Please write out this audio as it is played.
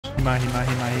Mahi,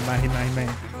 mahi, mahi, mahi, mahi,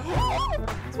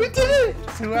 mahi. We did it!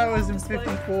 2 hours and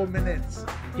 54 minutes.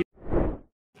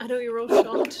 I know you're all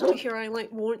shocked to hear I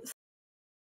like warmth.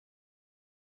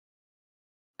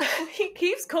 He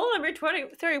keeps calling me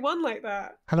 31 like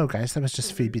that. Hello guys, that was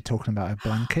just Phoebe talking about a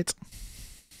blanket.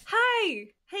 Hi!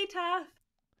 Hey Taff!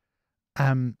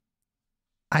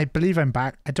 I believe I'm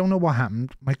back. I don't know what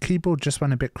happened. My keyboard just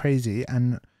went a bit crazy,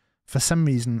 and for some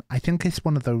reason, I think it's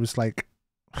one of those like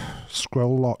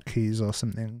scroll lock keys or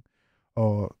something.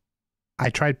 Or I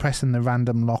tried pressing the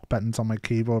random lock buttons on my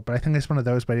keyboard, but I think it's one of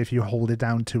those where if you hold it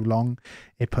down too long,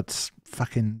 it puts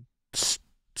fucking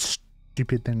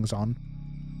stupid things on.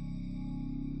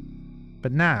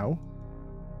 But now,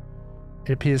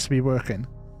 it appears to be working.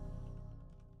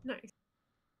 Nice.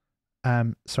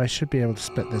 So I should be able to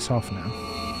split this off now.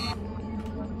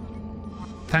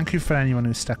 Thank you for anyone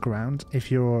who stuck around.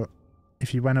 If you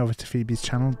went over to Phoebe's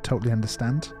channel, totally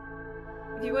understand.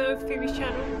 If you went over to Phoebe's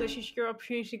channel, this is your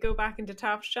opportunity to go back into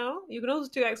Taff's channel. You can also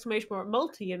do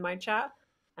 !multi in my chat,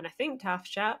 and I think Taff's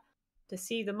chat, to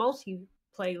see the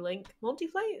multiplay link.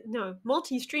 Multiplay? No,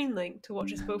 multi-stream link to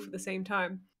watch us both at the same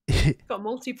time. Got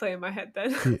multiplayer in my head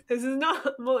then. This is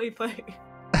not multiplayer.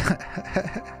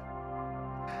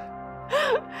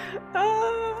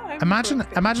 Imagine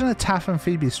a Taff and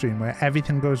Phoebe stream where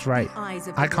everything goes right.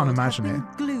 I can't imagine it.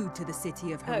 Glued to the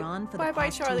city of Haran for bye the bye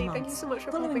past Charlie, 2 months, thank you so much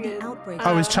for following popping the in. outbreak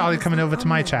Oh, is Charlie coming over to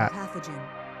my chat?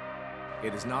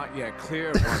 It is not yet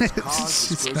clear what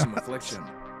caused this gruesome affliction.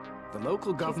 The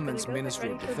local government's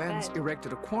Ministry of Defense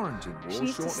erected a quarantine rule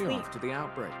shortly after the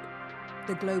outbreak.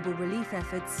 The global relief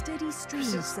effort's steady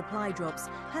stream of supply drops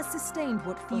has sustained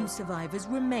what few survivors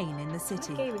remain in the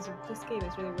city. This game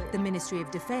is really weird. The Ministry of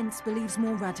Defense believes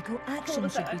more radical action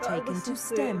should be taken to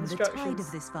stem the tide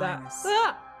of this virus.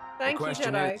 Thank you,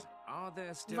 Jedi. Is, are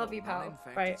there still Love you, pal.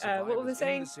 uninfected Right, what were we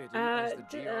saying?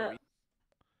 survivors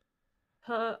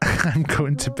I'm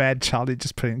going to bed, Charlie,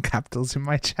 just putting capitals in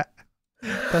my chat.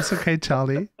 That's okay,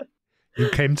 Charlie. You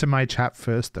came to my chat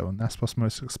first, though, and that's what's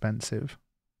most expensive.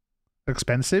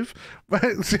 Expensive?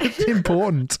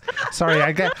 Important. Sorry,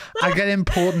 I get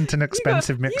important and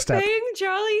expensive mixed up. You paying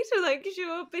Charlie to like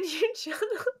show up in your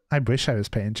channel? I wish I was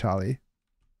paying Charlie.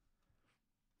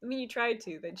 I mean, you tried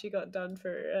to, then she got done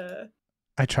for.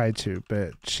 I tried to,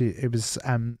 but it was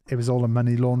all a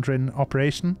money laundering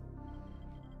operation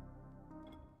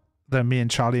that me and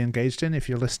Charlie engaged in. If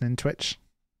you're listening, Twitch,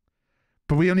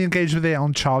 but we only engaged with it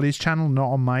on Charlie's channel,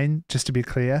 not on mine. Just to be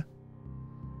clear.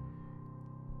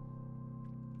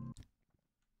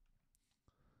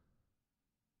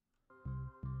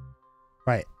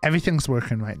 Right, everything's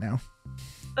working right now.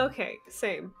 Okay,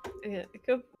 same. Yeah,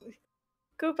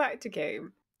 go back to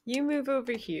game. You move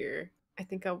over here. I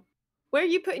think I'll. Where are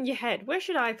you putting your head? Where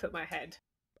should I put my head?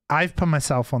 I've put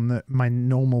myself on my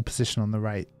normal position on the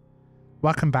right.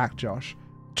 Welcome back, Josh.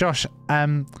 Josh,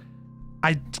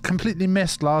 I completely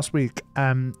missed last week.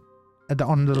 On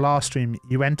the last stream,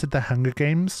 you entered the Hunger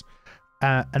Games.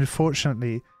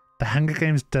 Unfortunately, the Hunger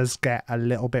Games does get a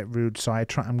little bit rude, so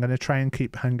I'm going to try and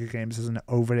keep Hunger Games as an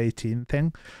over 18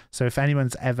 thing. So if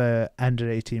anyone's ever under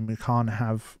 18, we can't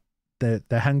have the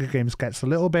Hunger Games gets a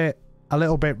little bit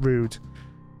rude.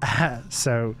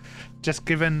 So just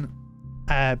given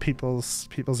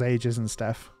people's ages and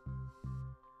stuff,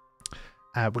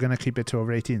 we're going to keep it to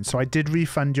over 18. So I did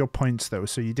refund your points though,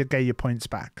 so you did get your points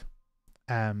back.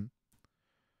 But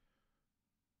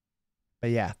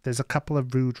yeah, there's a couple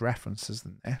of rude references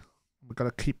in there. We've got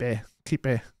to keep it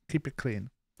clean.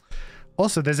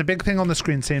 Also, there's a big thing on the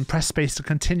screen saying press space to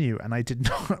continue, and I did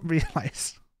not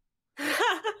realize.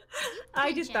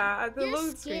 I did that at the You're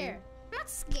load scared. screen. Not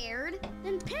scared.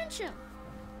 Then pinch him.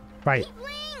 Right. He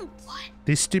blinked. What?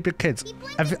 These stupid kids.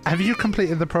 Have you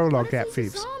completed the prologue yet,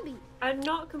 Phoebes? I've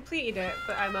not completed it,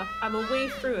 but I'm a way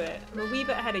through it. I'm a wee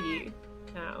bit ahead of you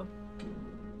now.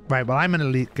 Right, well, I'm an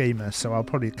elite gamer, so I'll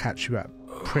probably catch you up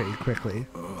pretty quickly.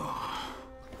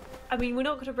 I mean, we're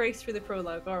not going to race through the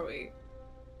prologue, are we?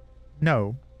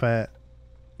 No, but,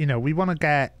 you know, we want to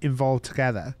get involved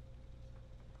together.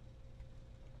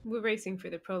 We're racing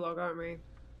through the prologue, aren't we?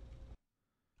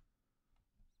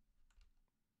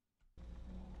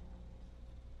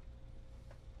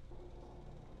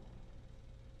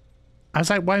 I was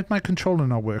like, why is my controller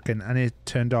not working? And it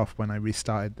turned off when I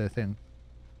restarted the thing.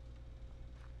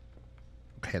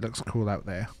 Okay, it looks cool out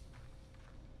there.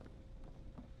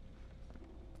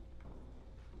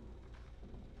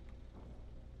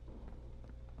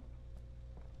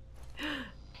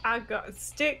 I got a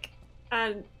stick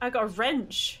and I got a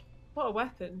wrench. What a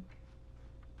weapon.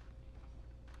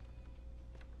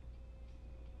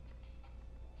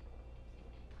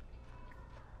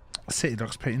 City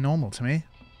looks pretty normal to me.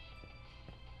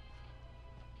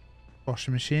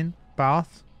 Washing machine,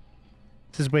 bath.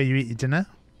 This is where you eat your dinner.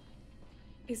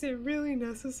 Is it really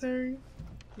necessary?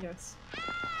 Yes.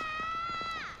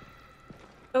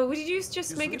 Oh, did you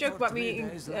just make a joke about me eating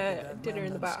dinner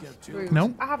in the bathroom?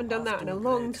 No. I haven't done that in a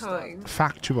long time.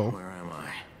 Factual. Where am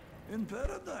I? In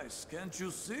paradise, can't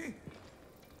you see?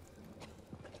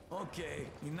 Okay,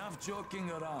 enough joking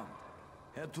around.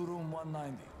 Head to room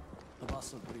 190. The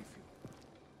boss will brief you.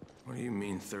 What do you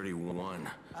mean 31?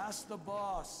 Ask the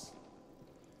boss.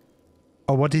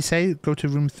 Oh, what did he say? Go to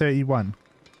room 31.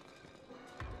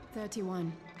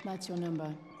 31. That's your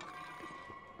number.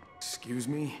 Excuse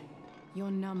me? Your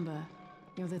number.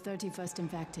 You're the 31st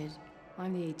infected.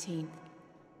 I'm the 18th.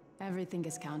 Everything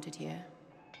is counted here.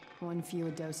 1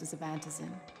 fewer doses of antizin.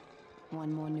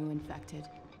 1 more new infected.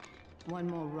 1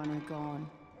 more runner gone.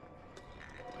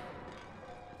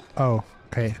 Oh,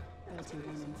 okay.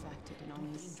 31 infected and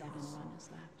only 7 runners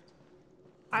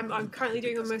left. I'm currently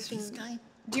doing a mission.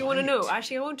 Do you want to know?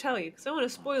 Actually, I won't tell you because I want to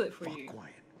spoil it for you.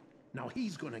 Quiet. Now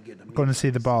he's gonna get a Going to see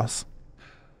the boss.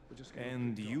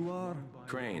 And you are?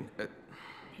 Crane.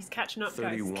 He's catching up, guys.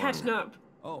 31. He's catching up.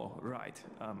 Oh, right.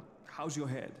 How's your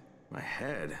head? My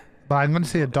head. But I'm going to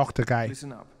see a doctor guy.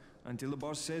 Listen up. Until the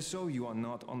boss says so, you are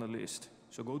not on the list.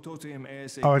 So go talk to him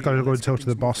ASAP. Oh, I got to go Let's talk get to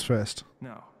the things boss moving. first.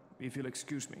 Now, if you'll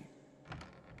excuse me.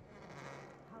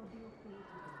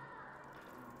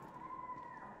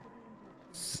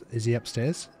 Is he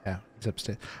upstairs? Yeah, he's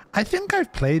upstairs. I think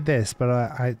I've played this, but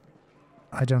I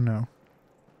don't know.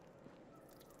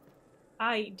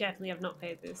 I definitely have not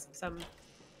played this because I'm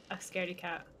a scaredy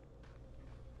cat.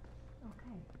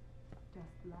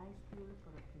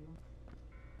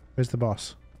 Where's the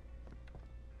boss?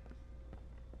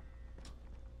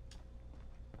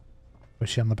 Was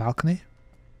she on the balcony?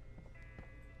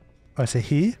 Oh, is it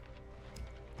he?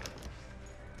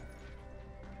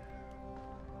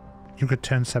 You could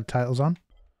turn subtitles on.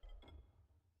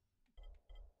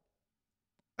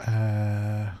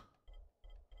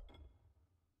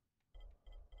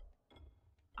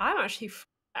 I'm actually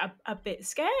a bit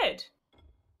scared.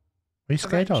 What are you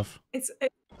scared of? It's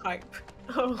hype.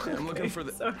 Oh, Yeah, I'm looking for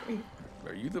the. Sorry.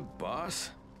 Are you the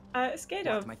boss? Scared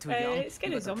What, of. am I too young?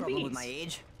 Scared You of got a problem with my zombies.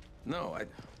 age? No, I. A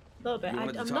little bit. You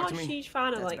wanted to I'm talk not to a me? huge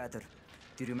fan of That's like better.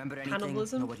 Do you remember anything?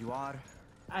 cannibalism? Know what you are?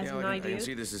 as Yeah, an I idea. can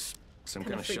see this is some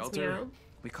Kinda kind of freaks me shelter. out.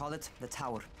 We call it the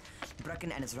Tower.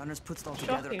 Brecken and his runners put it all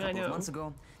together Shocking, a I couple of know. months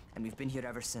ago, and we've been here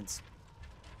ever since.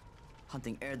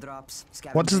 Hunting airdrops,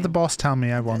 scavenging. What does the boss tell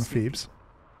me I want, Yes, we- Phoebes?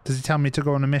 Does he tell me to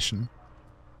go on a mission?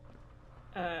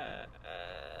 I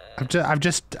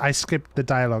skipped the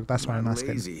dialogue. That's why I'm Not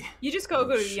asking. lazy. You just gotta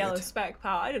go to the shit. yellow spec,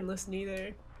 pal. I didn't listen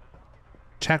either.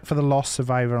 Check for the lost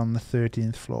survivor on the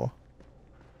 13th floor.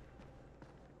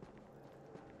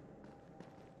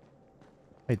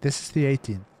 Wait, this is the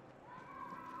 18th.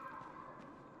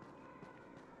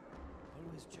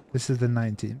 This is the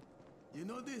 19th. You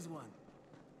know this one?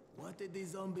 What did the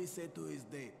zombie say to his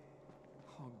date?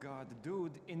 Oh god,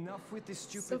 dude, enough with this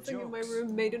stupid Something jokes. in my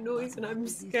room made a noise and I'm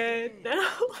scared now.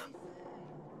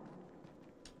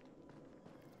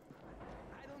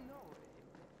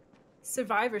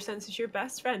 Survivor Sense is your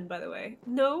best friend, by the way.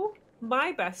 No,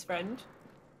 my best friend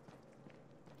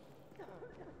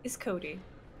is Cody.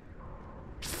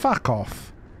 Fuck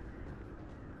off.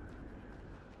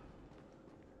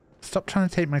 Stop trying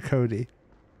to take my Cody.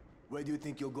 Where do you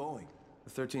think you're going? The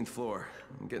 13th floor.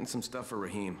 I'm getting some stuff for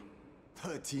Raheem.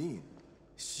 13?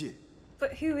 Shit.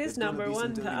 But who is It's gonna number be some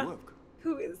one, dirty Pat? work.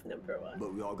 Who is number one?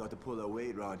 But we all got to pull our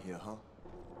weight around here, huh?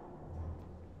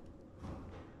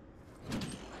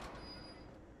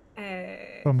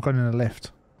 Oh, I'm going in a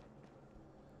lift.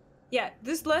 Yeah,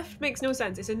 this lift makes no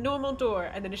sense. It's a normal door,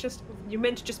 and then it's just you're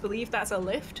meant to just believe that's a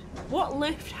lift. What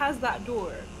lift has that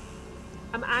door?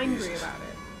 I'm angry Jesus. about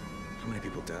it. How many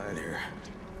people died here?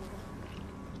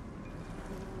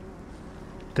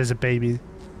 There's a baby.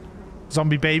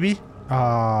 Zombie baby?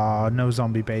 Ah, no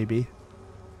zombie baby.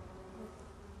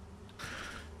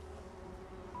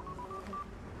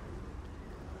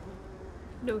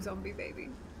 No zombie baby.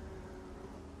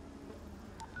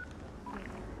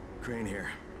 Crane here.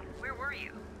 Where were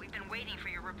you? We've been waiting for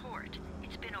your report.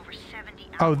 It's been over 70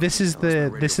 hours. Oh, this is I was on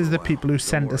radio for a the while. people who Don't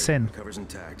sent us worry, in. the cover's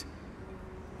intact.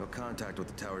 No contact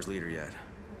with the tower's leader yet.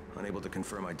 Unable to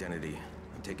confirm identity.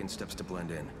 I'm taking steps to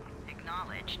blend in.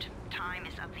 Acknowledged. Time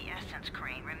is of the essence,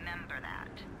 Crane. Remember that.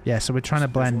 Yeah, so we're trying to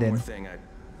There's blend one in. more thing.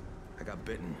 I got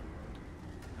bitten.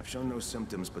 I've shown no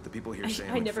symptoms, but the people here say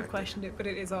I I'm never infected. questioned it, but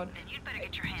it is odd. Then you'd better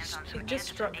get your hands on some It just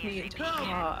antizin struck me into ASAP.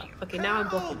 heart. Okay, now I'm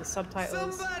blocking the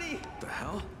subtitles. The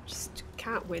hell? Just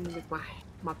can't win with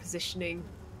my positioning.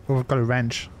 Oh, I've got a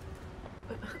wrench.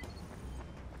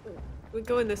 We're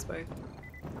going this way.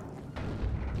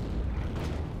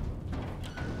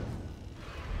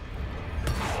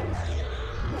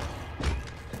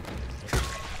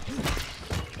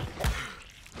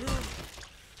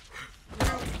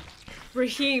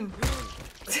 Raheem!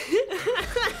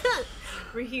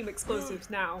 Raheem, explosives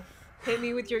now. Hit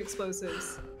me with your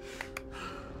explosives.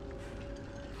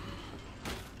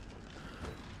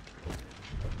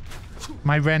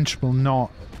 My wrench will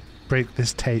not break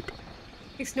this tape.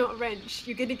 It's not a wrench.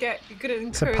 You're gonna It's a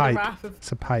incur the pipe. wrath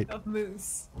It's a pipe. of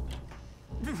Moose.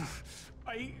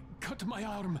 I cut my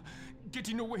arm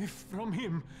getting away from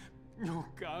him. Oh,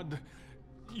 God.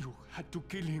 You had to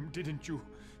kill him, didn't you?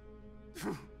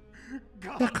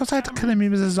 Yeah, because I had to kill him. He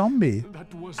was a zombie.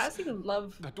 I actually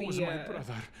love that the, was my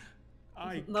brother.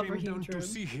 I love came Raheem down to room.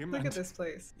 see him. Look at this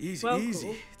place. Easy, well, easy.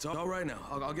 Cool. It's all right now.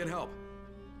 I'll get help.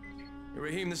 Hey,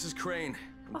 Raheem, this is Crane.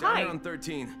 I'm Oh, down hi. here on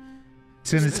 13.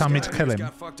 He's going to This tell me guy to kill just him.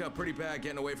 got fucked up pretty bad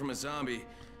getting away from a zombie.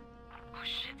 Oh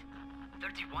shit.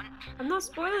 31? I'm not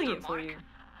spoiling it for you. Is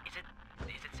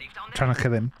it safe down there? Trying to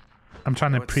kill him. I'm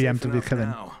trying to Oh, it's safe preemptively enough kill him.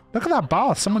 now. Look at that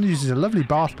bath. Someone uses a lovely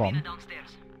bath bomb.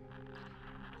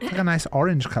 It's like a nice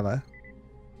orange colour.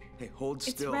 Hey, hold It's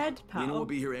still. red, Nina pal. will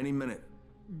be here any minute.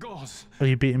 Gauze. Are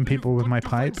you beating people with my Got to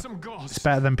find pipe? some gauze. It's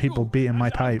better than people beating my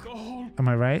And pipe. alcohol. Am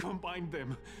I right? Combine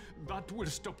them. That will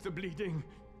stop the bleeding.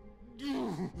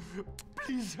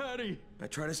 Please hurry. I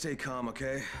try to stay calm,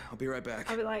 okay? I'll be right back.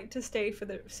 I would like to stay for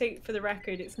the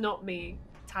record. It's not me.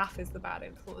 Taff is the bad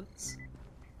influence.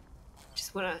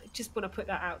 Just wanna put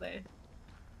that out there.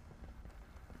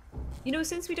 You know,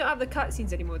 since we don't have the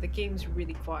cutscenes anymore, the game's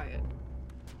really quiet.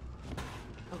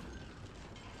 Oh.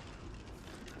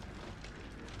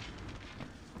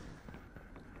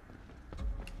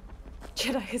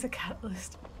 Jedi is a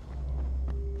catalyst.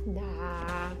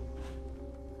 Nah.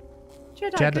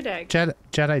 Jedi, good egg.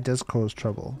 Jedi does cause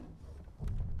trouble.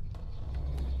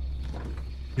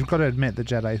 You've got to admit that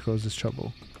Jedi causes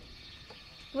trouble.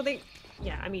 Well,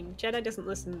 yeah, I mean, Jedi doesn't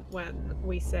listen when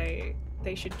we say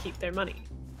they should keep their money.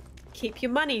 Keep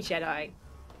your money, Jedi.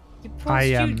 You poor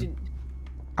student.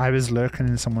 I was lurking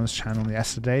in someone's channel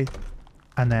yesterday,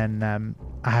 and then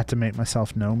I had to make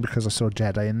myself known because I saw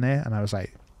Jedi in there, and I was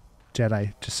like,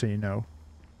 Jedi, just so you know,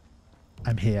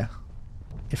 I'm here.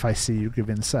 If I see you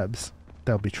giving subs,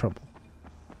 there'll be trouble.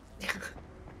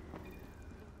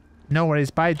 No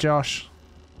worries. Bye, Josh.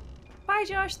 Bye,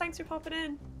 Josh. Thanks for popping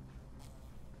in.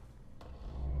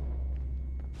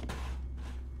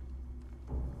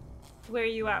 Where are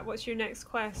you at? What's your next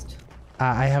quest?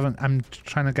 I haven't. I'm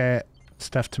trying to get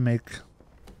stuff to make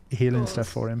healing Cool. stuff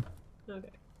for him. Okay.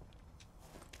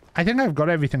 I think I've got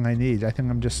everything I need. I think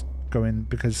I'm just going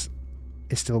because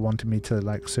it still wanted me to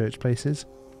like search places.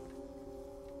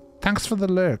 Thanks for the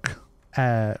lurk,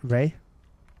 Ray.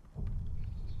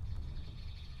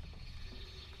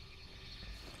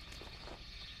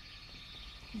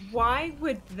 Why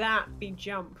would that be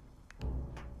jump?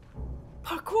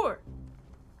 Parkour!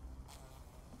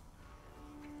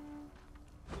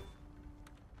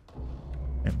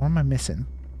 Wait, what am I missing?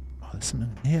 Oh, there's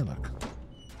something in here, look.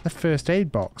 The first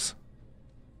aid box.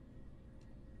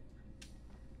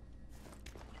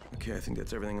 Okay, I think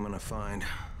that's everything I'm gonna find.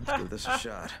 Let's give this a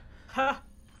shot. Ha!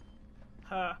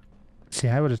 Ha. See,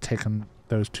 I would have taken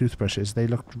those toothbrushes. They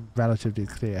looked relatively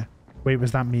clear. Wait,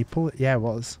 was that Meeple? Yeah, it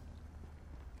was.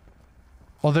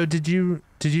 Although, did you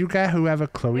get whoever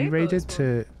Chloe Meeple raided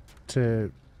is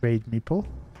to raid Meeple?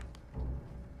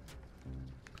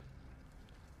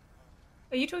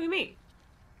 Are you talking to me?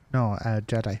 No,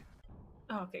 Jedi.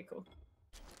 Oh, okay, cool.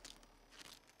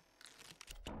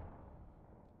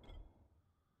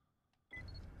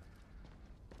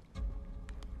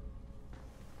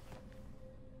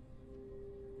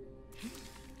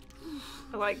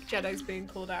 I like Jedi's being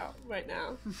pulled out right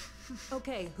now.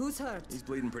 Okay, who's hurt? He's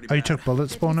bleeding pretty Oh, bad. you took bullet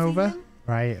spawn Did you see over? him?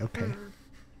 Right, okay.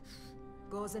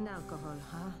 Gauze and alcohol,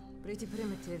 huh? Pretty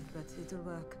primitive, but it'll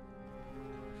work.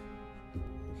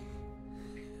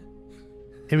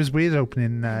 It was weird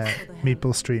opening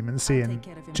Meeple stream and seeing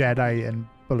care of him. Jedi and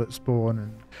bullet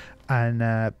spawn and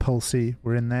Pulsey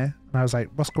were in there, and I was like,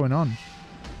 "What's going on?"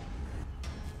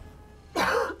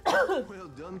 Well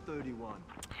done, 31.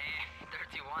 Hey,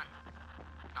 31.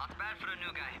 Not bad for a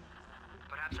new guy.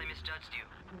 Perhaps I misjudged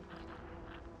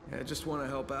you. I just want to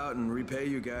help out and repay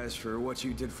you guys for what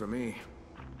you did for me.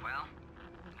 Well,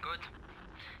 good.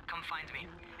 Come find me,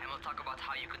 and we'll talk about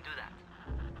how you can do that.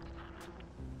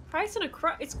 Christ on a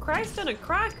it's Christ on a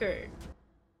cracker,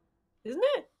 isn't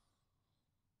it?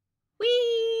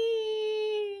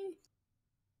 Whee!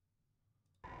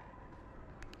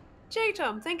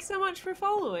 J-Tom, thank you so much for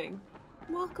following.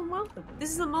 Welcome, welcome. This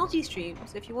is a multi-stream,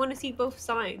 so if you want to see both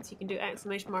sides, you can do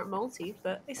 !multi,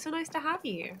 but it's so nice to have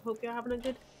you here. Hope you're having a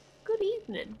good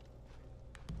evening.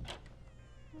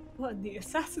 What in the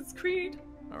Assassin's Creed?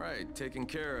 Alright, taken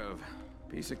care of.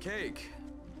 Piece of cake.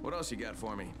 What else you got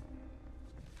for me?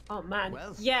 Oh man,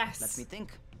 Well, yes! let me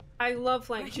think. I love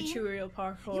like Raheem, tutorial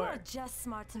parkour. You are just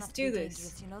smart enough Let's to do be this.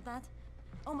 dangerous, you know that?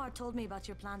 Omar told me about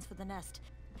your plans for the nest.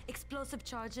 Explosive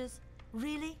charges?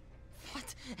 Really?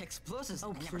 What? Explosives? Oh,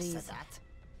 I never said please. that.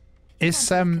 Is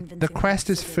the quest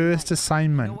is first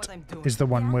assignment is the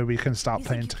one where we can start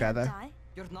playing together.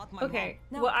 You're not my Okay,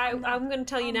 No, well I'm I'm gonna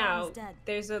tell you Omar now, is dead.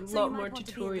 there's a So lot you might more want to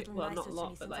be a tutorial, little well not nicer a to lot,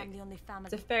 me but since like, I'm the only family.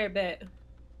 it's a fair bit.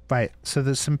 Right, so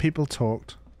there's some people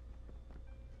talked.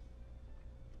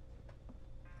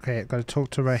 Okay, gotta talk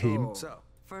to Raheem. So,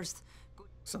 First,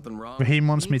 something wrong? Raheem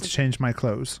wants me to change my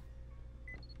clothes.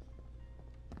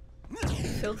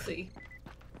 Filthy.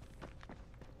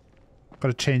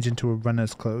 Gotta change into a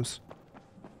runner's clothes.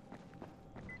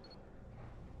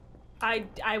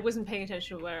 I wasn't paying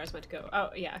attention to where I was meant to go. Oh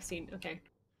yeah, I've seen. Okay.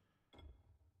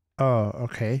 Oh,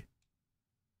 okay.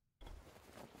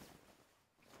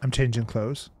 I'm changing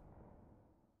clothes.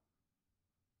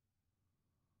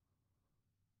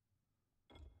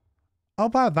 Oh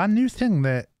wow, that new thing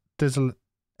that there's a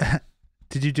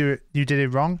did you do it? You did it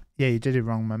wrong? Yeah, you did it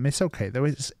wrong, mum. It's okay though.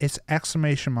 It's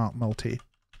 !multi.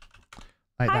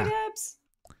 Like Hi, that. Debs.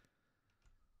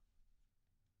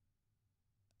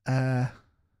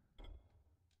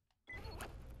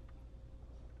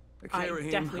 Okay, I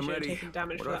Raheem, definitely I'm should have ready. taken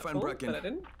damage Where for do I that find fall, Brecken? but I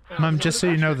didn't. Mum, just so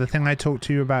you know, the thing I talked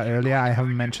to you about earlier, I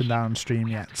haven't mentioned that on stream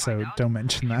yet, so don't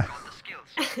mention that.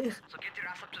 So get your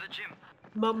ass up to the gym.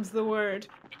 Mum's the word.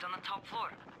 It's on the top floor.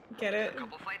 Get it? A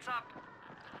couple flights up.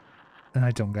 And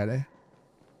I don't get it.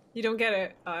 You don't get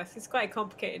it? It's quite a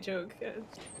complicated joke.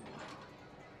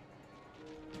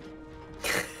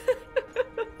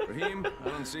 Raheem, I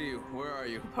don't see you. Where are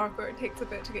you? Parkour takes a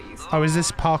bit to get used to. Oh, is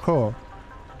this parkour?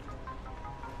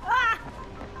 I'm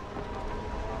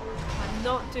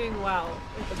not doing well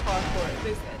with the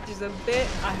parkour. There's a bit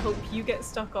I hope you get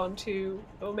stuck onto.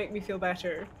 It'll make me feel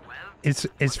better. Is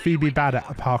Phoebe bad at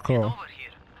parkour?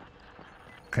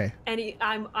 Okay.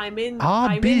 I'm in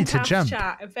RB to Taf's jump.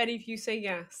 chat if any of you say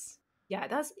yes. Yeah,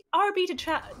 that's RB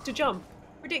to jump.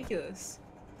 Ridiculous.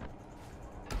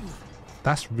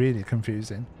 That's really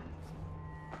confusing.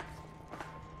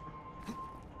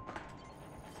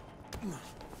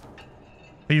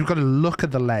 But you've got to look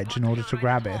at the ledge in order to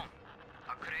grab it.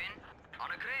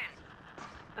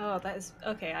 Oh, that is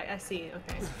okay. I see.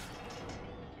 Okay.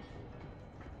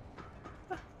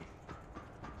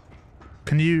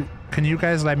 Can you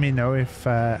guys let me know if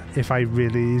I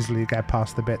really easily get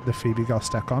past the bit that Phoebe got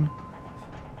stuck on?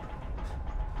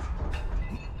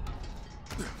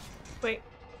 Wait.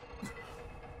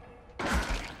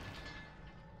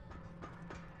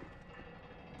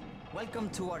 welcome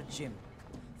to our gym.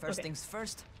 First Okay. things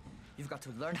first, you've got to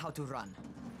learn how to run.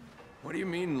 What do you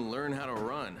mean, learn how to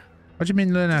run? What do you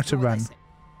mean learn how to Do what I run? say.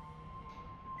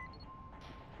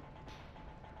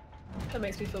 That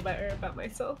makes me feel better about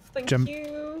myself. Thank Jump.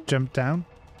 you. Jump down.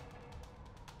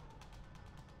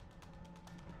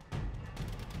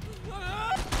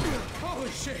 Holy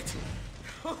shit!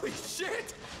 Holy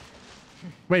shit!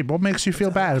 Wait, what makes you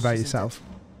feel bad about yourself?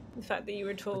 The fact that you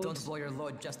were But told don't blow your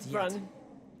load just yet. run.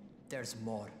 There's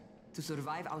more. To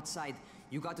survive outside,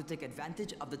 you got to take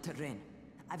advantage of the terrain.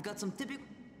 I've got some typical...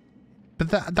 But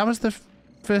that was the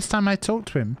first time I talked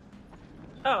to him.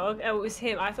 Oh, okay, it was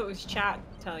him. I thought it was chat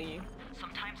telling you.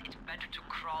 Sometimes it's better to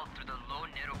crawl through the low,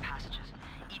 narrow passages.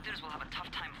 Eaters will have a tough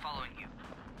time following you.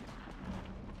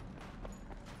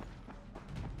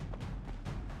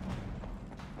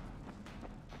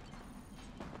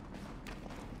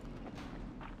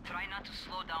 Try not to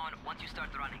slow down once you start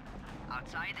running.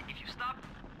 Outside, if you stop,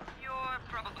 you're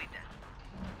probably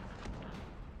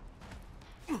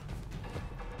dead.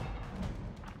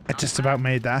 I just about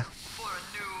made that. For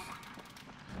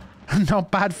a noob.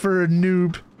 Not bad for a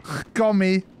noob. Got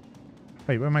me.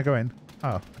 Wait, where am I going? Oh,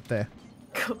 up there.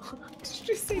 God, did you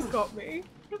just say got me?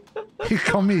 He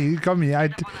got me. He got me.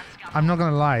 I'm not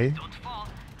gonna lie. Don't fall,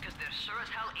 because there sure as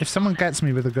hell If someone gets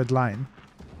me with a good line.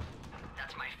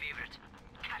 That's my favorite.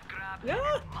 Cat grab,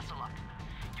 Yeah. muscle up.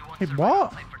 You won't Wait, survive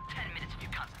what? outside for 10 minutes if you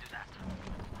can't do that.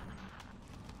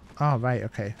 Oh, right,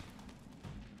 okay.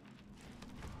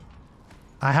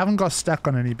 I haven't got stuck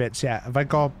on any bits yet. Have I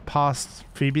got past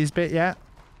Phoebe's bit yet?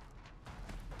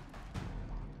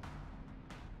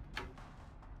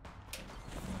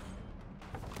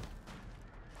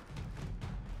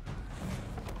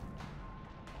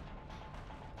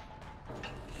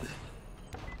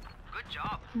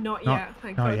 Not yet,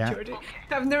 thank not God, yet. Geordie.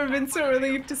 I've never been so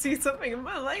relieved to see something in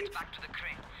my life. Get back to the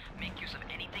crane. Make use of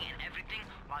anything and everything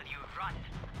while you run.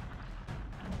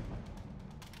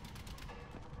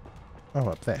 Oh,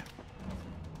 up there.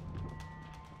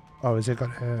 Oh, has it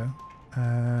got her?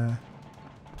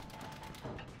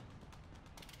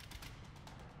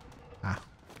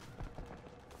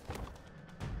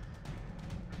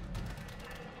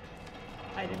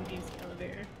 I didn't use the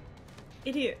elevator.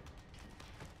 Idiot.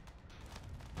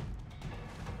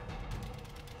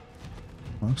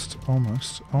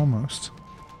 Almost.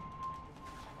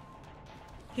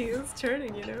 He is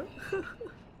turning, you know?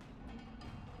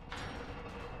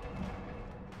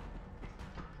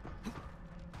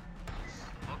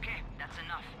 Okay, that's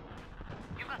enough.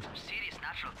 You've got some serious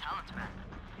natural talent, man.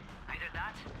 Either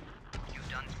that, you've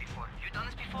done this before. You've done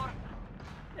this before?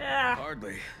 Yeah.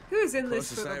 Hardly. Who's in this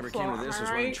Closest for I the ever came plot, to this was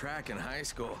running alright? track in high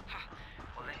school.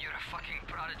 Well, then you're a fucking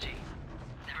prodigy.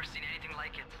 Never seen anything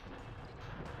like it.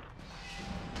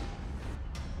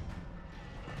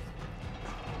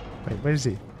 Wait, where is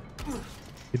he?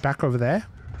 He back over there?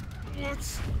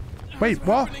 Wait,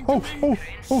 what? Oh.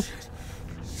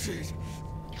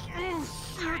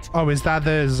 Oh, is that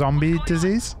the zombie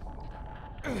disease?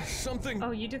 Something.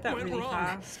 Oh, you did that really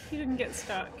fast. You didn't get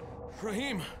stuck.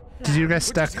 Raheem. Did you get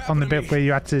stuck on the bit where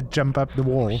you had to jump up the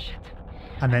wall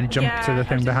and then jump to the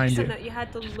thing behind you? That you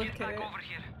had to look at it.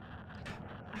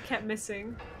 I kept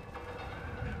missing.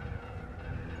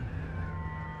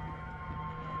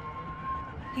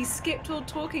 He skipped all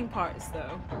talking parts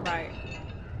though. Right.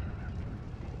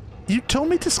 You told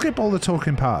me to skip all the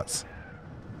talking parts.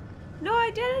 No,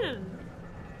 I didn't.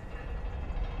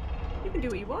 You can do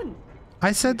what you want.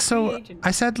 I said so.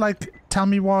 I said, like, tell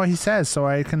me what he says so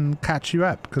I can catch you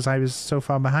up because I was so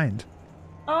far behind.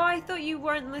 Oh, I thought you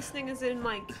weren't listening, as in,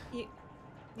 like,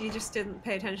 you just didn't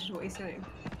pay attention to what he's saying.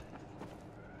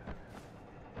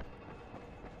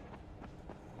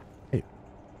 Hey.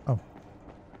 Oh.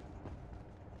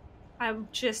 I'm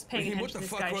just paying Raheem, attention to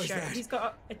this what the fuck guy's was shirt. that? He's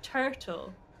got a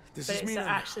turtle, Does but this it's mean I'm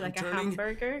actually like a turning?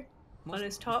 hamburger on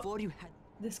his top.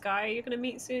 This guy you're gonna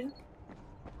meet soon.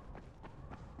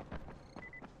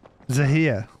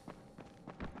 Zahir.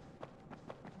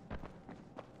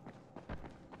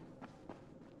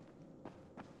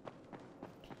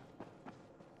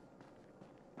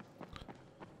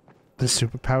 The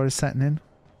superpower is setting in.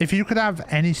 If you could have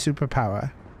any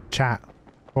superpower, chat,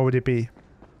 what would it be?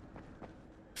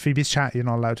 Phoebe's chat, you're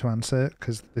not allowed to answer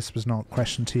because this was not a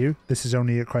question to you. This is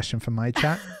only a question for my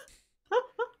chat.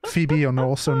 Phoebe, you're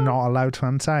also not allowed to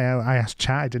answer. I asked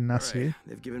chat, I didn't ask you.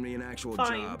 They've given me an actual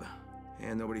Fine. job,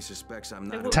 and nobody suspects I'm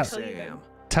not won't who I tell say you I then. am.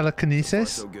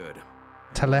 Telekinesis? So good.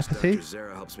 Telepathy? Dr.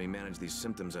 Zara helps me manage these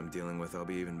symptoms I'm dealing with. I'll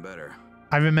be even better.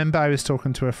 I remember I was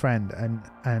talking to a friend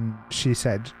and she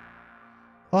said,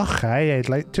 "Oh, hi, I'd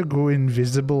like to go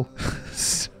invisible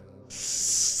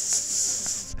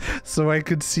so I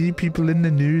could see people in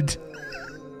the nude."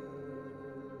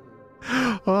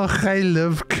 Oh, I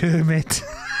love Kermit.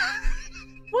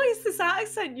 What is this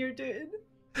accent you're doing?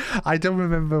 I don't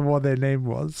remember what their name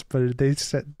was, but they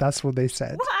said that's what they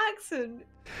said. What accent?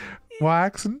 What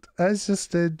accent? That's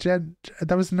just a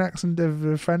that was an accent of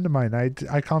a friend of mine.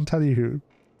 I can't tell you who.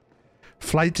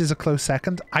 Flight is a close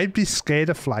second. I'd be scared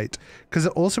of flight because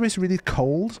it also is really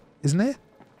cold, isn't it?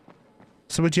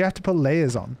 So would you have to put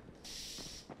layers on?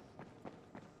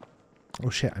 Oh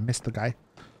shit! I missed the guy.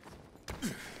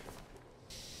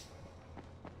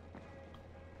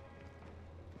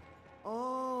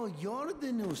 Oh, you're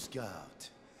the new scout.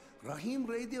 Raheem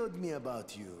radioed me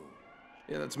about you.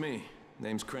 Yeah, that's me.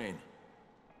 Name's Crane.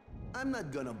 I'm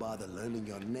not gonna bother learning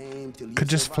your name till you Could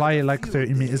just survive fly a like few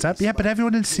 30 meters up. days, Yeah, but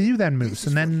everyone would see you then, Moose.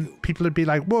 And then people would be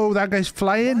like, whoa, that guy's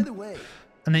flying.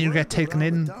 And then you get taken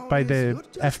in by the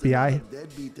FBI.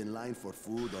 deadbeat in line for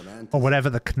food or Or whatever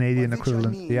the Canadian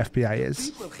equivalent of the FBI is.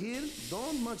 People here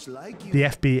don't much like you, The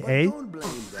but FBA. don't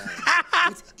blame them.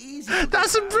 It's easy to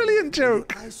That's a get brilliant out when you're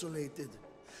joke. isolated.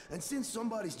 And since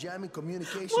somebody's jamming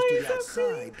communications Why to is the that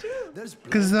outside, there's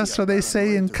Because plenty that's of what they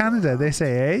say in paranoid to Canada. go They around.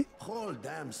 say, eh? Whole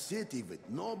damn city with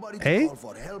nobody Eh? to call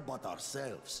for help but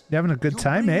ourselves. You having a good You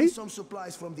time, bring eh? me some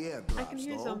supplies from the I can airdrops,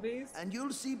 hear though, zombies, and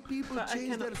you'll see people but I change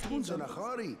their cannot see tunes in a zombies.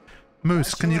 hurry.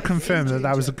 Moose, can you confirm that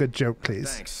that was a good joke,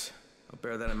 please? Thanks. I'll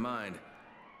bear that in mind.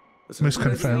 Listen, Moose if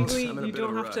there's anything confirmed. else, Legally, I'm in a you bit of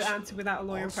don't a have to rush. answer without a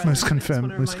lawyer present. Moose I just confirmed.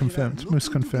 wanna Moose remind you that. confirmed. Moose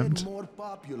Looking to get confirmed. more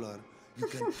popular, you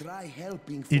can try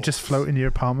helping You just folks. float in your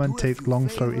apartment, Do a take few long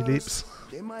floaty favors, leaps.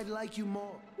 They might like you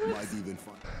more. Might even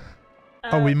find.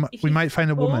 Oh, If we you might find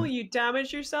a fall, woman. you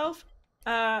damage yourself,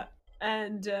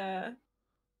 and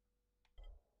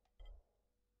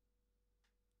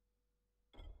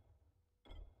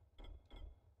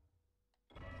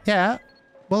Yeah.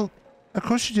 Well, of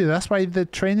course you do. That's why the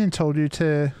training told you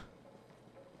to...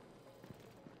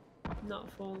 Not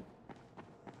full.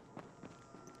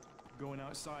 Going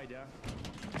outside, yeah?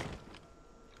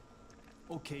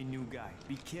 Okay, new guy.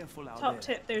 Be careful out Top there.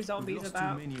 tip, there's zombies We've lost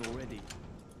about. too many already.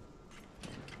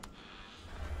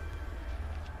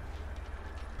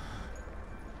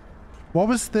 What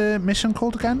was the mission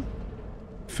called again?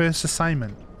 First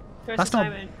assignment. First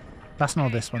assignment. That's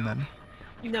not this one then.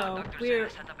 No, we're.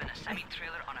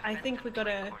 I think we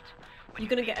gotta. You're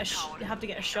gonna get you have to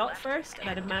get a shot first, and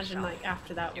I'd imagine like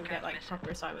after that we'll get like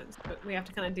proper assignments. But we have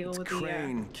to kind of deal with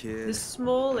the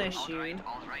small issue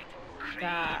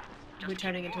that we're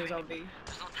turning into a zombie.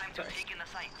 There's no time to take in the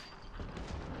sights.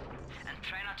 And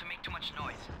try not to make too much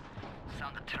noise.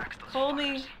 Sound attracts those Call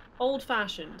me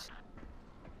old-fashioned.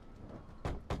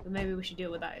 But maybe we should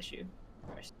deal with that issue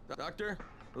first. Doctor?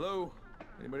 Hello?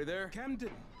 Anybody there?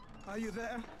 Camden, are you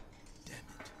there?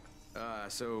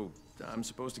 So I'm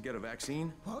supposed to get a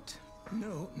vaccine? What?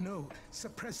 No.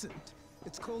 Suppressant.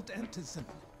 It's called antizin.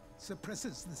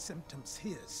 Suppresses the symptoms.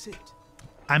 Here, sit.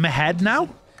 I'm ahead now?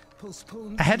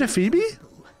 Postpone. Ahead of Phoebe?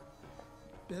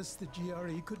 Best the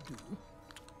GRE could do.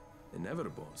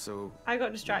 Inevitable. So I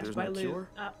got distracted by no loot. cure?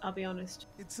 I'll be honest.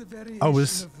 It's a very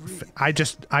I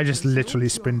just literally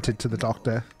sprinted to the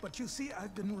doctor. But you see,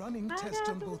 I've been running tests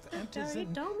on both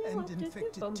antizin and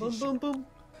infected Boom, tissue. boom, boom, boom.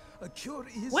 A cure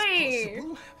is Wait.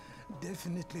 possible.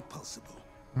 Definitely possible.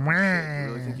 You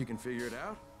really think you can figure it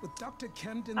out? With Dr.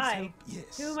 Camden's Hi. help,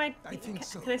 yes. Who am I? think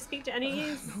so. Can I speak to any of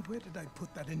you? No, where did I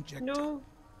put that injector? No.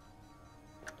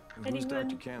 Who's Anyone?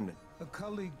 Dr. Camden? A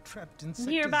colleague trapped in You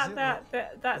Sector hear about Zero, that where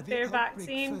their the outbreak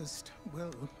vaccine? First,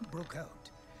 well, broke out.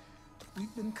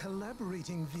 We've been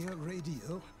collaborating via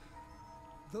radio,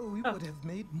 though we would have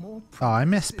made more Oh, I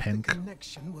miss progress if Pink. the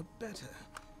connection were better.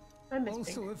 I miss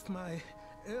Also, Pink. if my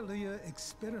earlier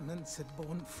experiments had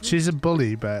borne fruit, She's a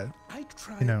bully, but I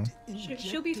tried you know.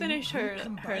 She'll be finished her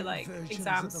recombined like versions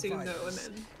exam of the soon though, and virus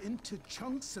then into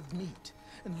chunks of meat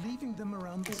and leaving them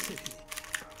around the city,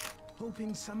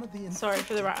 hoping some of the sorry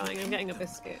for the rattling. I'm getting a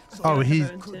biscuit. Oh, he.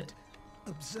 could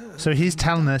observe. So he's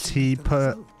telling us he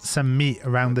put some meat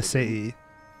around the city,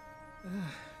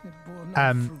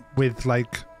 with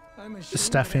like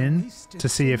stuff in to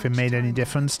see if it made any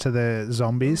difference to the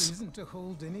zombies. Reason to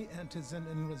hold any antizin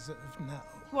in reserve now.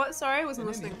 What? Sorry, I wasn't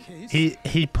listening.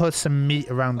 He put some meat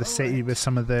around the city with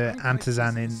some of the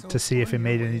antizin in to see if it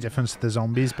made any difference to the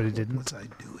zombies, but it didn't.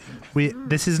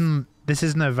 This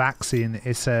isn't a vaccine.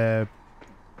 It's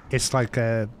like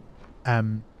a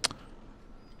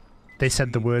They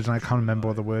said the word and I can't remember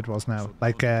what the word was now.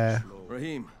 Like a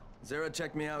Raheem, Zara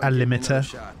checked me out. a and gave me limiter. another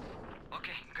shot.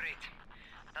 Okay, great.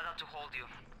 That ought to hold you.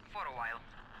 For a while.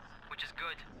 Which is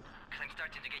good, because I'm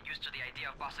starting to get used to the idea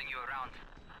of bossing you around.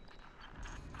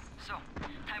 So,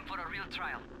 time for a real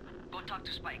trial. Go talk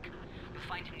to Spike. You'll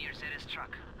find him near Zera's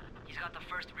truck. He's got the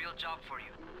first real job for you.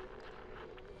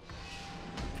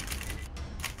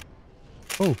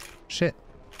 Oh shit!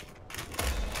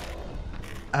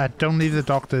 Don't leave the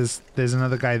doctors. There's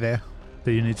another guy there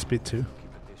that you need to speak to.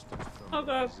 Oh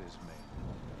god.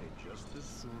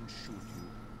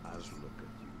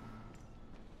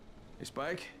 Hey,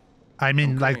 Spike? I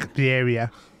mean, like the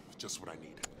area. Just what I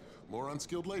need. More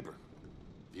unskilled labor.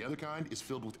 The other kind is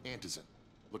filled with antizin.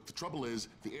 Look, the trouble is,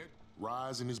 the air...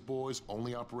 Rise and his boys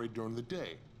only operate during the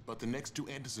day, but the next two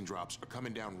antizin drops are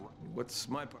coming down... What's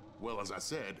my part? Well, as I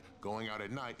said, going out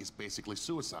at night is basically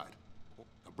suicide.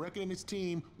 Now, Brecken and his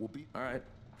team will be... All right.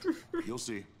 You'll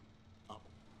see.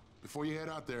 Before you head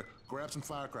out there, grab some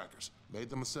firecrackers. Made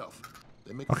them myself.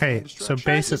 They make a Okay, fine so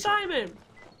distraction. basically... Simon.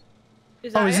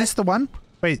 Oh, is this the one?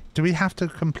 Wait, do we have to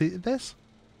complete this?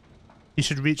 You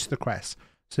should reach the quest.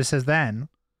 So it says then...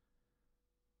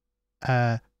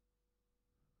 It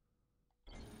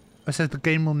says the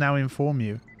game will now inform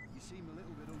you.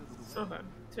 Okay,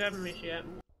 so I haven't reached yet.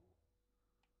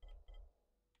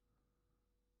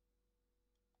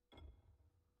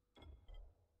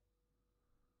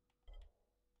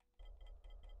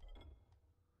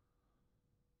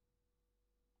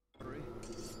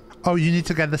 Oh, you need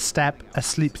to get the step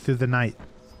asleep through the night.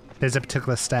 There's a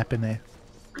particular step in there.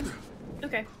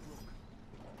 Okay.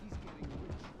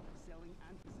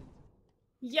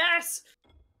 Yes!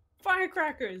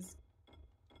 Firecrackers!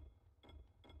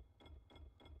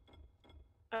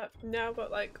 Now I've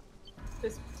got like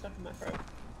this stuff in my throat.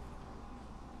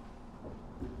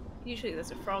 Usually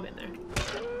there's a frog in there.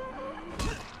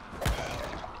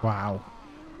 Wow.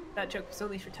 That joke was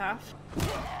only for Taff.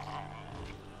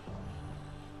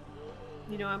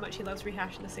 You know how much he loves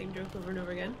rehashing the same joke over and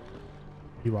over again?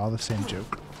 You are the same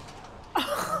joke.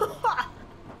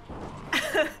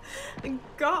 and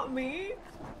got me.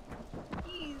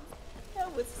 Jeez,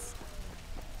 that was.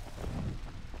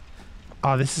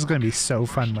 Oh, this is going to be so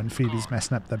fun when Phoebe's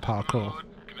messing up the parkour.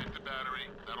 Connect the battery.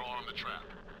 That'll arm the trap.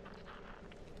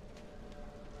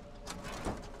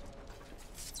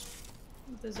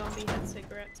 The zombie had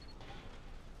cigarettes.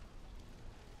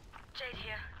 Jade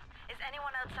here. Is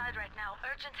anyone outside right now?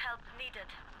 Urgent help needed.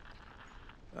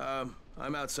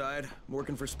 I'm outside. I'm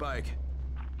working for Spike.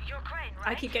 You're Crane, right?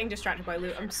 I keep getting distracted by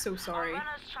loot. I'm so sorry.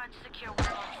 Runners trying to secure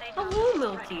warehouse safe Hello,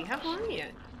 Milky. How are you?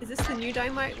 Is this the new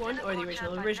Dynamite one or the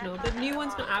original? Original. The new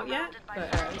one's not out yet,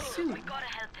 but soon.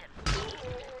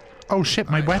 Oh shit,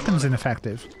 my weapon's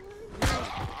ineffective.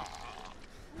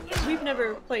 We've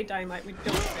never played Dynamite, we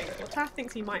don't think. Well, Taff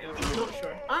thinks he might have, I'm not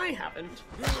sure. I haven't.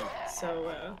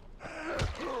 So,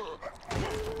 oh,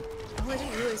 I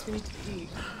didn't realise we need to eat.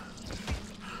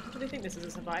 Do they think this is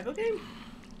a survival game?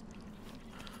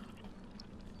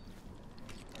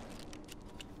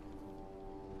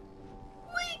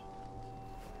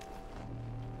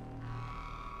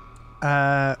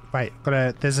 Right,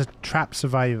 there's a trap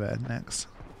survivor next.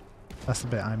 That's the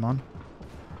bit I'm on.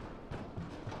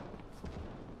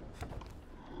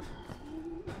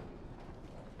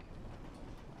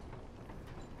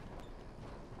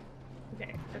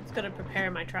 Okay, I've just got to prepare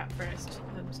my trap first.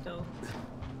 I'm still...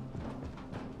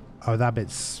 Oh, that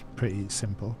bit's pretty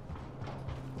simple.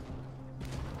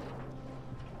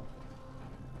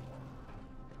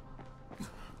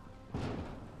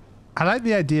 I like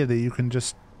the idea that you can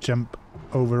just jump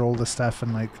over all the stuff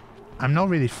and like... I'm not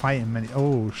really fighting many...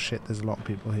 Oh shit, there's a lot of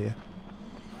people here.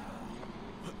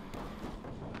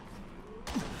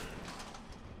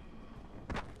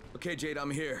 Okay, Jade, I'm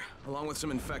here, along with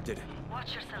some infected.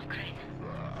 Watch yourself, Crane.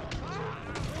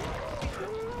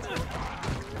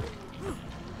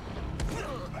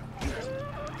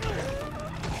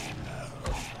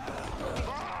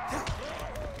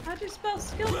 How do you spell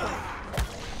skill point?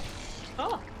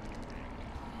 Oh.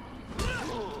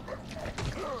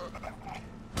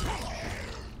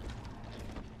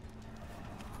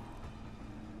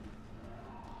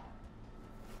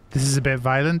 This is a bit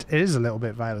violent. It is a little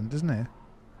bit violent, isn't it?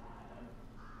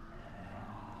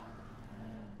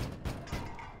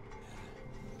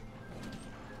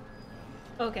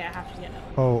 Okay, I have to get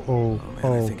up. Oh,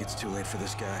 man, I think it's too late for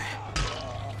this guy.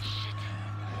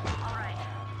 Alright.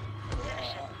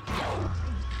 Finish it.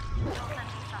 Don't let him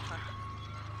suffer.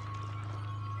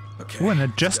 Okay. Oh, an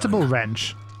adjustable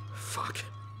wrench. Fuck.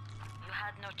 You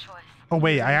had no choice. Oh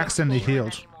wait, I accidentally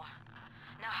healed.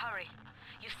 Now hurry.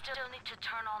 You still need to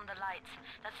turn on the lights.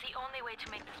 That's the only way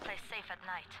to make this place safe at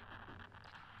night.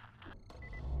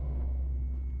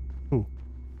 Ooh.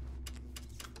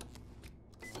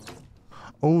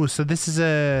 Oh, so this is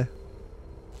a...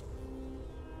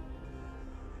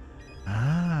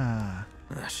 Ah.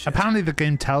 Apparently the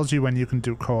game tells you when you can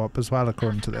do co-op as well,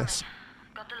 according to this.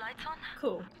 Got the lights on?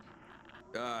 Cool.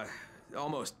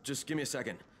 Almost. Just give me a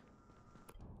second.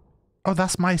 Oh,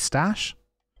 that's my stash?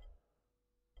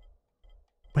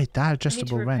 Wait, that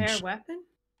adjustable I need to repair wrench. Weapon?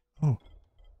 Oh.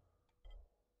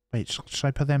 Wait, should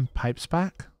I put them pipes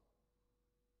back?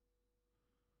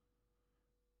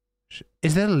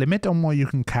 Is there a limit on what you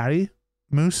can carry,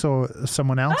 Moose, or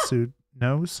someone else who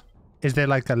knows? Is there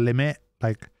like a limit?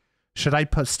 Like, should I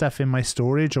put stuff in my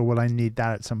storage, or will I need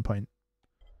that at some point?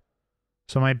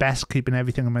 So am I best keeping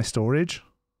everything in my storage?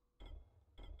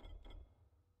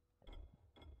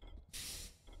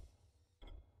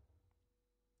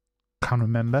 Can't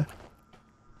remember.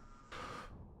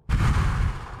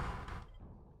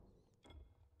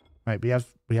 Right, we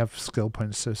have skill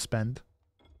points to spend.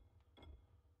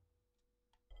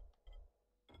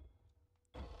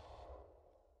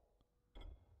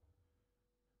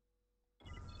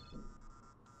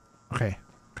 Okay.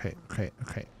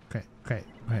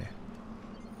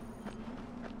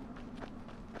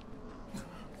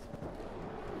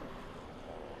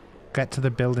 Get to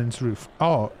the building's roof.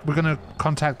 Oh, we're gonna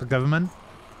contact the government.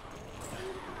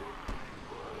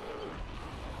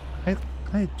 Hey,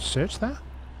 can I search that?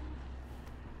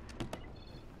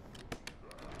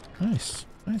 Nice.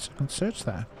 Nice, I can search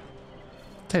that.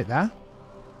 Take that.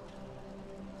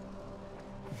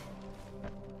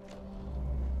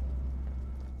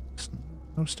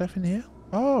 No stuff in here?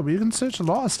 Oh, but you can search a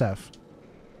lot of stuff.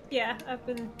 Yeah, I've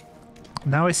been...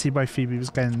 Now I see why Phoebe was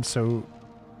getting so...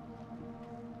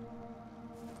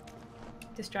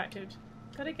 distracted.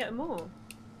 Gotta get them all.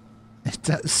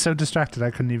 So distracted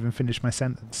I couldn't even finish my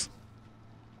sentence.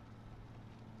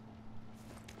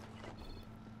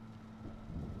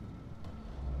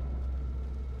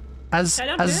 As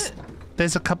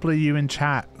there's a couple of you in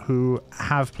chat who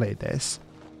have played this,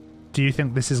 Do you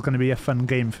think this is going to be a fun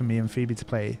game for me and Phoebe to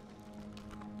play?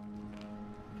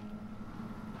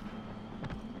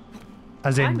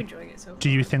 As in, I'm enjoying it so far. Do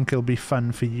you think it'll be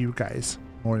fun for you guys,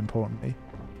 more importantly?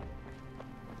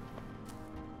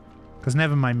 Because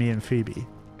never mind me and Phoebe.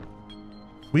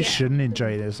 We shouldn't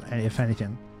enjoy this, if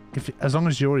anything. As long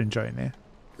as you're enjoying it.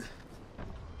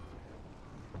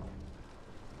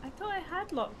 I thought I had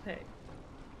lockpick.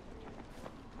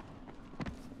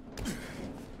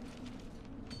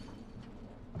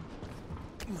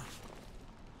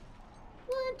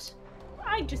 What?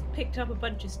 I just picked up a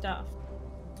bunch of stuff.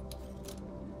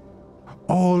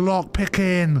 Oh,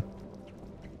 lockpicking!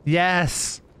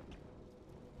 Yes!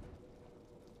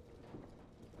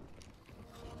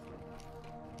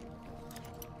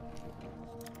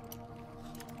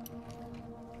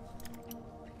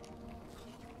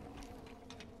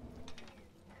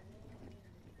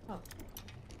 Oh.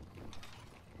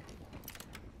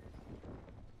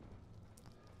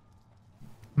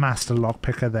 Master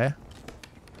lockpicker there.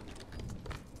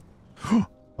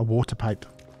 A water pipe.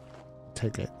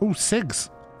 Take it. Oh,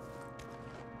 cigs.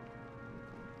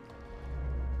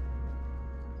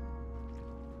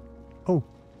 Oh,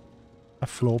 a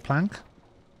floor plank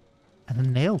and a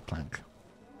nail plank.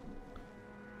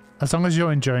 As long as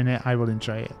you're enjoying it, I will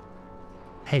enjoy it.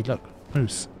 Hey, look,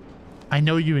 Moose. I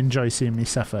know you enjoy seeing me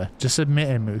suffer. Just admit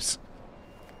it, Moose.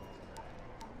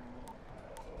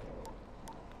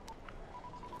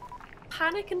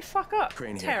 Panic and fuck up,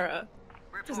 Crane here. Terror.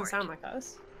 Doesn't sound like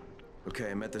us.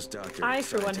 Okay, I met this doctor. I,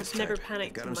 for one, have scientist never type.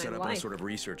 panicked Got in him my set up on a life. sort of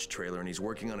research trailer, and he's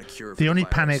working on a cure for The only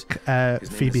virus. panic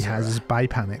His name Phoebe is has Sarah. is by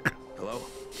panic. Hello?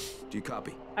 Do you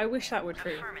copy? I wish that were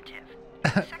true.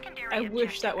 I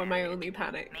wish that were my only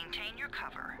panic. Maintain your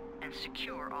cover and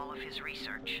secure all of his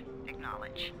research.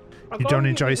 Acknowledge. You don't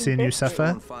enjoy seeing you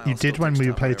suffer? You did when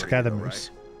we played together, Moose.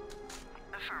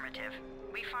 Affirmative.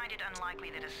 We find it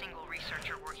unlikely that a single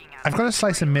researcher working out I've got a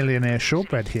slice of millionaire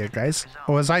shortbread here, guys.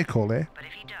 Or as I call it.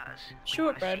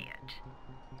 Shortbread.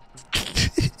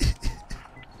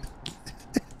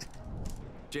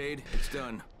 Jade, it's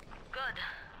done.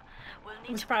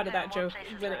 I was proud of that joke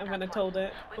when I told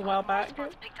it a while back.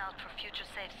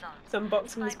 He's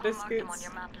unboxing his biscuits.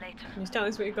 He's telling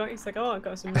us what he got. He's like, oh, I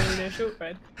got some millionaire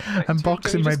shortread. Like,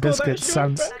 Unboxing my biscuits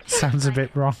sounds a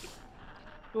bit wrong.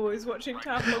 Always watching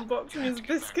Taff unboxing his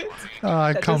biscuits. Oh,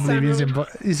 I That can't does believe sound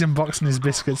he's unboxing his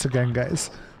biscuits again, guys.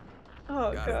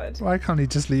 Oh, God. Why can't he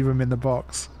just leave them in the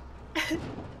box?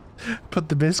 Put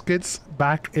the biscuits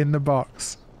back in the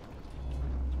box.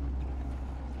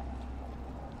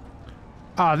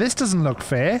 Ah, this doesn't look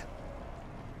fair.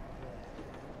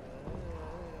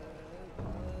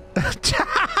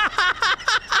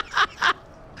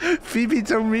 Phoebe,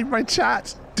 don't read my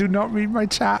chat. Do not read my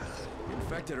chat.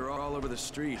 Infected are all over the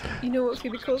street. You know what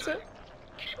Phoebe calls it?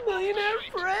 Millionaire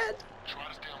bread.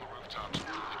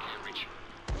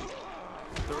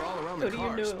 They're all around How the do car,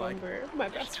 you no Spike. longer my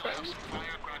best friend?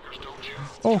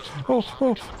 Oh, oh,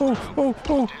 oh, oh, oh,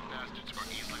 oh.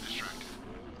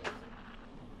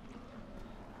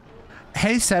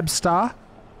 Hey, Sebstar.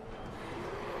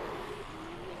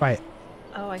 Right.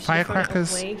 Oh, I should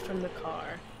Firecrackers. away from the car.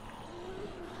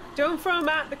 Don't throw them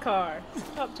at the car.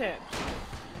 Top tip.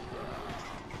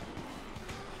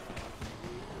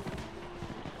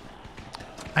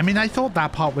 I mean, I thought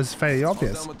that part was very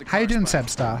obvious. How you doing,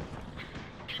 Sebstar?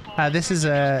 This is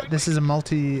a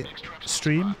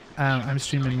multi-stream. I'm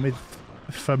streaming with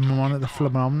the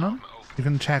Phoenomenon. You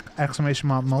can check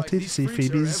 !multi to see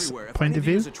Phoebe's point of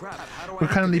view. We're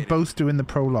currently both doing the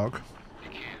prologue.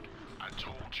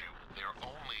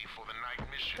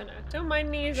 Don't mind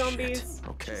me, zombies.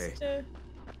 Okay. Just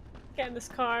getting this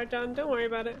car done. Don't worry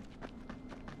about it.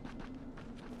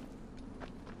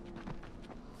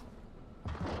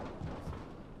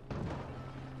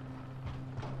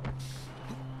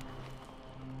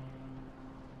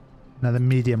 Another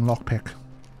medium lockpick.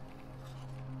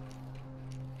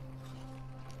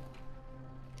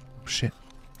 Shit.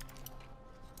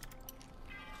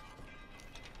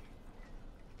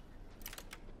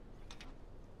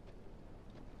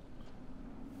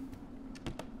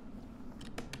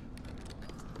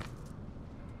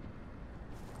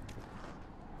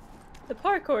 The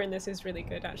parkour in this is really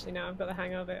good, actually. Now I've got the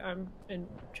hang of it. I'm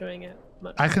enjoying it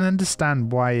much. I can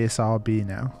understand why it's RB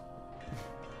now.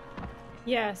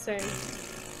 Yeah, same.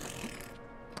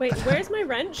 Wait, where's my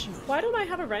wrench? Why don't I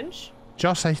have a wrench?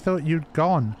 Josh, I thought you'd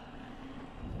gone.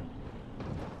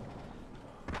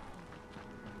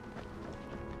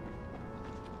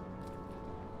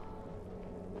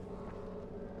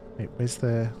 Wait, where's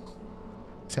the...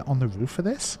 Is it on the roof of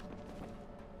this?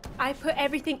 I put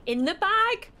everything in the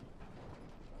bag?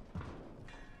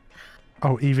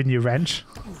 Oh, even your wrench.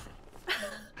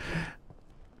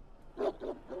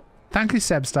 Thank you,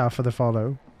 Sebstar, for the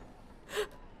follow.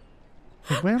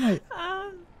 Wait, where am I?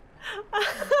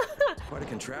 Quite a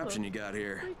contraption you got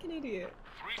here. Freaking idiot.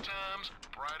 3 times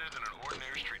brighter than an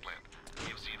ordinary street lamp.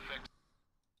 Gives the effect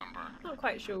of sunburn. Not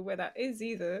quite sure where that is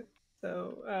either.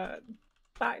 So,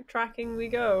 backtracking we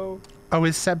go. Oh,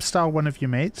 is Sebstar one of your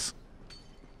mates?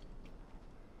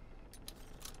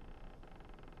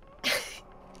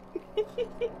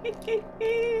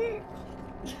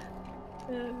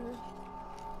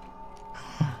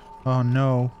 Oh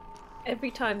no.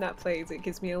 Every time that plays, it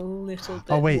gives me a little bit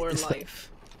Oh, wait, more is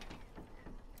life.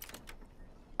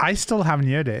 I still haven't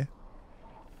heard it.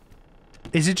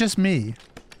 Is it just me?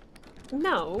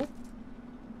 No.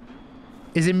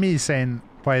 Is it me saying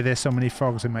why are there so many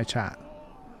frogs in my chat?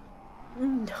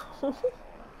 No.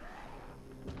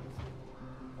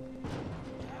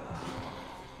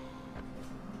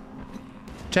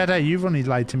 Jedi, you've only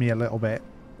lied to me a little bit.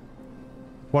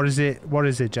 What is it? What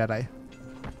is it, Jedi?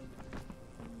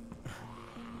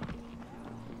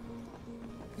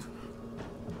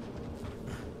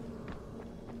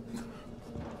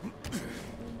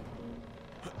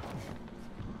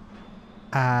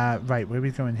 Right, where are we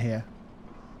going here?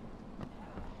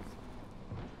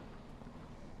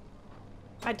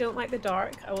 I don't like the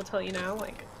dark, I will tell you now.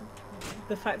 Like,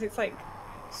 the fact it's like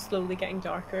slowly getting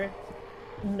darker,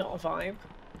 not a vibe.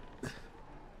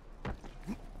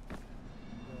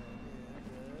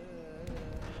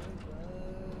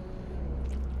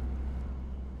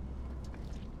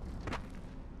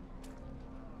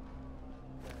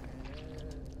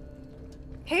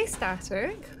 Hey,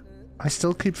 Static. I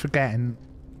still keep forgetting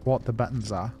what the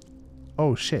buttons are.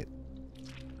 Oh shit.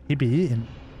 He be eating.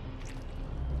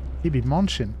 He be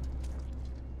munching.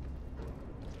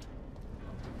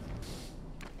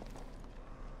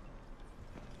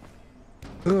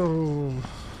 Oh.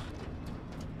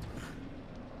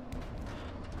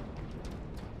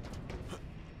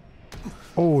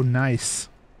 Oh, nice.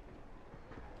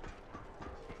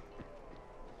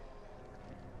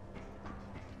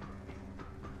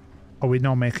 Are we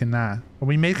not making that? Are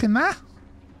we making that?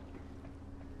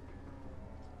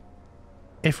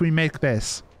 If we make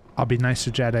this, I'll be nice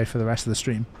to Jedi for the rest of the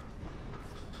stream.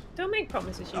 Don't make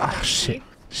promises you Ah, can't shit. keep.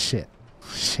 Shit.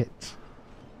 Shit.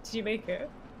 Did you make it?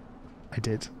 I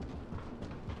did.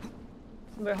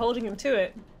 We're holding him to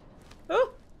it.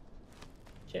 Oh!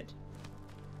 Shit.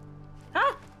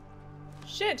 Ah!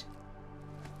 Shit!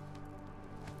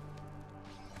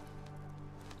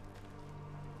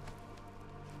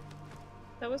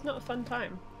 That was not a fun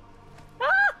time.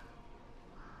 Ah!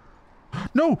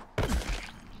 No!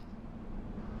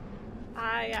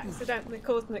 I accidentally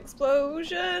caused an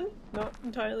explosion. Not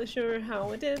entirely sure how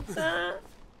I did that.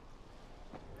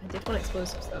 I did want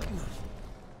explosives though.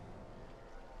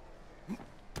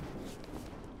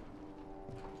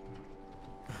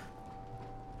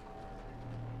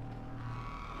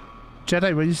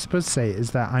 Jedi, what you're supposed to say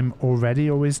is that I'm already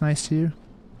always nice to you?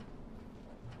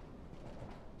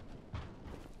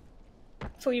 I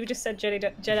thought you just said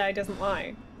Jedi doesn't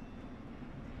lie.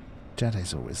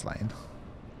 Jedi's always lying.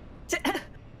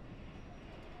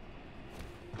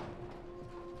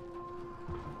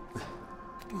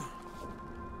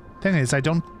 Thing is, I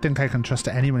don't think I can trust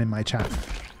anyone in my chat.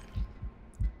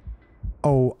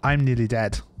 Oh, I'm nearly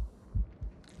dead.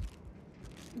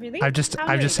 Really? I've just How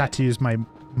had to use my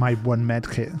one med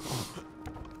kit.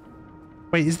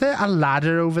 Wait, is there a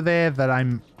ladder over there that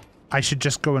I should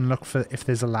just go and look for if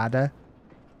there's a ladder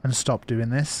and stop doing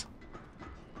this?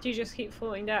 Do you just keep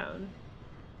falling down?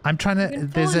 I'm trying to. You can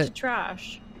There's fall a into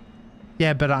trash.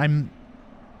 yeah, but I'm.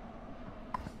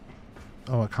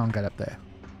 Oh, I can't get up there.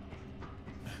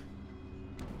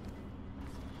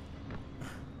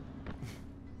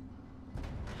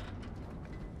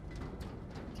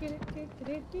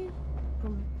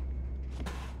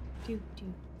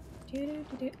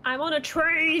 I'm on a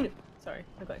train! Sorry,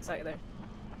 I got excited there.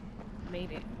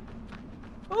 Made it.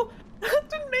 Oh! I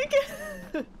didn't make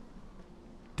it!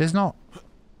 There's not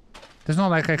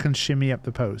like I can shimmy up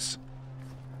the post.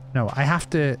 No, I have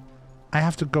to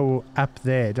go up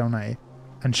there, don't I?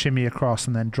 And shimmy across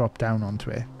and then drop down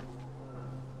onto it.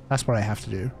 That's what I have to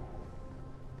do.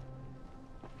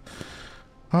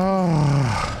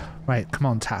 Oh, right, come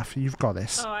on, Taff, you've got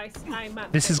this. Oh,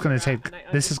 This is gonna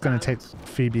take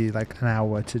Phoebe like an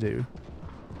hour to do.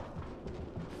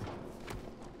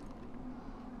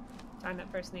 Find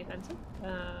that personally offensive.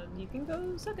 You can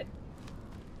go suck it.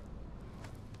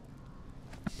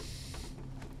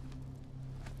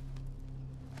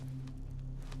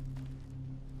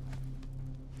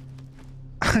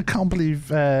 I can't believe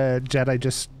Jedi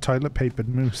just toilet papered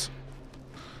Moose.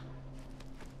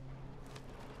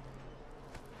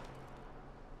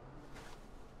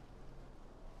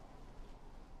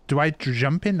 Do I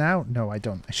jump in now? No, I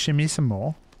don't. Shimmy some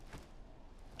more.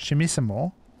 Shimmy some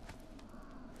more.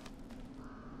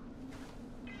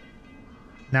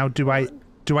 Now, do I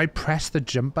press the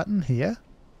jump button here?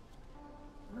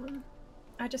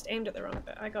 I just aimed at the wrong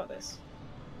bit. I got this.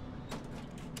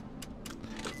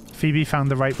 Phoebe found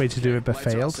the right way to do it, but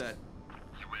failed.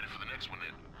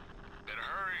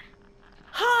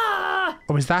 Ha!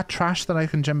 Oh, is that trash that I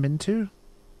can jump into?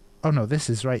 Oh no, this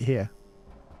is right here.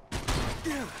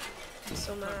 I'm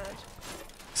so mad.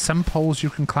 Some poles you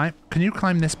can climb. Can you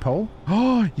climb this pole?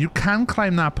 Oh, you can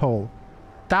climb that pole.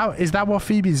 Is that what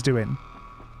Phoebe's doing?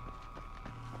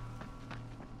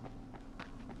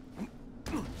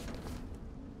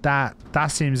 That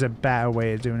seems a better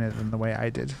way of doing it than the way I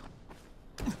did.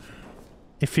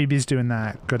 If Phoebe's doing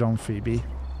that, good on Phoebe.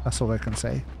 That's all I can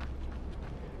say.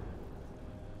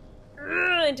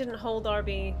 I didn't hold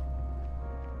RB.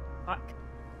 Fuck.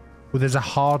 Well, there's a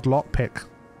hard lockpick.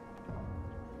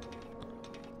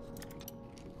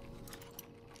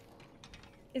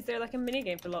 Is there like a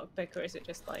minigame for lockpick, or is it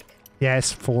just like... Yeah,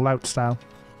 it's Fallout style.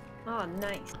 Oh,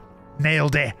 nice.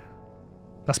 Nailed it!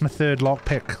 That's my third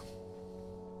lockpick.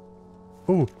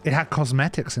 Ooh, it had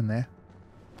cosmetics in there.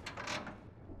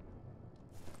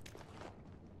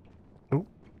 Ooh.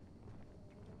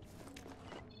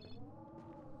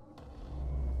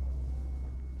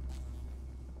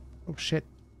 Oh shit,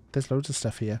 there's loads of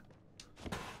stuff here.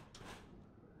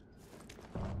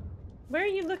 Where are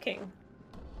you looking?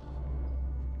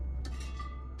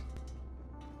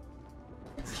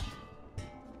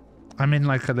 I'm in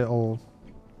like a little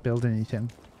building-y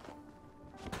thing.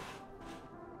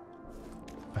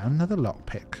 Found another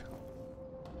lockpick.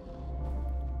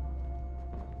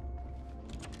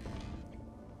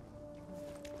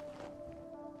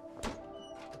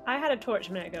 I had a torch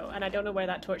a minute ago, and I don't know where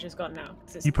that torch has gone now.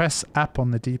 You press up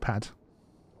on the D-pad.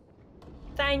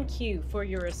 Thank you for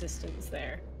your assistance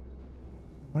there.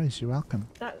 What is you welcome?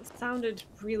 That sounded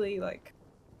really, like,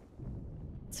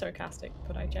 sarcastic,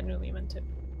 but I genuinely meant it.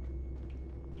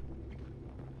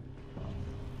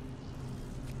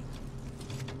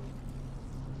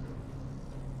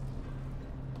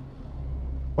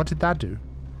 What did that do?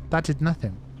 That did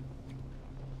nothing.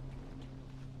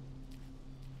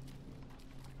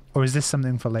 Or is this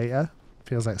something for later?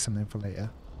 Feels like something for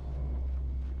later.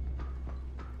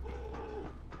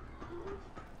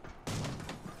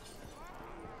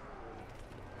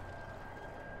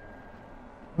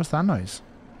 What's that noise?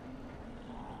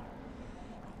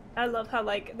 I love how,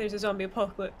 like, there's a zombie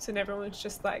apocalypse and everyone's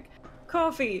just like,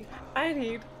 coffee! I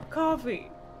need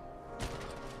coffee!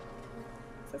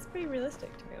 So that's pretty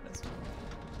realistic, to be honest.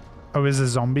 Oh, is a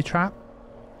zombie trap?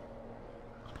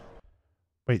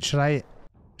 Wait, should I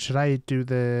do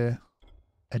the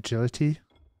agility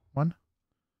one?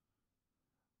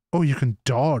 Oh, you can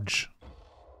dodge.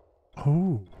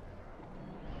 Oh.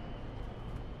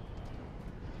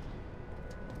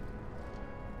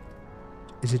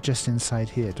 Is it just inside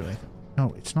here, do I?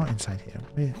 No, it's not inside here.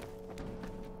 Where?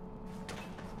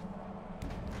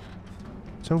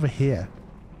 It's over here.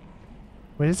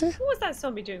 Where is it? What was that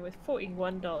zombie doing with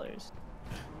 $41?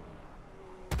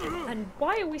 And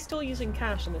why are we still using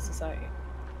cash in this society?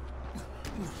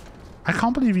 I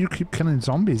can't believe you keep killing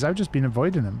zombies. I've just been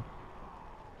avoiding them.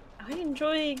 I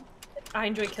enjoy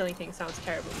killing things. Sounds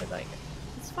terrible, but like,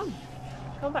 it's fun.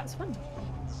 Combat's fun.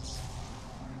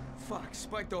 Fuck,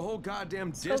 Spike, the whole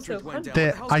goddamn district went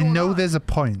down. I know there's a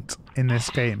point in this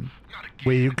game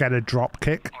where you get a drop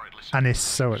kick, and it's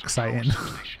so exciting.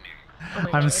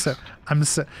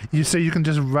 So you can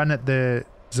just run at the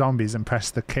zombies and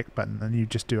press the kick button, and you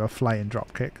just do a flying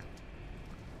drop kick.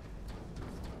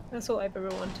 That's all I've ever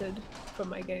wanted from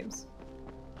my games.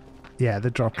 Yeah,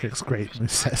 the drop kick's great,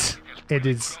 Moose says. It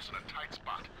is.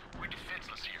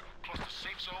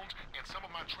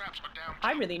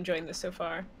 I'm really enjoying this so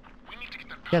far.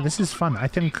 Yeah, this is fun. I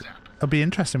think it'll be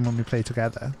interesting when we play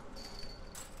together.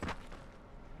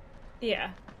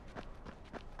 Yeah.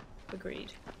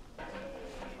 Agreed.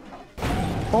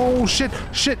 Oh shit!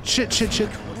 Shit!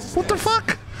 What the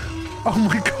fuck? Oh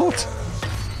my god!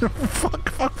 Fuck!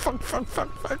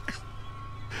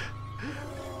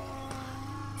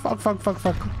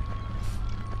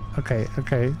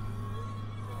 Okay.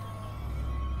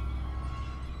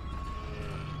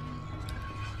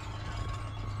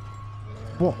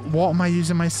 What am I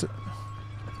using my...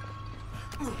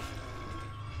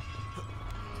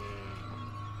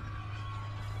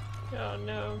 Oh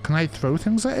no. Can I throw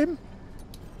things at him?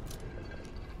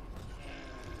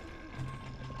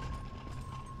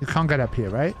 You can't get up here,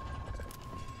 right?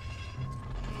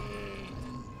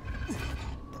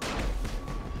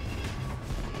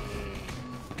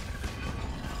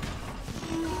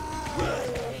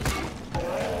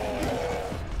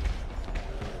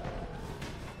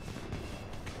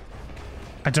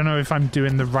 I don't know if I'm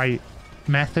doing the right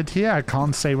method here. I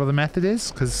can't say what the method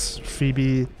is because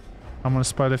Phoebe... I'm going to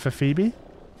spoil it for Phoebe.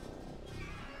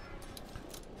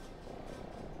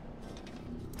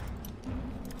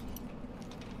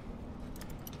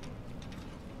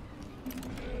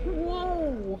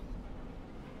 Whoa!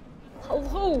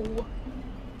 Hello!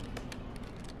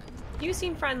 You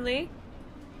seem friendly.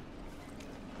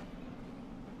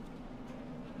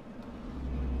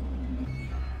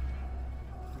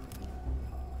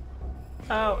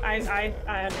 Oh, I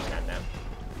understand now.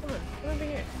 Come over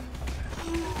here.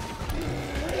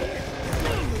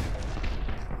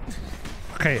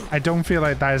 Okay, I don't feel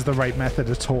like that is the right method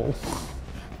at all. What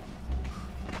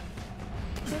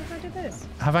if I do this?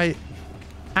 Have I...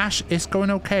 Ash, it's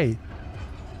going okay.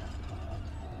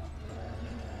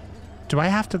 Do I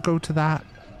have to go to that?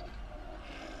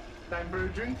 Time for a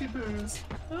drinky booze.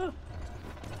 Oh.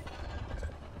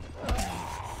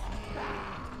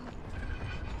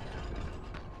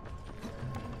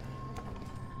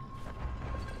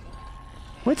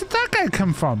 Where did that guy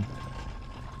come from?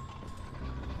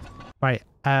 Right,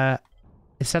 it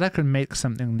said I could make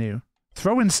something new.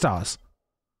 Throwing stars.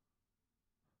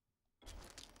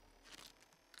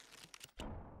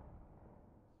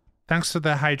 Thanks for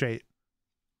the hydrate.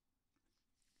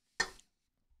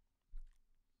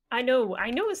 I know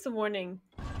it's the warning.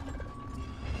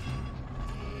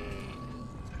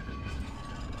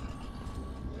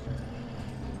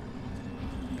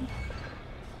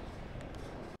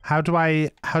 How do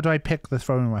I pick the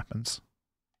throwing weapons?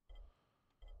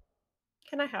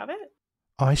 Can I have it?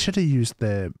 Oh, I should have used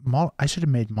the I should have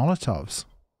made Molotovs.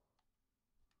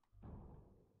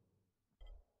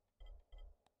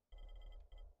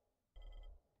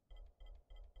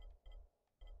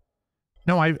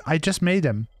 No, I just made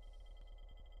them.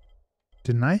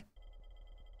 Didn't I?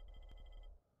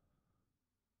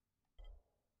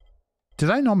 Did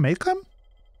I not make them?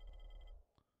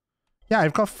 Yeah,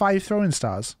 I've got 5 throwing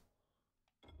stars.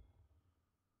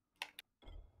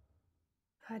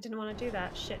 I didn't want to do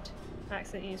that. Shit. I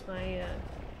accidentally used my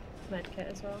med kit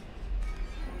as well.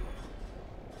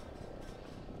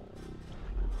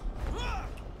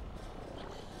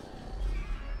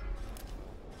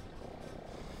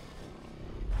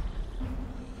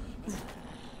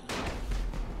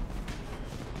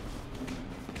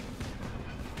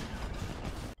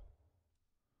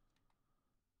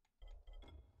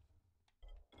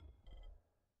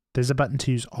 There's a button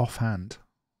to use offhand.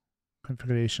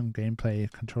 Configuration,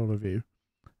 gameplay, controller view.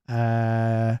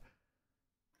 I'm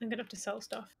gonna have to sell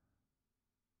stuff.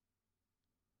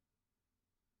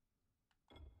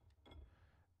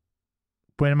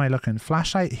 Where am I looking?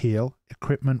 Flashlight, heal,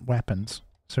 equipment, weapons.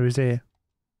 So is there...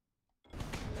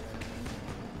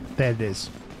 There it is.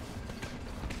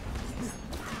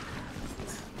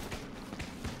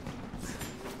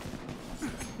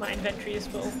 My inventory is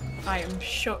full. I am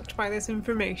shocked by this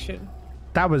information.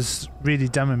 That was really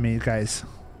dumb of me, guys.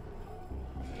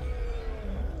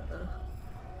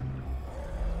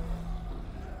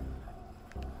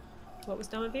 What was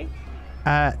dumb of you?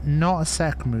 Not a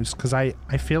sec, Moose, because I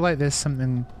feel like there's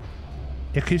something...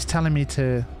 It keeps telling me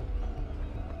to...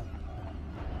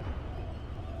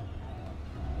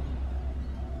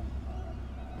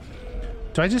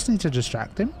 Do I just need to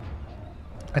distract him?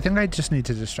 I think I just need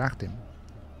to distract him.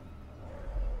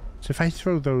 So if I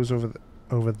throw those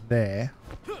over there...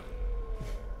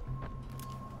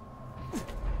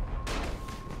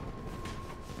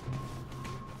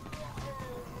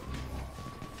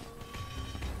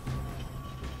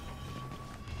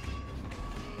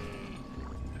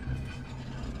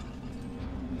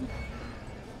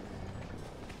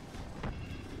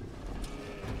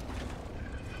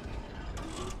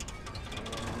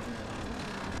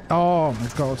 Oh my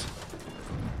god.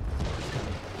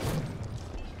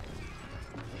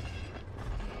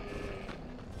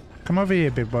 Come over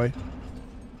here, big boy.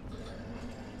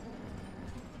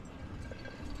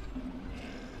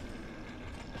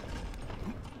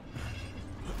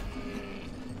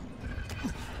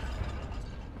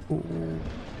 Ooh.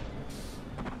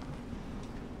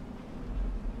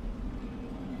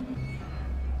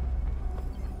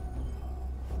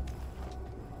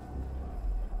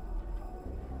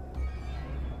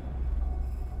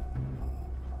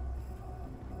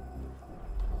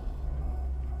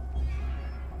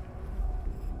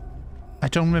 I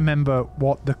don't remember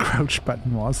what the crouch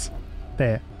button was.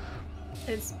 There.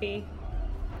 It's B.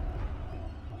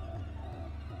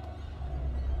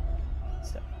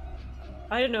 stuff.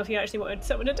 I don't know if you actually wanted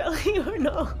someone to tell you or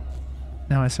not.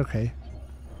 No, it's okay.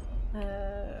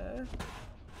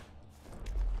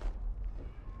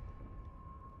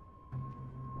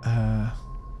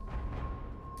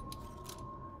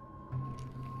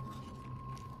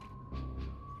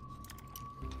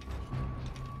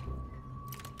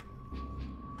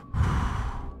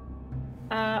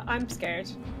 I'm scared.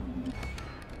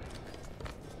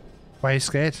 Why are you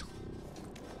scared?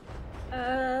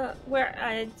 Where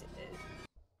I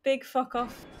big fuck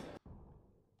off.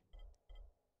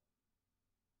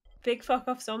 Big fuck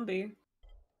off zombie.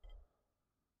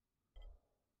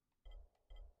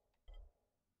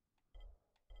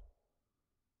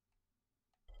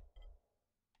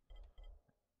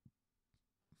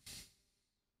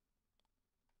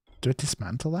 Do I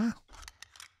dismantle that?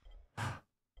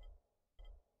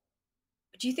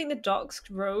 Do you think the doc's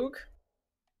rogue?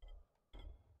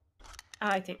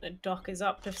 I think the doc is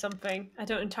up to something. I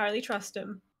don't entirely trust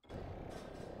him.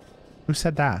 Who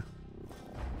said that?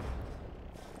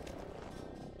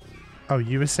 Oh,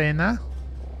 you were saying that?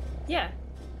 Yeah.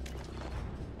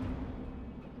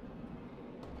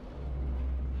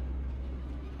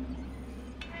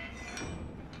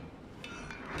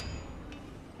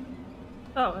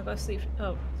 Oh, I gotta sleep.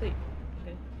 Oh, sleep.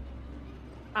 Okay.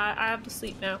 I have to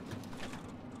sleep now.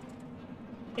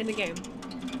 In the game.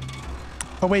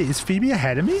 Oh wait, is Phoebe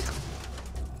ahead of me?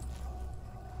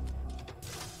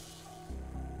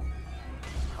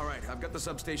 Alright, I've got the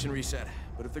substation reset.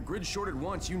 But if the grid shorted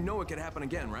once, you know it could happen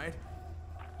again, right?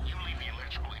 You leave the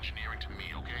electrical engineering to me,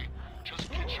 okay? Just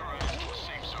get your ass to a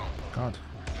safe zone. God.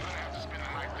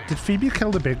 Did Phoebe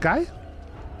kill the big guy?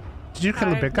 Did you kill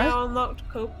the big guy? Now unlocked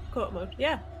co-op mode.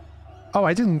 Yeah. Oh,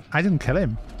 I didn't kill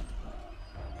him.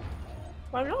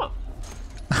 Why not?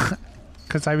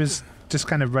 Because I was just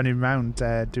kind of running around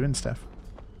doing stuff.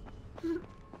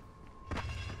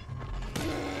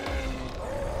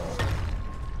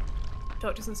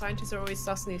 Doctors and scientists are always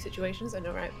sus in these situations, I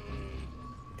know, right?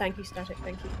 Thank you, Static,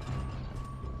 thank you.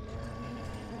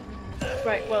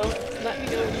 Right, well, let me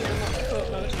know when you unlock the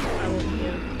co-op mode. I will be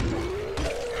here.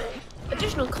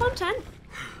 Additional content?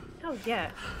 Oh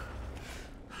yeah.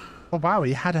 Oh wow,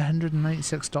 he had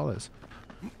 $196.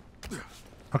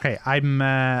 Okay,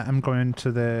 I'm going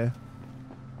to the.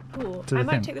 Cool. To the I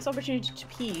might thing. take this opportunity to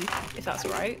pee, if that's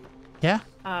alright. Yeah.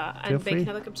 And make free.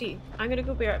 another cup of tea. I'm gonna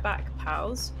go be right back,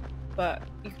 pals. But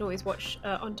you can always watch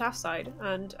on TAF side,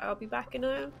 and I'll be back in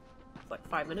like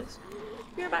 5 minutes.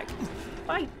 Be right back.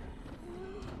 Bye.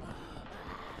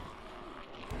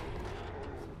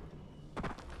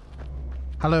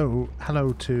 Hello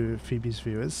to Phoebe's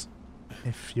viewers.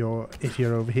 If you're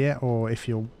over here or if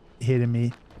you're hearing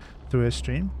me through a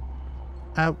stream,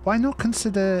 why not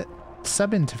consider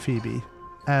subbing to Phoebe?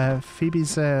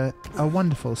 Phoebe's a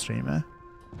wonderful streamer,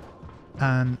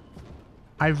 and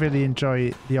I really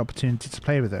enjoy the opportunity to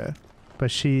play with her. But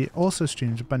she also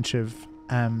streams a bunch of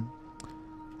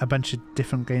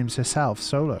different games herself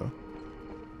solo.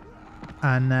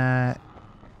 And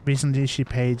recently she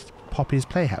played Poppy's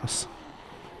Playhouse,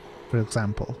 for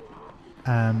example.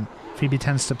 Phoebe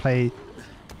tends to play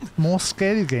more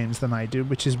scary games than I do,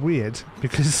 which is weird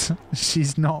because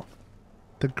she's not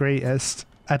the greatest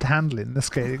at handling the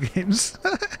scary games.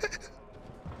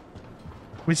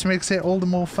 Which makes it all the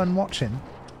more fun watching.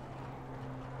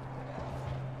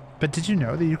 But did you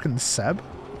know that you can sub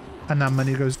and that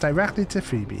money goes directly to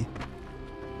Phoebe?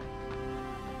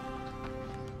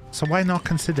 So why not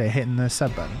consider hitting the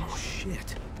sub button? Oh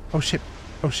shit. Oh shit.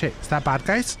 Oh shit. Is that bad,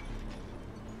 guys?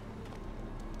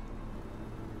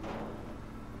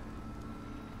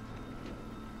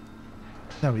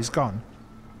 No, he's gone.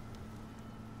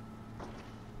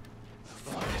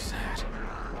 The fuck is that?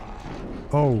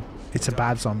 Oh, it's a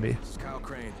bad zombie. This is Kyle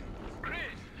Crane. Crane,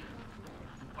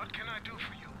 what can I do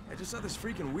for you? I just saw this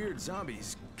freaking weird zombie.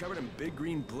 He's covered in big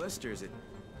green blisters. It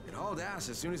hauled ass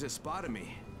as soon as it spotted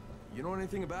me. You know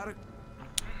anything about it?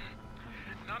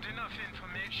 Not enough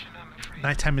information, I'm afraid.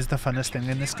 Nighttime is the funnest thing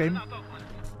in this game.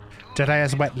 Jedi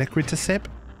has wet liquid to sip.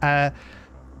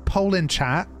 Poll in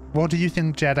chat. What do you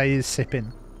think Jedi is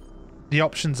sipping? The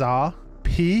options are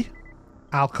pee,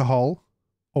 alcohol,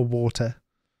 or water.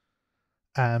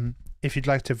 If you'd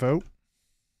like to vote.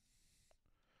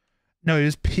 No, it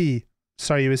was pee.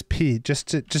 Sorry, it was pee. Just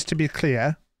to be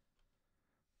clear.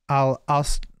 What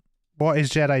is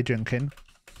Jedi drinking?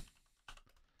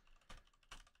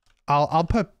 I'll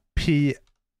put pee,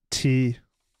 tea,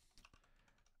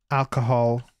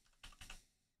 alcohol,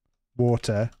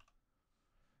 water.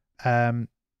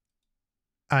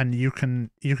 And you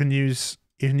can use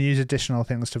additional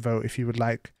things to vote if you would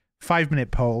like.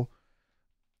 5-minute poll.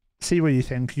 See what you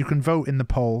think. You can vote in the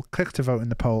poll. Click to vote in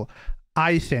the poll.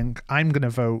 I think I'm going to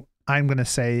vote. I'm going to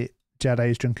say Jedi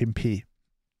is drinking pee.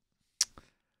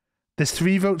 There's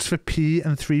 3 votes for P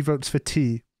and 3 votes for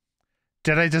T.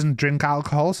 Jedi doesn't drink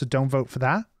alcohol, so don't vote for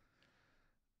that.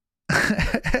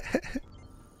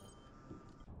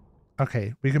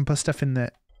 Okay, we can put stuff in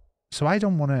the... So I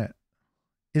don't want to...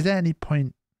 Is there any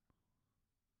point...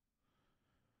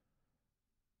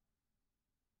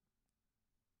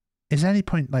 Is there any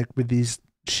point, like, with these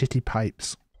shitty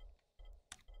pipes?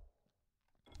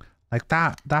 Like,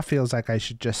 that feels like I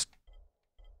should just...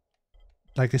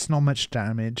 Like, it's not much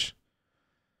damage.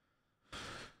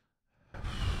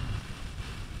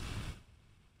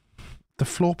 The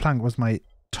floor plank was my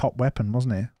top weapon,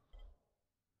 wasn't it?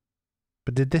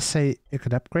 But did this say it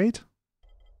could upgrade?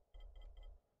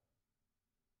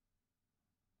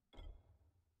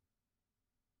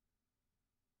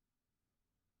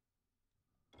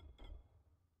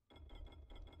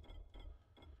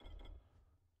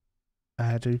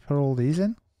 Do we put all these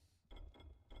in?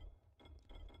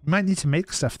 We might need to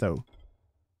make stuff though.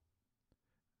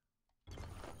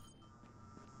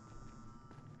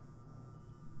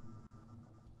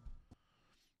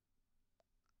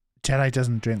 Jedi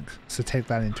doesn't drink, so take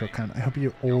that into account. I hope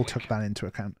you all took that into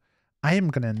account. I am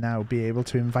gonna now be able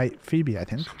to invite Phoebe, I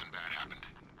think. Something bad happened.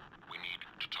 We need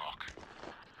to talk.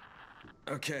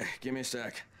 Okay, give me a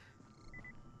sec.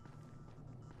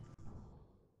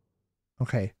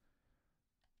 Okay.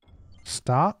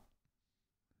 Start.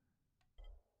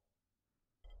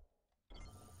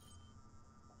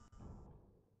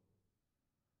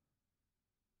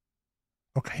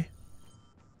 Okay.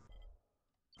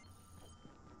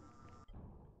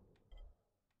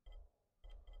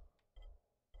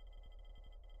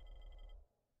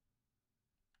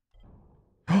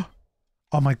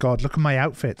 Oh my god, look at my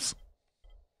outfits.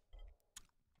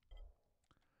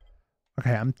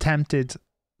 Okay, I'm tempted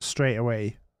straight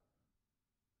away.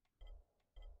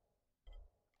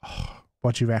 Oh,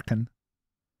 what do you reckon?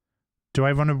 Do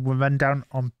I want to run down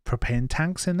on propane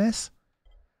tanks in this?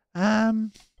 I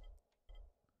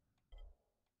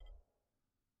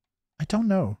don't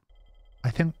know. I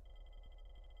think...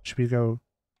 Should we go...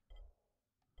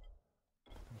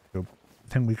 I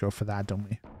think we go for that, don't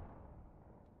we?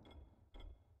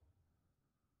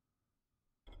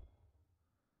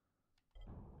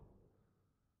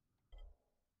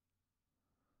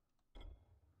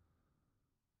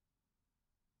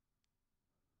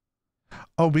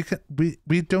 Oh, we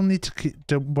don't need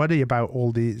to worry about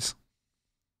all these.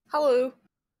 Hello.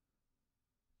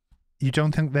 You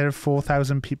don't think there are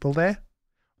 4,000 people there?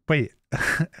 Wait,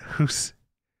 who's...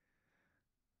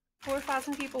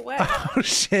 4,000 people where? Oh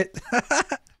shit.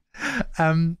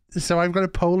 So I've got a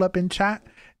poll up in chat.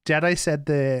 Jedi said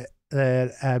the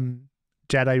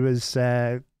Jedi was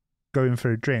going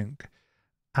for a drink,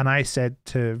 and I said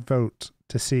to vote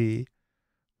to see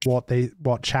what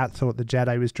chat thought the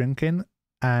Jedi was drinking,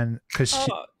 and because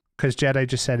Jedi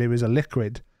just said it was a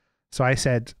liquid, so I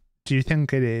said, do you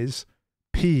think it is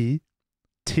pee,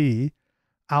 tea,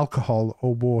 alcohol,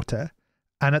 or water?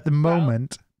 And at the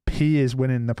moment, pee is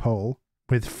winning the poll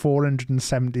with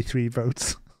 473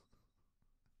 votes.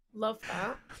 Love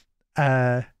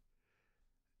that.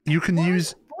 You can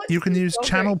use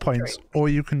channel points, or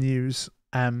you can use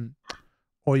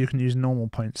normal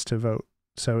points to vote.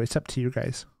 So it's up to you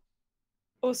guys.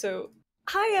 Also,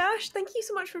 hi Ash, thank you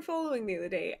so much for following the other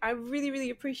day. I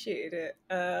really appreciated it.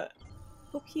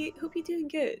 Hope you're doing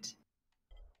good.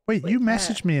 Wait, you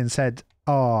messaged me and said,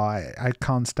 "Oh, I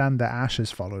can't stand that Ash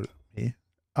has followed me.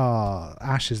 Oh,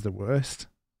 Ash is the worst."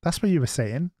 That's what you were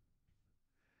saying.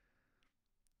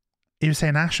 You were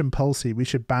saying Ash and Pulsey, we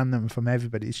should ban them from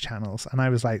everybody's channels, and I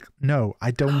was like, "No,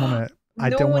 I don't want to. I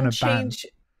don't want to ban change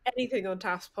anything on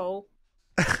Task's poll."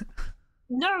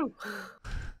 No.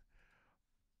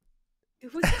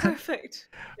 It was perfect.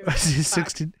 It was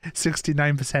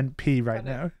 69% P right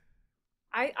now.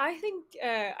 I think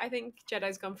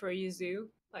Jedi's gone for a Yazoo.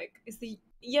 Like, is the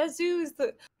Yazoo is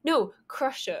the no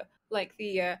Crusher? Like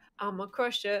the I'm a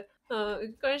Crusher,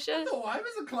 Crusher. No, I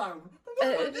was a clown.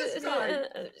 What about this guy?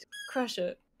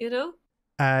 Crusher, you know.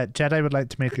 Jedi would like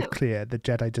to make it clear that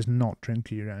Jedi does not drink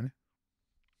urine.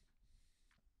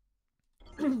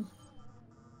 Phoebes,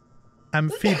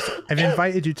 I've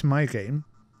invited you to my game.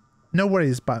 No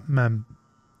worries, but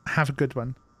have a good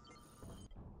one.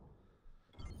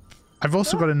 I've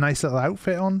also got a nice little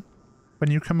outfit on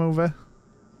when you come over.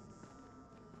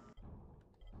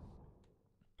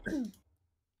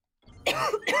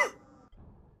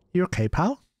 You okay,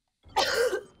 pal?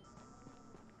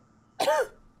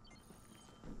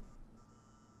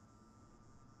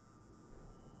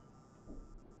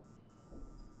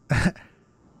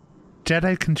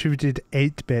 Jedi contributed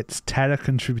 8 bits. Terra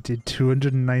contributed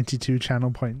 292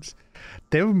 channel points.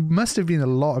 There must have been a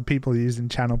lot of people using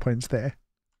channel points there.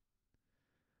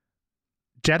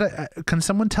 Jedi, can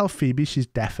someone tell Phoebe she's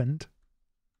deafened?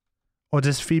 Or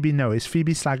does Phoebe know? Is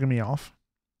Phoebe slagging me off?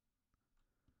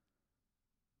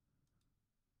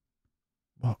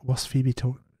 What's Phoebe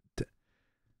talking?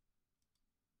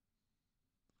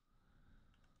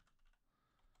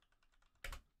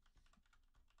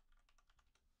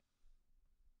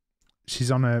 She's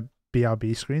on a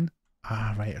BRB screen?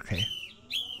 Ah, right, okay.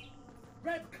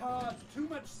 Red card, too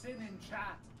much sin in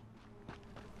chat.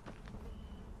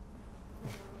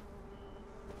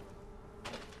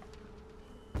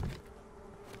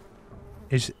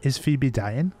 Is Phoebe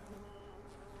dying?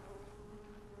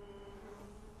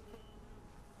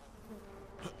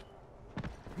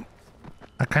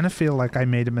 I kind of feel like I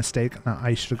made a mistake and that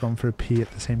I should have gone for a pee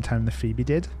at the same time that Phoebe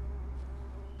did.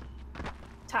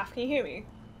 Taff, can you hear me?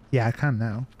 Yeah, I can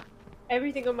now.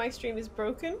 Everything on my stream is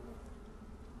broken.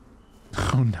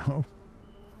 Oh no.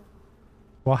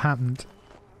 What happened?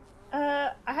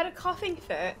 I had a coughing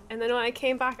fit, and then when I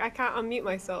came back, I can't unmute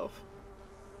myself.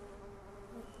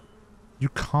 You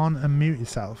can't unmute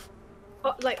yourself.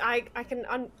 But like I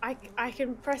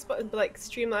can press button, but like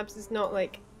Streamlabs is not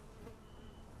like,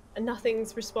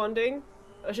 nothing's responding.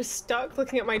 I was just stuck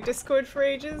looking at my Discord for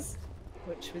ages,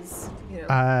 which was, you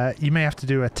know. You may have to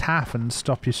do a TAF and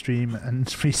stop your stream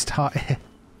and restart it.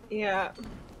 Yeah.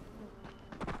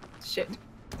 Shit.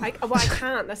 Well, I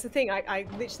can't. That's the thing. I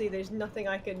literally, there's nothing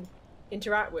I can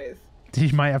interact with.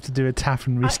 You might have to do a TAF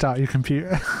and restart your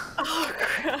computer. Oh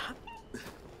crap.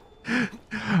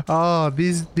 Oh,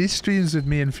 these streams with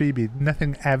me and Phoebe,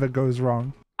 nothing ever goes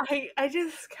wrong. I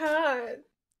just can't.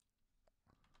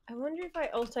 I wonder if I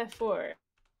Alt F4.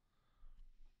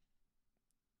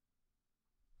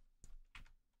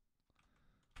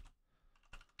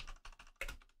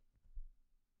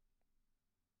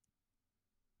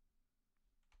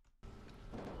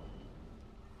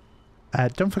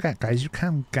 Don't forget, guys, you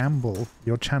can gamble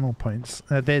your channel points.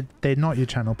 They're not your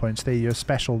channel points, they're your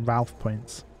special Ralph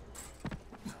points.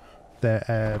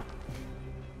 They're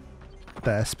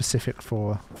specific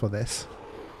for this.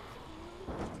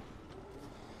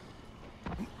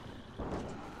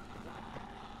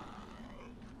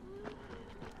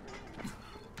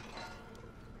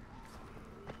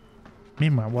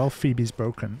 Meanwhile, while Phoebe's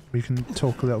broken, we can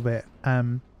talk a little bit.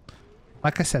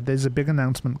 Like I said, there's a big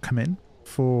announcement coming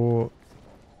for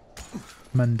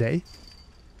Monday.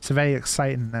 It's a very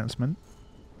exciting announcement.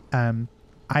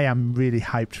 I am really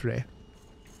hyped for it.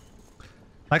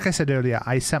 Like I said earlier,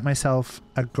 I set myself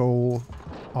a goal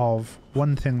of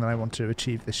one thing that I want to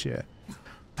achieve this year,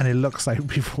 and it looks like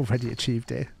we've already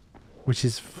achieved it, which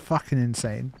is fucking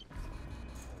insane.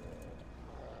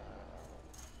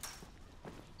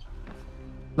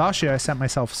 Last year I set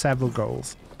myself several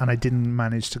goals and I didn't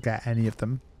manage to get any of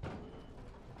them.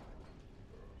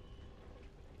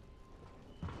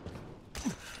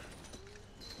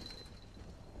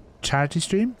 Charity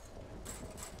stream?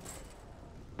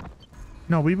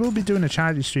 No, we will be doing a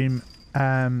charity stream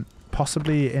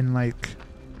possibly in like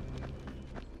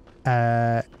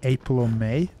April or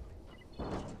May.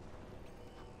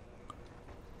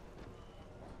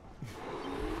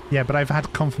 Yeah, but I've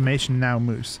had confirmation now,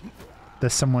 Moose,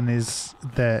 that someone is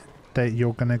that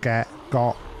you're gonna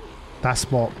got. That's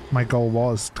what my goal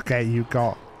was, to get you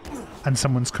got, and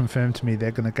someone's confirmed to me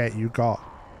they're gonna get you got,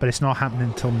 but it's not happening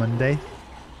until Monday.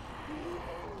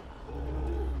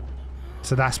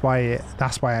 So that's why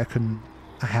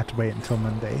I had to wait until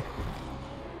Monday.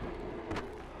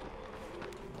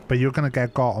 But you're gonna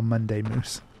get got on Monday,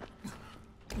 Moose.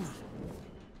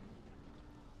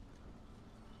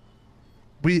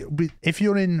 If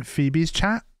you're in Phoebe's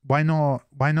chat, why not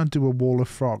do a wall of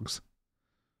frogs?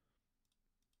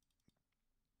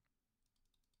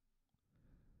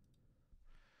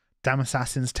 Damn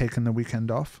Assassin's taking the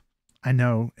weekend off. I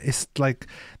know. It's like,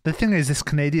 the thing is, it's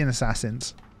Canadian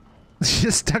Assassins.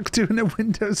 You're stuck doing a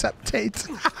Windows update.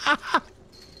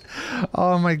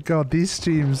 Oh my god, these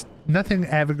streams, nothing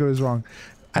ever goes wrong.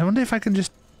 I wonder if I can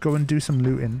just go and do some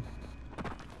looting.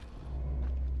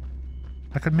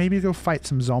 I could maybe go fight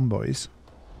some zombies.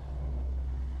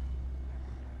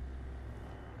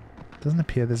 Doesn't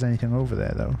appear there's anything over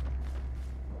there though.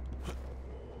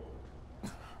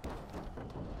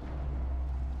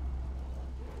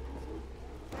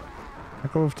 I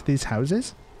go over to these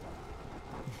houses.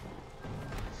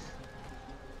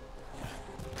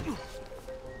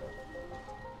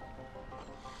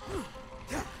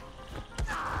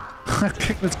 I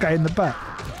kicked this guy in the butt.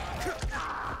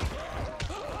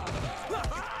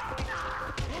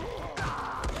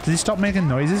 Does he stop making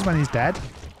noises when he's dead?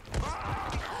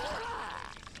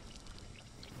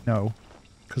 No.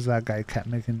 Because that guy kept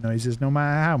making noises no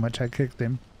matter how much I kicked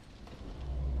him.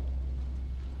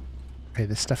 Okay,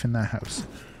 there's stuff in that house.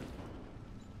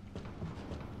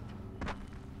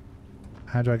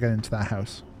 How do I get into that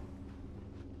house?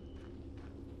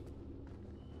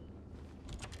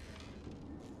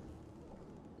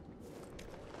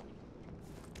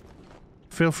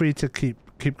 Feel free to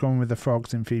keep going with the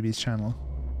frogs in Phoebe's channel.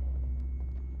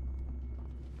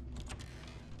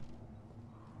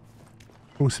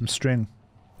 Oh, some string.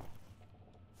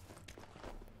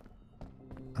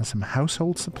 And some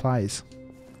household supplies.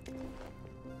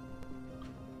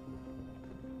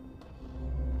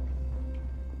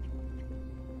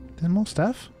 There's more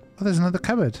stuff? Oh, there's another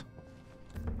cupboard.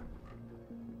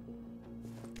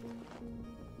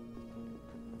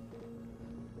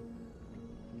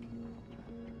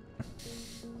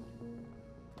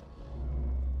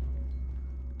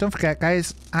 Don't forget,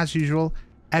 guys, as usual,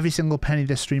 every single penny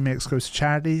this stream makes goes to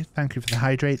charity. Thank you for the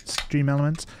hydrate stream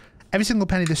elements. Every single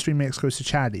penny this stream makes goes to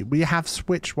charity. We have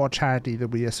switched what charity that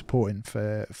we are supporting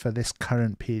for this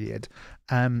current period.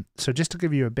 So just to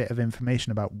give you a bit of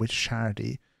information about which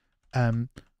charity,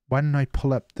 why don't I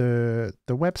pull up the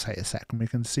website a second? We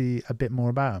can see a bit more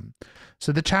about them.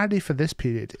 So the charity for this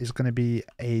period is going to be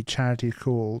a charity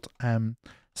called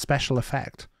Special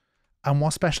Effect. And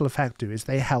what Special Effect do is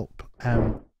they help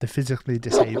the physically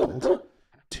disabled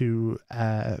to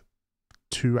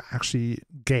actually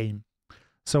game.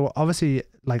 So obviously,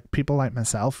 like people like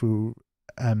myself who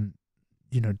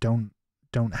you know, don't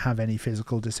have any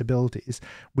physical disabilities,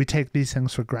 we take these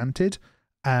things for granted.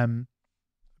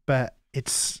 But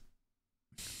it's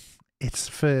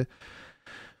for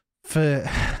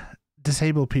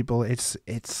disabled people, it's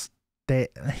they,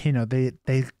 you know,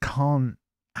 they can't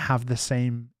have the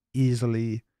same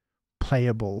easily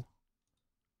playable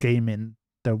gaming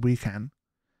that we can.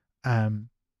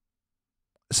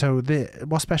 So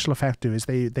what Special Effect do is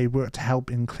they work to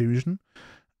help inclusion.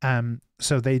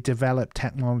 So they develop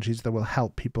technologies that will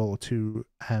help people to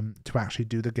actually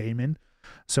do the gaming.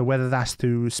 So whether that's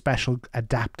through special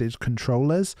adapted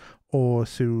controllers or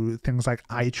through things like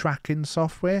eye tracking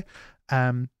software,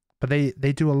 but they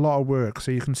do a lot of work.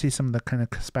 So you can see some of the kind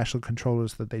of special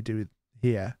controllers that they do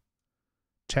here.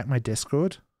 Check my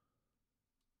Discord.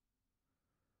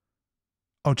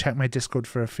 Oh, check my Discord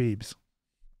for a Phoebes.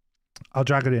 I'll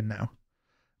drag it in now.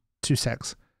 2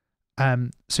 secs.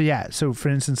 So yeah, so for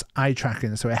instance, eye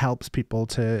tracking, so it helps people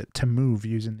to move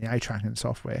using the eye tracking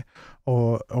software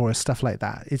or stuff like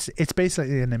that. It's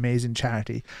basically an amazing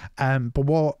charity. But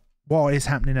what is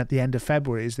happening at the end of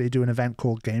February is they do an event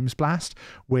called Games Blast,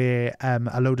 where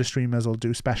a load of streamers will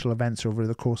do special events over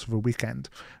the course of a weekend.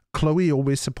 Chloe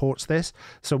always supports this,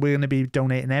 so we're going to be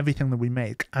donating everything that we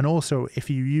make. And also, if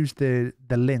you use the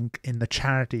link in the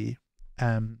charity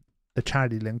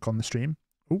link on the stream,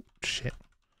 oh shit,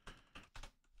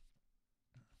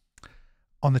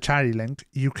 on the charity link,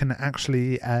 you can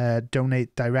actually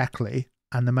donate directly,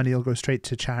 and the money will go straight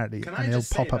to charity, and it'll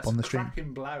pop up on the stream.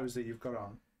 Cracking blouse that you've got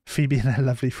on. Phoebe and her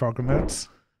lovely frog emotes.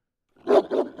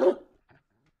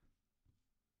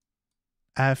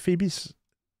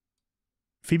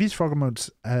 Phoebe's frog emotes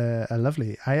are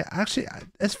lovely.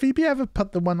 Has Phoebe ever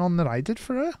put the one on that I did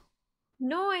for her?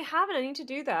 No, I haven't. I need to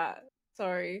do that.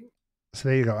 Sorry. So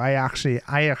there you go. I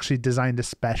actually designed a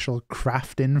special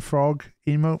crafting frog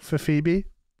emote for Phoebe.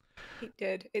 He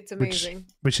did. It's amazing.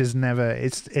 Which is never.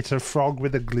 It's a frog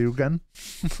with a glue gun.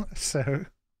 So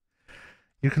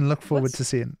you can look forward to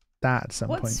seeing that at some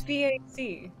point. What's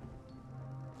VAC?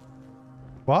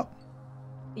 What?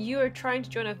 You are trying to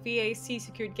join a VAC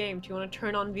secured game. Do you want to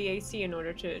turn on VAC in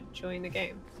order to join the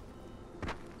game?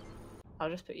 I'll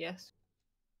just put yes.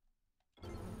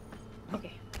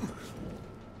 Okay.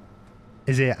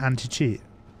 Is it anti-cheat?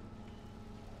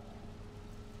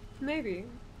 Maybe.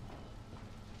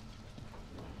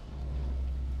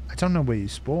 I don't know where you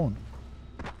spawn.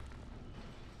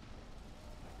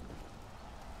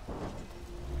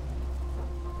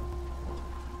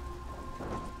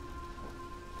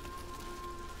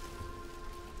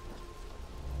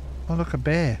 Oh, look, a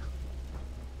bear.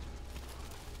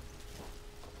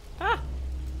 Ah!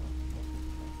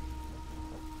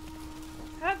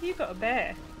 How have you got a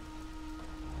bear?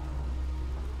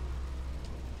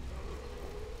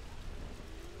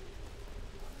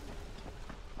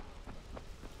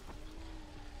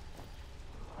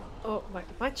 Oh,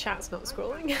 my chat's not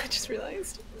scrolling. I just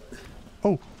realised.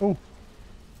 Oh.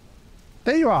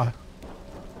 There you are.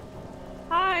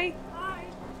 Hi.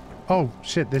 Oh,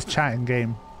 shit, this chatting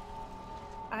game.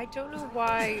 I don't know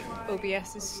why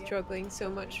OBS is struggling so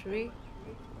much for me.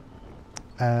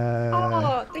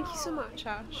 Oh, thank you so much,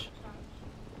 Ash.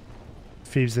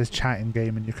 Phoebe's this chatting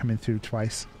game and you're coming through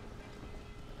twice.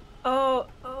 Oh,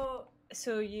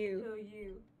 so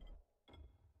you.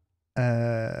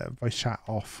 Voice chat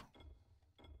off.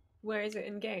 Where is it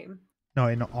in game? No,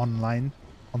 in online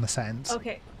on the settings.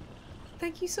 Okay.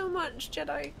 Thank you so much,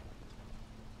 Jedi.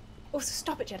 Oh, so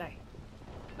stop it, Jedi.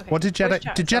 Okay. What did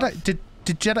Jedi? Did Jedi?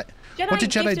 What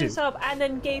did Jedi do? Gifted us up and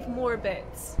then gave more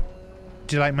bits.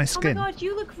 Do you like my skin? Oh my god,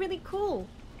 you look really cool.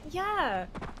 Yeah.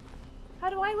 How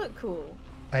do I look cool?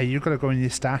 Hey, you gotta go in your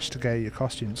stash to get your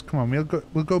costumes. Come on,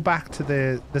 we'll go back to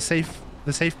the safe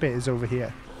bit is over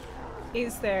here.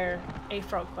 Is there a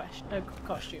frog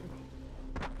costume?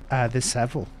 There's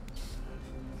several.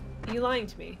 Are you lying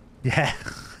to me? Yeah.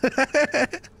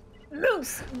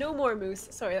 Moose! No more moose.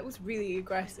 Sorry, that was really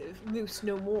aggressive. Moose,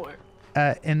 no more.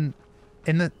 In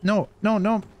the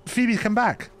no. Phoebe, come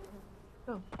back.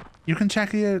 Oh. You can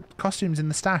check your costumes in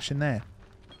the stash in there.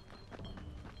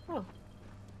 Oh.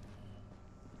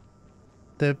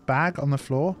 The bag on the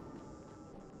floor.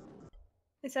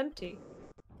 It's empty.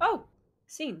 Oh,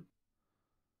 scene.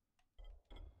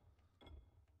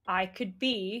 I could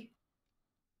be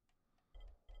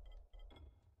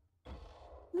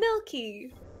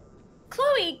Milky.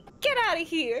 Chloe, get out of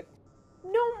here.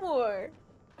 No more.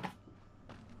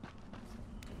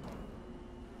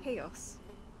 Chaos.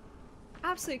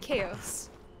 Absolute chaos.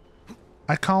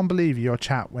 I can't believe your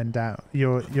chat went down.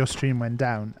 Your stream went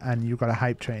down and you got a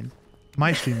hype train.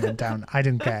 My stream went down. I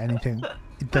didn't get anything.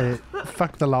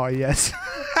 Fuck the lot of yes.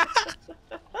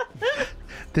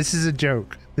 This is a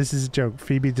joke. This is a joke.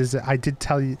 Phoebe does it. I did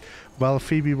tell you. Well,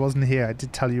 Phoebe wasn't here. I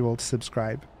did tell you all to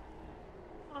subscribe.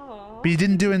 Aww. But you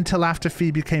didn't do it until after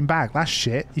Phoebe came back. That's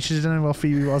shit. You should have done it while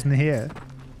Phoebe wasn't here.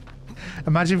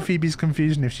 Imagine Phoebe's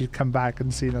confusion if she'd come back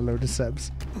and seen a load of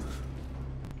subs.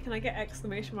 Can I get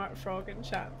exclamation mark frog in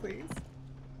chat, please?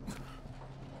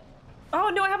 Oh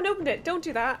no, I haven't opened it. Don't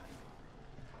do that.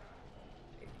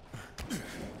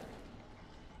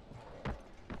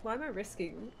 Why am I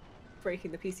risking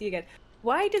breaking the PC again?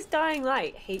 Why does Dying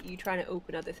Light hate you trying to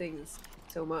open other things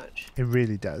so much? It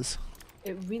really does.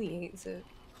 It really hates it.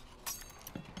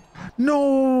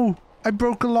 No! I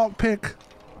broke a lockpick.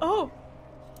 Oh!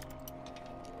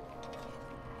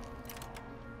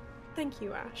 Thank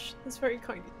you, Ash. That's very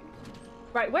kind of you.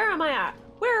 Right, where am I at?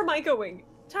 Where am I going?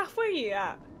 Taff, where are you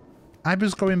at? I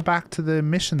was going back to the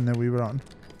mission that we were on.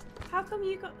 How come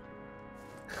you got...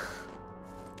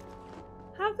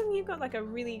 How come you got like a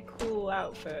really cool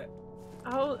outfit?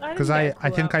 Oh, because I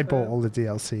think I bought all the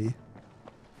DLC.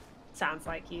 Sounds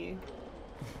like you.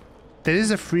 There is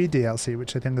a free DLC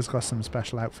which I think has got some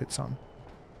special outfits on.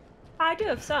 I do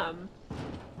have some.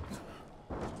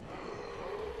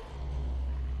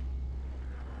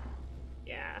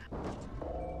 Yeah.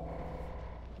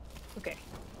 Okay.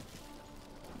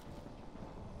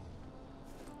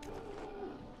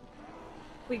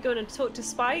 We going to talk to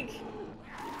Spike?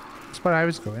 That's where I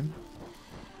was going.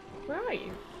 Where are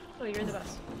you? Oh, you're in the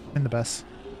bus. In the bus.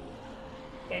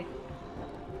 Okay.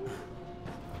 Do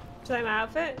you like my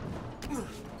outfit?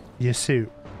 Your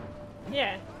suit.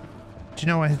 Yeah. Do you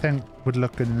know what I think would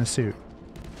look good in a suit?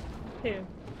 Who?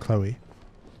 Chloe.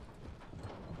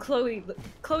 Chloe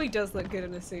does look good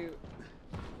in a suit.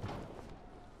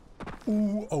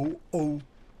 Ooh, oh, oh.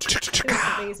 It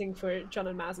was amazing for John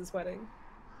and Maz's wedding.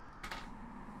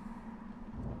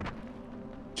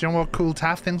 Do you know what cool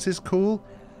Taff thinks is cool?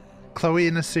 Chloe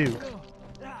in a suit.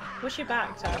 Wash your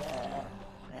back, Taff.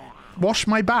 Wash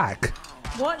my back?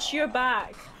 Watch your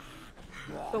back.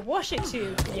 But wash it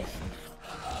too. Yeah.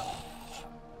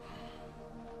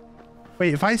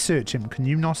 Wait, if I search him, can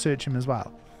you not search him as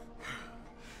well?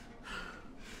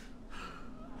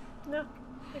 No,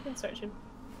 I can search him.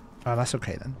 Oh, that's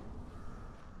okay then.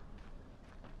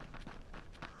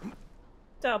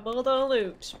 Double the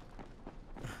loot.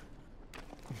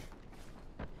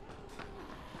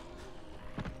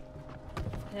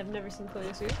 I have never seen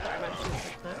Chloe's suit, but I'm actually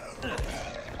like that.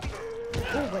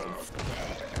 Always.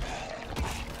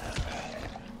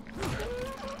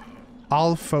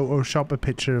 I'll Photoshop a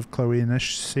picture of Chloe in a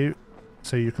suit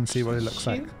so you can see what it looks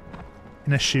like.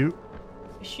 In a shoot.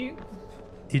 A shoot?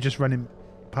 You just running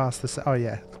past the... Oh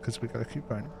yeah, because we gotta keep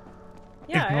going.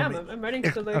 Yeah, Ignore I am. me. I'm running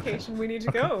to the location we need to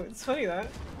Okay. go. It's funny that.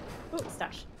 Oh,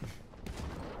 stash.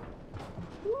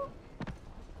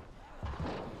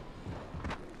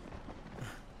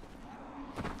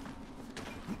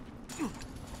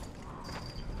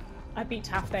 I beat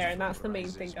Taff there, and that's the main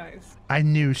thing, guys. I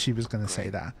knew she was gonna say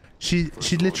that. She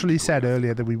literally said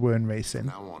earlier that we weren't racing.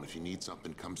 Now on, if you need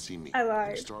something, come see me. I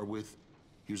lied. To start with,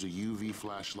 Use a UV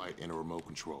flashlight and a remote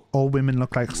control. All women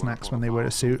look like snacks when they wear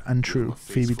a suit, and true,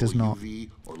 Phoebe does not. UV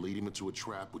or lead him into a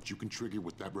trap which you can trigger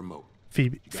with that remote.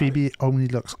 Phoebe only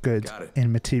looks good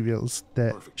in materials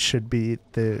that should be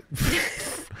the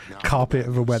carpet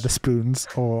of a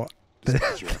Weatherspoons or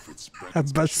a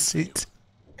bus seat.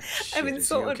 I'm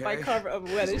insulted by carpet of a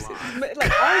Weatherspoons. Like,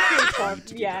 I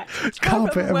think yeah.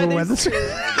 Carpet of a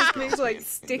Weatherspoons. Just makes like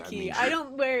sticky. I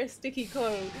don't wear sticky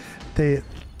clothes. They're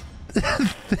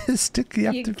sticky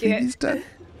after Phoebe's done.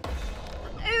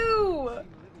 Ew!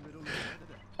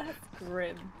 That's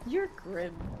grim. You're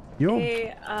grim.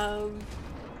 You're... Oh,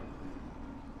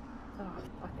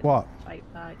 what? Fight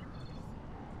back.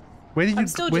 Where did you...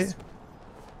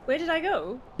 Where did I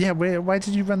go? Yeah, why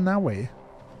did you run that way?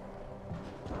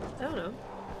 I don't know.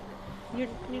 You're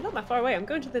not that far away. I'm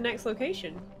going to the next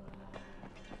location.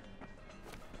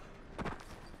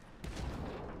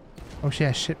 Oh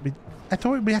yeah, shit. I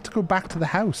thought we had to go back to the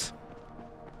house.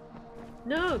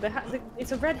 No,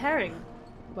 it's a red herring.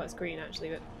 Well, it's green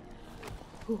actually, but...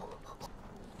 Ooh.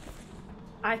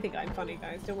 I think I'm funny,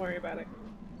 guys. Don't worry about it.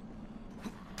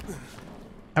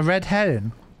 A red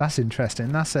herring? That's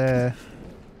interesting. That's a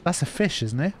fish,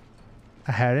 isn't it?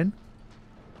 A herring?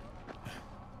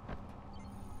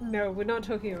 No, we're not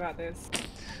talking about this.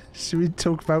 Should we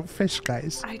talk about fish,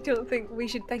 guys? I don't think we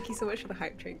should. Thank you so much for the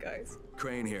hype train, guys.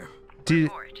 Crane here.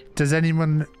 Does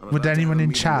anyone... Would anyone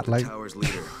in chat, like...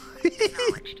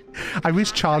 I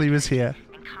wish Charlie was here.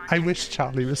 I wish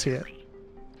Charlie was here.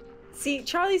 See,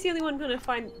 Charlie's the only one gonna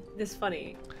find this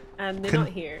funny. And they're not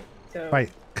here, so... Right,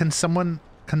 can someone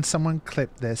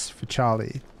clip this for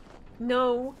Charlie?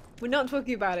 No, we're not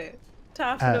talking about it.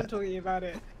 Taff, we're not talking about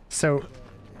it. So,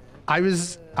 I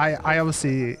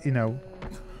obviously, you know...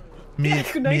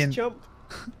 Nice jump.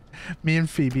 Me and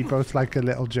Phoebe both like a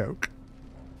little joke.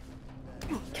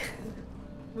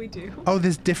 We do. Oh,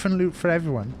 there's different loot for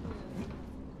everyone.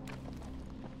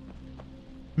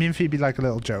 Me and Phoebe like a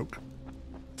little joke.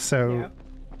 So... Yeah.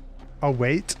 Oh,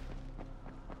 wait.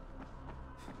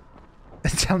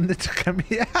 Tell them to come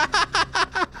here.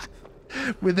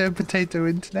 With their potato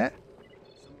internet.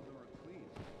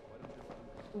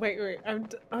 Wait,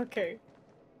 okay.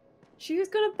 She was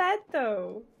going to bed,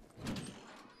 though.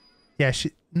 Yeah,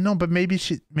 no, but maybe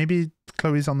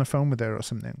Chloe's on the phone with her or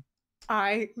something.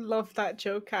 I love that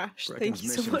joke, Ash. Thank you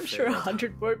so much for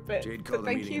 100 word bit. But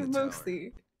thank you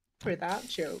mostly for that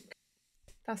joke.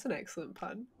 That's an excellent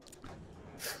pun.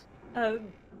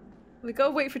 We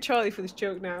gotta wait for Charlie for this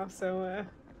joke now, so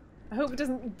I hope it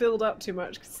doesn't build up too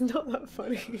much because it's not that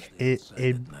funny.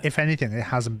 If anything, it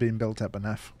hasn't been built up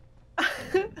enough.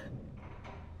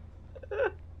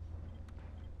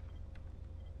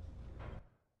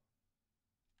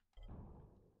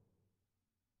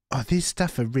 Oh, these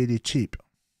stuff are really cheap.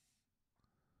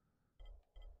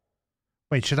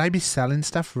 Wait, should I be selling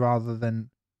stuff rather than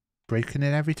breaking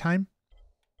it every time?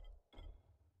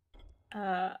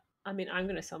 I mean, I'm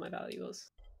gonna sell my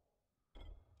valuables.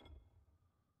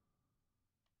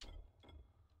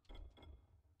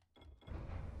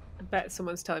 I bet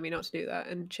someone's telling me not to do that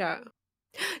in chat.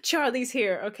 Charlie's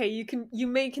here. Okay, you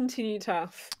may continue,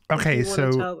 Taff. Okay,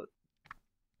 so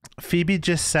Phoebe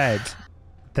just said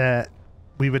that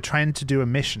we were trying to do a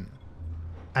mission,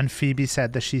 and Phoebe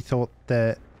said that she thought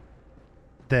that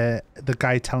the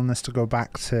guy telling us to go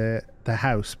back to the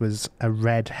house was a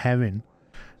red herring.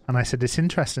 And I said, it's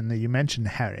interesting that you mentioned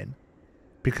herring,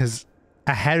 because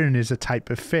a herring is a type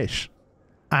of fish.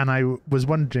 And I was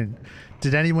wondering,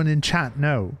 did anyone in chat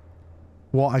know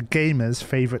what a gamer's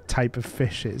favourite type of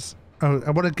fish is? Oh,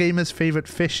 what a gamer's favourite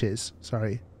fish is?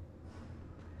 Sorry.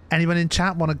 Anyone in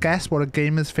chat want to guess what a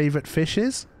gamer's favourite fish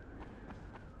is?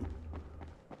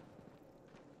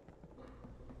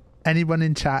 Anyone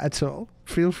in chat at all?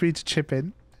 Feel free to chip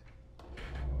in.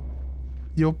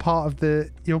 You're part of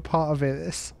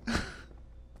it.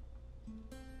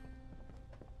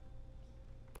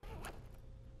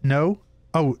 No?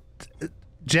 Oh,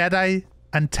 Jedi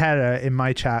and Terra in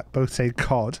my chat both say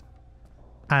cod,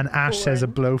 and Ash says a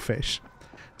blowfish.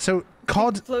 So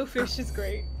cod. Blowfish is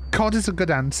great. Cod is a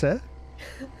good answer.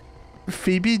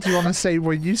 Phoebe, do you want to say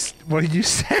what you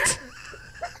said?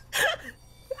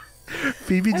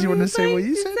 Phoebe, do you want to say what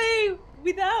you said? Say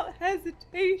without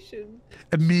hesitation.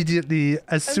 Immediately,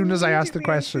 as soon as I asked the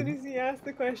question. As soon as he asked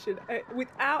the question,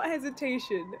 without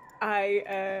hesitation,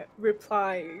 I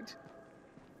replied,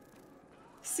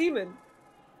 semen.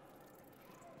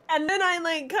 And then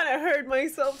I kind of heard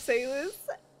myself say this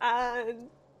and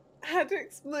had to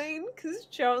explain because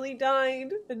Charlie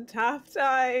died and Taff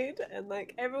died and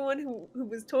everyone who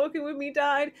was talking with me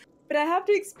died. But I have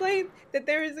to explain that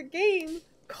there is a game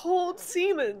called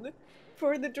Semen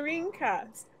for the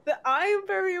Dreamcast that I am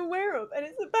very aware of, and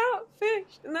it's about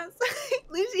fish, and that's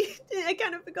literally, I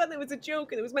kind of forgot that it was a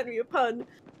joke and it was meant to be a pun.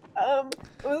 Well,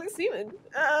 it's semen,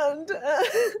 and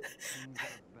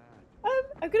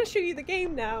I'm gonna show you the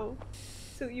game now,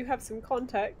 so that you have some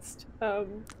context. Are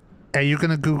you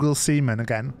gonna Google semen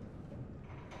again?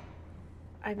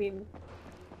 I mean,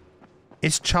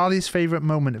 it's Charlie's favorite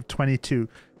moment of 22.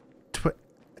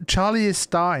 Charlie is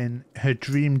starting her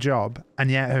dream job,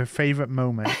 and yet her favorite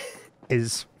moment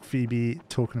is Phoebe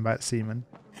talking about semen.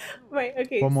 Right,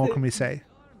 okay. What more can we say?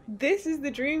 This is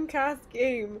the Dreamcast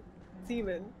game,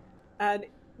 Semen, and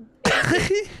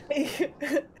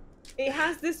it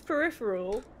has this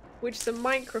peripheral, which is a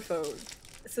microphone,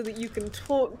 so that you can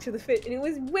talk to the fish. And it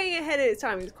was way ahead of its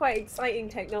time. It was quite exciting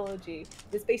technology.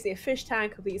 It's basically a fish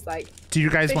tank of these like. Do you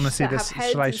guys want to see that this? have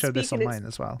heads Shall I and show this speak, and online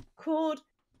it's as well? Called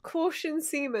Caution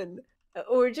Semen,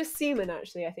 or just Semen.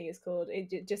 Actually, I think it's called.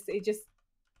 It just.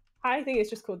 I think it's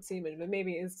just called Semen, but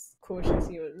maybe it's Caution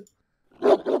Semen.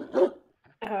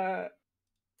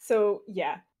 So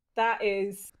yeah, that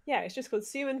is it's just called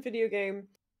Semen video game,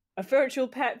 a virtual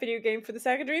pet video game for the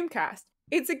Sega Dreamcast.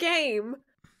 It's a game.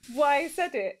 Why I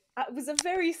said it was a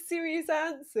very serious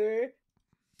answer.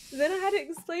 Then I had to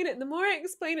explain it. And the more I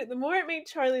explained it, the more it made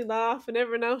Charlie laugh, and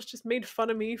everyone else just made fun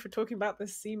of me for talking about the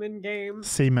Semen game.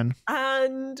 Semen.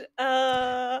 And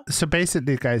so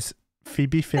basically, guys,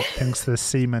 Phoebe thinks the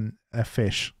semen a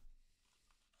fish.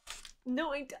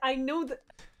 No, I know that.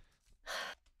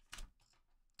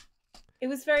 It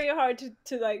was very hard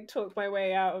to like talk my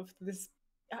way out of this.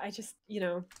 I just,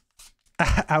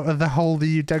 Out of the hole that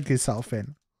you dug yourself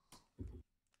in.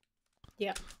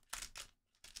 Yeah.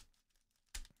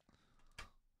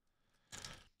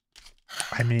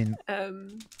 I mean.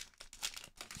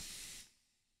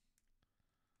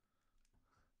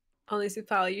 Honestly,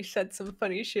 pal, you said some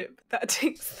funny shit, but that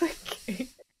takes the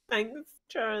cake. Thanks,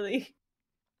 Charlie.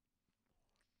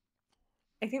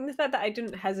 I think the fact that I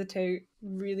didn't hesitate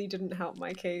really didn't help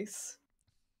my case.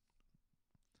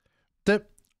 The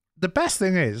best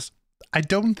thing is, I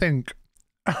don't think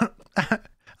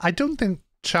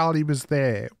Charlie was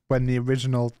there when the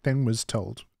original thing was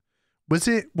told.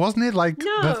 Wasn't it like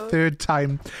the third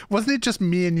time? Wasn't it just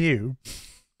me and you?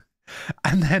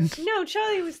 And then no,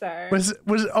 Charlie was there. Was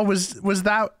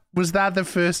that the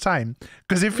first time?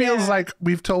 Because it feels like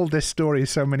we've told this story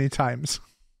so many times.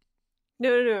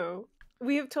 No.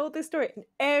 We have told this story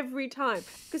every time.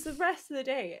 Because the rest of the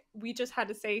day, we just had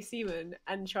to say semen,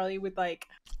 and Charlie would like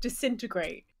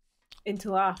disintegrate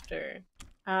into laughter.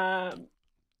 And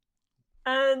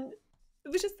it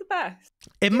was just the best.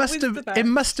 It must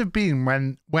have been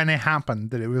when it happened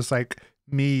that it was like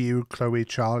me, you, Chloe,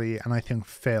 Charlie, and I think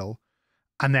Phil.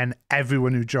 And then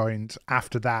everyone who joined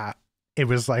after that, it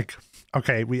was like,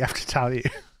 okay, we have to tell you.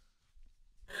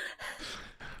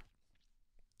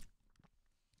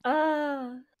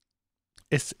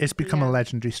 It's become a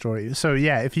legendary story. So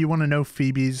yeah, if you want to know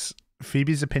Phoebe's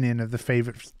opinion of the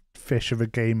favorite fish of a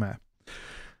gamer,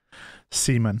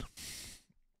 semen.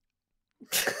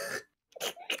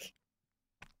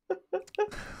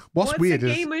 What's weird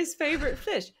a gamer's favorite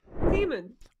fish?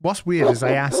 Semen. What's weird is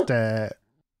I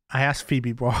asked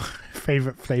Phoebe what her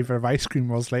favorite flavor of ice cream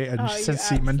was later, and she said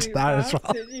semen to that as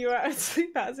well. You actually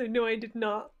bastard. No, I did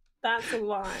not. That's a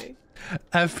lie.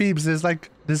 Phoebes, there's like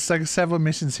several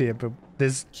missions here, but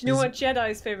there's. Do you know what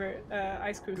Jedi's favorite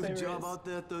ice cream flavor Good job is? out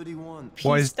there, 31.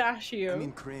 Pistachio. I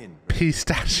mean crane. Right?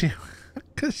 Pistachio,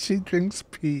 because she drinks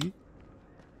pee.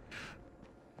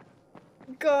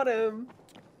 Got him.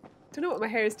 Don't know what my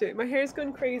hair is doing. My hair is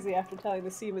going crazy after telling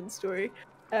the semen story.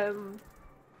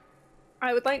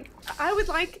 I would like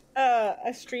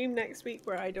a stream next week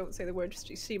where I don't say the word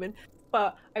semen,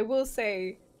 but I will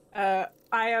say I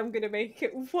am gonna make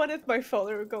it one of my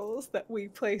follower goals that we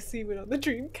play semen on the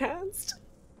Dreamcast.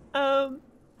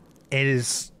 It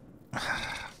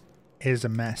is a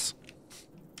mess.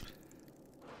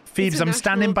 Phoebes, I'm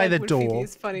standing by the door.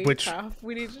 Which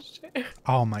we need to share.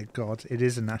 Oh my god, it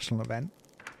is a national event.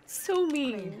 So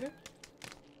mean.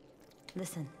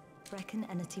 Listen, Brecken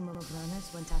and a team of runners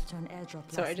went after an airdrop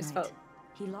last night. I just felt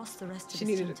he lost the rest of she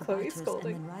his needed team a Chloe to biters,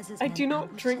 scolding. and then Rise's I men do not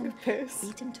ambushed drink him, piss.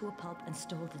 beat him to a pulp and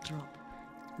stole the drop.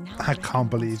 Now I Brecken can't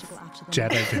believe wants to go after them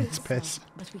Jedi like drinks himself, piss.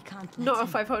 But we can't Not let a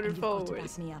him, 500 and you've got to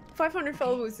followers. back me up. 500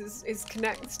 followers is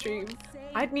Connect stream.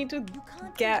 I'd need to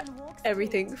get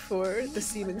everything for the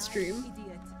semen stream.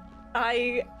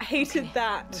 I hated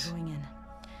that. We're going in.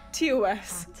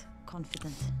 TOS.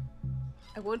 Confident.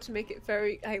 I want to make it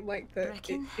very. I like that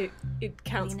it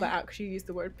counts that out because you use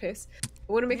the word piss.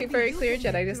 I want to make it very clear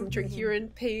Jedi doesn't drink urine,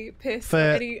 pee, piss, or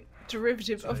any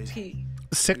derivative of pee.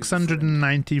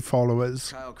 690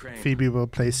 followers. Phoebe will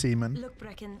play Seaman. Look,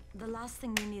 Brecken, the last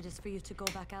thing we need is for you to go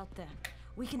back out there.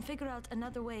 We can figure out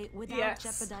another way without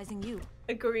jeopardizing you.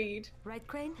 Agreed. Right,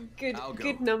 Crane?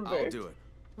 Good number. I'll do it.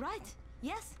 Right.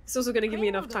 Yes. It's also going to give me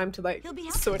enough time to like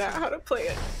sort out how to play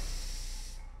it.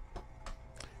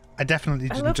 I definitely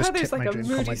I didn't love just how there's tip like my a drink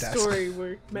on my moody desk. story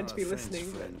we're meant to be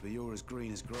listening. But you're as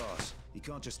green as grass. You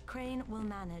can't just. Crane will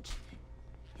manage.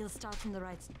 He'll start in the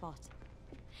right spot.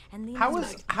 And How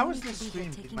is this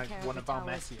stream like one of our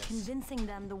messiest? messiest? Convincing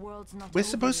them the world's not We're over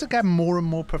supposed to yet. get more and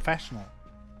more professional.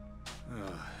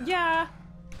 Yeah.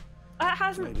 That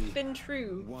hasn't been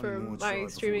true for my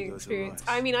streaming experience.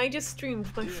 I mean, I just streamed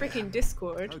my freaking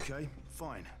Discord. Okay,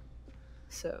 fine.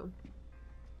 So.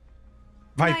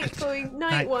 Right. Night, Chloe.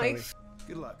 Night, wife.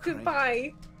 Good luck.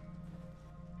 Goodbye.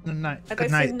 Good night. I Good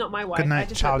said night. not my wife. Good night, I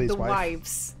just Charlie's meant the wife.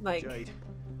 wives. Like. Jade,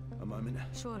 a moment.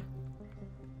 Sure.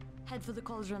 Head for the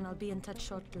cauldron. I'll be in touch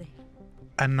shortly.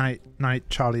 And night,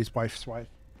 Charlie's wife's wife.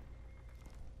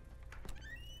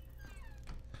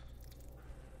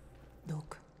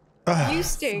 Look. You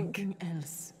stink. Something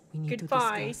else we need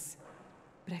Goodbye. to discuss.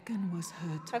 Brecken was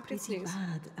hurt pretty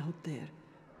bad out there.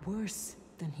 Worse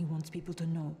than he wants people to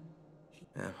know.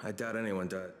 Yeah, I doubt anyone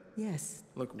died. Yes.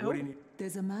 Look, what do you need?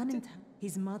 There's a man in town.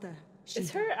 His mother.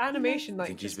 Is her animation like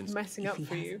Think he's just been- messing up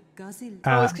for you? Ghazi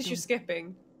Oh, it's because you're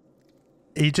skipping.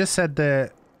 He just said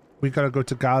that we gotta go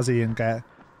to Ghazi and get.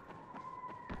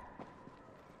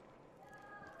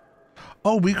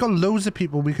 Oh, we got loads of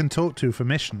people we can talk to for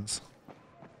missions.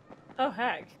 Oh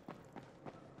heck.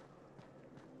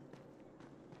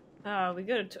 Oh,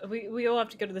 we all have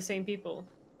to go to the same people.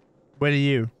 Where are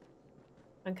you?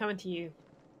 I'm coming to you.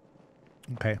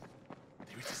 Okay.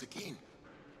 There it is again.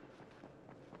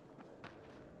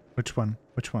 Which one?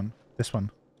 Which one? This one.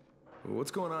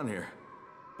 What's going on here?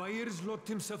 Byers locked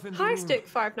himself in the Hi, room. Stick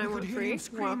I could hear him 5913.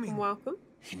 screaming. Welcome.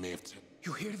 He may have.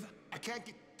 You hear that? I can't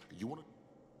get. You wanna?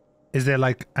 Is there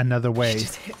like another way?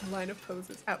 Just hit a line of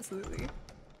poses. Absolutely.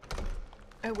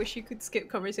 I wish you could skip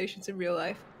conversations in real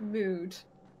life. Mood.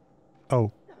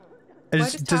 Oh. Why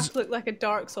Is- does Taff look like a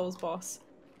Dark Souls boss?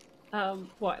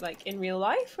 What, like in real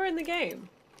life or in the game?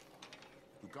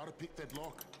 We gotta pick that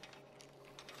lock.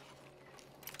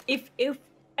 If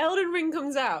Elden Ring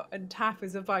comes out and Taff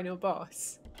is a final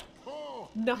boss,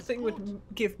 nothing would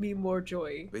give me more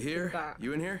joy But than here, that.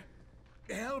 you in here?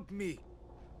 Help me.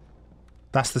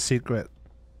 That's the secret.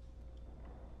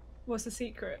 What's the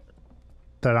secret?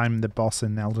 That I'm the boss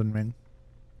in Elden Ring.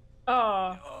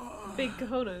 Oh, big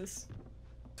cojones.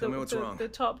 Tell me what's wrong. The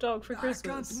top dog for I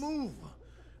Christmas. can't move.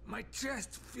 My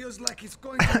chest feels like it's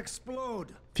going to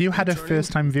explode. If you had a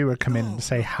first-time viewer come in and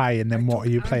say hi, and then what are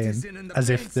you playing? As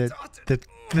if the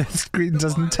screen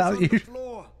doesn't tell you.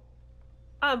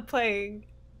 I'm playing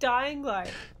Dying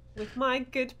Light with my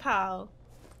good pal,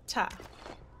 Taff.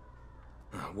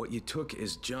 What you took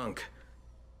is junk.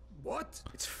 What?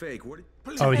 It's fake. What?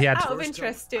 Oh, he had. Out of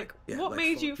interest, Stick, Yeah, what like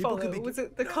made you people could follow? be- Was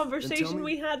it the conversation me.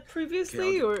 we had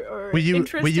previously, or Were you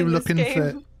interest were you in this looking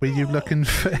for? game? Were you looking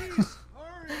for?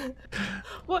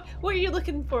 What are you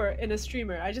looking for in a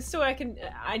streamer? I just so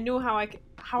I know how I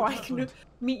can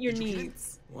meet your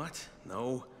needs. What?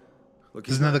 No. Look,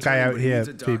 There's he's not another guy turning, out but he here, needs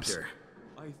a peeps. doctor.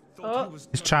 Oh,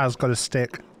 His child's got a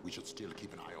stick. We should still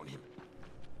keep an eye on him.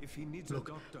 If he needs a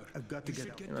doctor, I've got to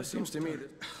get out. You know, it seems to me that.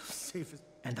 Safest.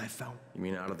 And I found. You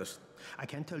mean out of this? I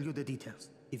can't tell you the details.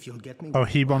 If you'll get me. Oh,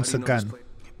 he How wants do a you know this gun. place?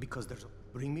 Because there's.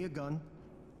 Bring me a gun.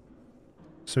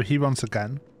 So he wants a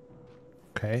gun.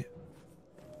 Okay.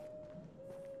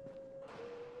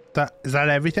 Is that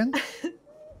everything?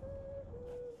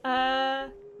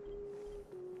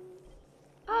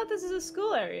 Oh, this is a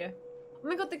school area. Oh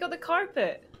my god, they got the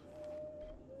carpet.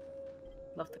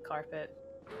 Love the carpet.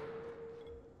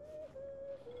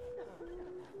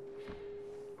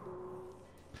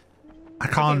 I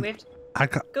can't. Okay, we have to I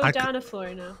ca- go I down a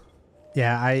floor now.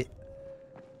 Yeah,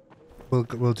 we'll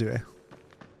do it.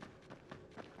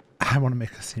 I want to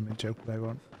make a semen joke, but I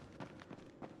won't.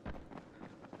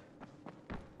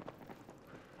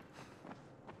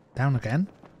 Down again?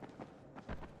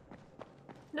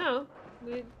 No,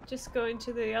 we just go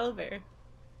into the elevator.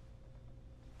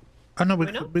 Oh no,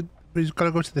 Why not? we've got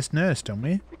to go to this nurse, don't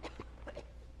we?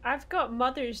 I've got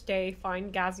Mother's Day.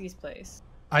 Find Ghazi's place.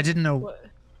 I didn't know.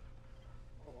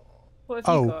 What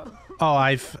have you got? Oh,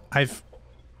 I've.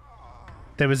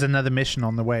 There was another mission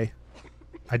on the way.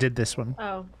 I did this one.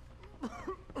 Oh.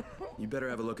 You better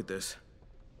have a look at this.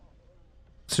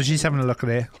 So she's having a look at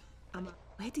it.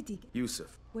 Where did he get?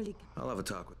 Yusuf. Well, he I'll have a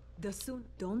talk with. the soon.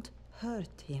 Don't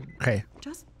hurt him. Okay.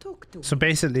 Just talk to So him.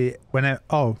 basically,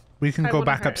 we can I go wanna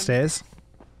back hurt him. upstairs.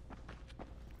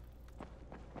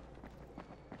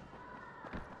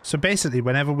 So basically,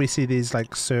 whenever we see these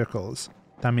like circles,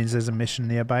 that means there's a mission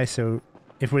nearby. So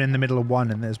if we're in the middle of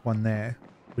one and there's one there,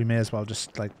 we may as well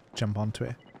just like jump onto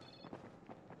it.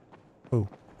 Oh,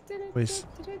 is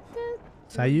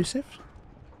that Yusuf?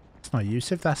 It's not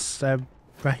Yusuf. That's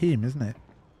Raheem, isn't it?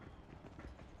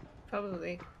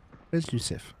 Probably. Where's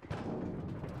Yusuf?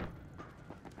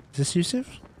 Is this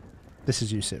Yusuf? This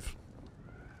is Yusuf.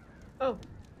 Oh,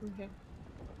 okay.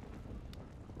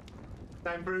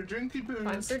 Time for a drinky poos.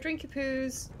 Time for a drinky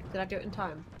poos. Did I do it in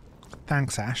time?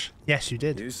 Thanks, Ash. Yes, you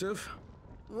did. Yusuf?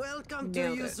 Welcome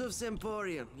to Yusuf's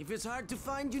Emporium. If it's hard to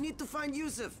find, you need to find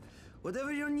Yusuf.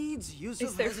 Whatever your needs, Yusuf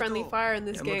Is there has it friendly all. fire in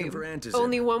this I'm game? looking for Antizin.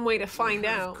 Only one way to find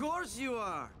out. Of course you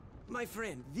are. My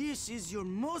friend, this is your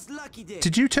most lucky day.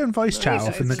 Did you turn voice chat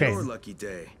off in the Your game? lucky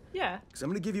day. Yeah. Because I'm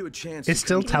going to give you a chance. It's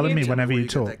still telling me whenever you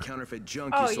talk.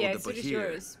 Oh yeah, so does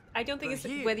yours. I don't think it's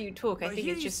whether you talk. I think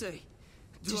it's just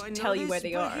tell you where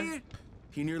they are.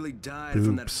 He nearly died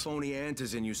from that phony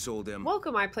Antizin you sold him.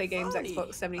 Welcome, I Play Games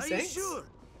Xbox 76. Are you sure?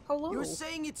 Hello. You're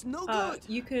saying it's no good.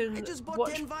 You can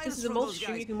watch. This is a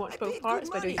multi-stream. You can watch both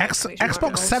parts by doing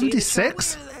Xbox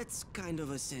 76. Well, that's kind of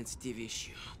a sensitive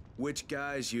issue. Which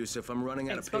guys, Yusuf? I'm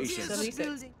running out of Xbox patience.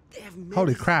 76.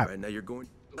 Holy crap! Right, now you're going.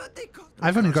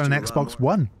 I've only got an Xbox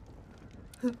One.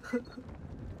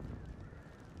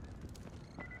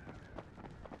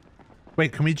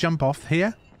 Wait, can we jump off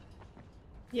here?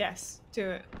 Yes, do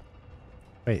it.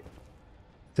 Wait.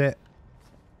 Is it?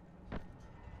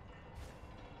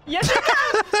 Yes, you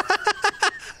can!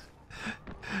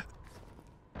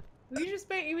 Were you just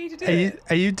making me to do it?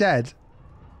 Are you dead?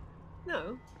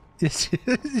 No. Yes.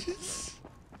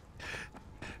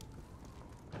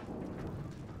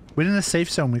 We're in a safe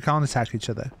zone. We can't attack each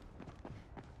other.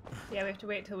 Yeah, we have to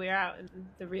wait till we're out in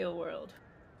the real world.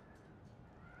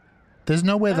 There's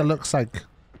nowhere that looks like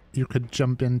you could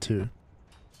jump into.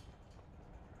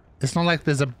 It's not like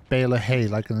there's a bale of hay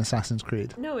like in Assassin's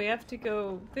Creed. No, we have to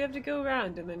go. We have to go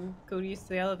around and then go to use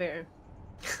the elevator.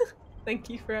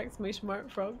 Thank you for exclamation mark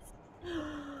frogs.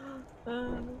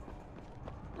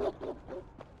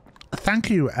 Thank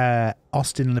you,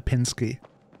 Austin Lipinski,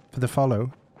 for the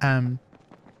follow.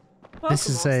 This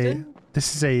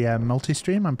is a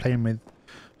multi-stream. I'm playing with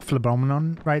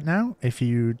Phoenomenon right now. If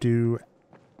you do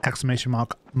exclamation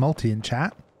mark multi in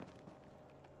chat.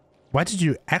 Why did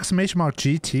you exclamation mark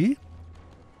GT?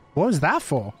 What was that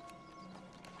for?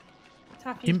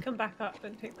 Taffy, you come back up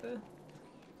and pick the.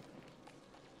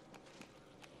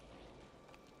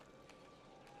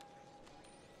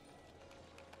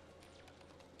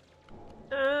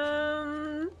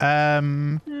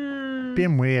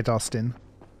 Being weird, Austin.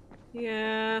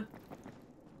 Yeah.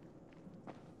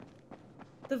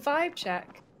 The vibe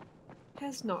check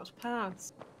has not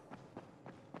passed.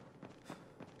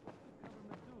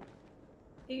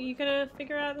 Are you gonna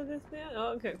figure out this now?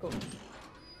 Oh, okay, cool.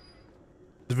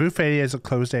 The roof area is a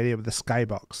closed area with a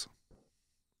skybox.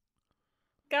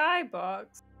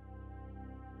 Skybox?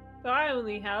 But I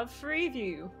only have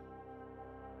Freeview.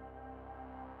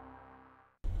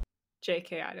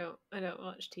 JK, I don't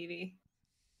watch TV.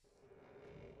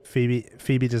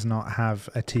 Phoebe does not have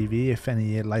a TV. If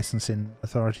any licensing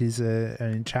authorities are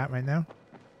in chat right now.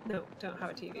 No, don't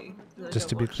have a TV. Just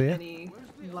to be clear,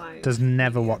 live does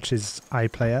never watch his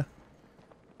iPlayer.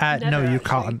 No, you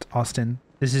can't, Austin.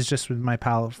 This is just with my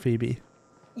pal Phoebe.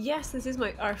 Yes, this is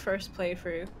our first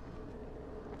playthrough.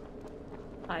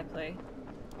 iPlay.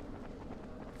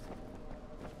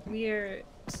 We're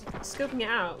scoping it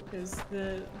out because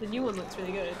the new one looks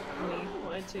really good, and we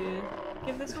wanted to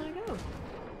give this one a go.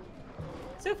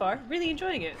 So far, really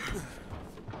enjoying it.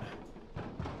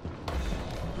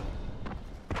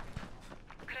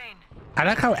 I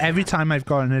like how every time I've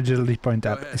got an agility point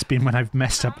up, it's been when I've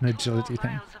messed up an agility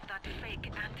thing.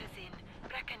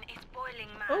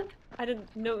 Oh, I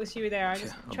didn't notice you were there. I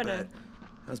just trying to.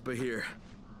 How's Bahir?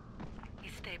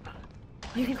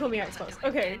 You can call me Xbox.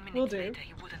 Okay, we'll do.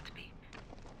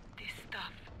 This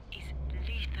stuff is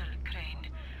lethal,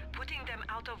 Crane. Putting them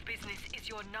out of business is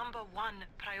your #1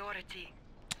 priority.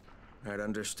 Right,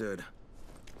 understood.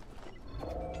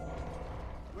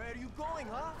 Where are you going,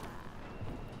 huh?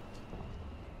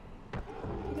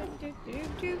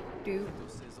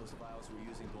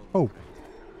 Oh.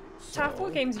 Taff,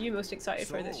 what games are you most excited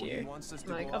for this year?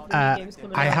 Like, upcoming games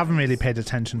coming I out? haven't really paid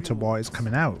attention to what is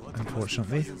coming out,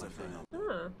 unfortunately.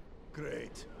 Huh.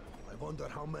 Great. I wonder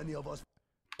how many of us.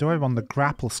 Do I want the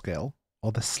grapple skill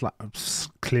or the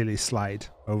clearly slide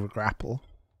over grapple?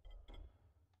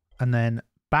 And then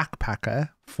backpacker,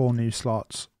 4 new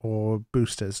slots, or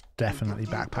boosters, definitely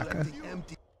backpacker.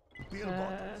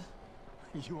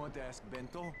 You want to ask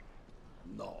Bento?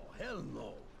 No, hell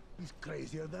no. He's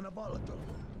crazier than a volatile.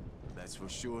 That's for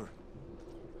sure.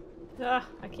 Ah,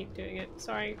 I keep doing it.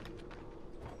 Sorry.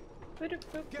 Get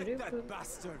that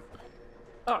bastard.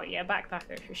 Oh yeah,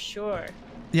 backpacker for sure.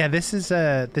 Yeah, this is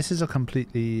a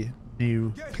completely new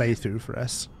playthrough for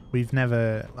us. We've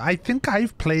never. I think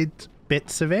I've played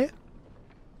bits of it.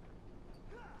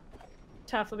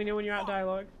 Taff, let me know when you're out of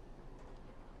dialogue.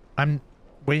 I'm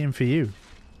waiting for you.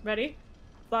 Ready?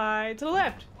 Slide to the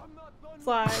left.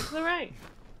 Slide to the right.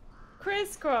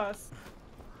 Crisscross.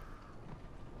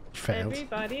 Failed.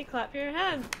 Everybody clap your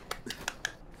hands.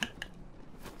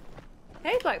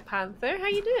 Hey Black Panther, how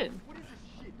you doing?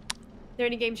 Are there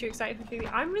any games you're excited for?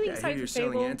 I'm really excited for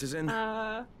Fable.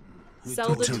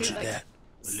 Zelda 2, like,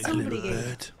 so many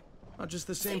games. Not just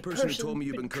the same person who told me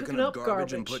you've been cooking up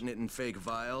garbage and putting it in fake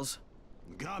vials.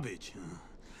 Garbage?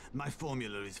 My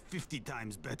formula is 50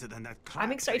 times better than that crap.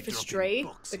 I'm excited for Stray,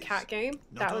 the cat game.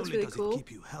 That looks really cool.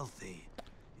 Keep you healthy,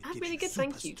 I'm really good,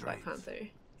 thank you, Black Panther.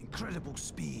 Incredible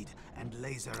speed and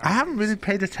laser. I haven't really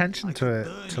paid attention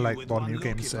to like what new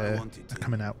games are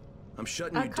coming out. I'm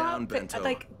shutting you down, Bento.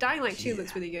 Like Dying Light 2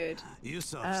 looks really good.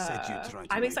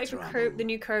 I'm excited for the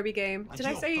new Kirby game. Did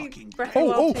I say Breath of the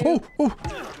Wild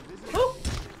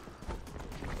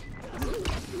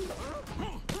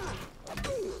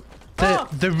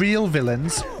 2? The real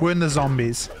villains were in the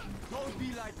zombies.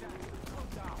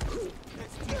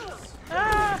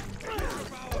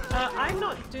 I'm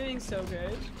not doing so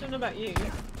good. Don't know about you.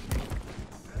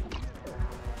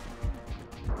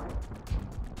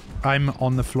 I'm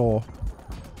on the floor.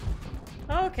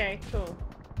 Oh, okay, cool.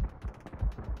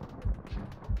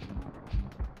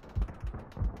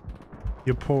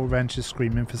 Your poor wrench is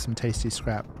screaming for some tasty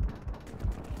scrap.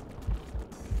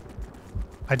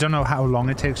 I don't know how long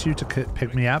it takes you to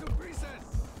pick me up.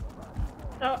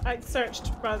 Oh, I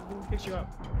searched rather than pick you up.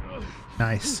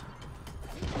 Nice.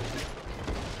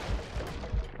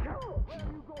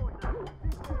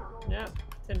 Yeah,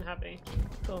 didn't have any.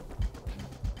 Cool.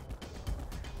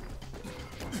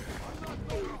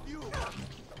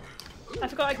 I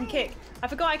forgot I can kick. I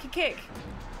forgot I could kick.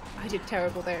 I did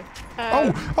terrible there.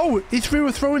 Oh, he threw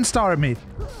a throwing star at me.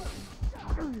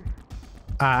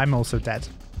 I'm also dead.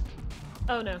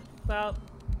 Oh no. Well.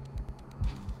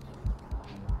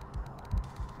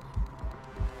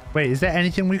 Wait, is there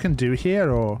anything we can do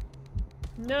here or?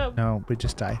 No. No, we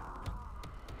just die.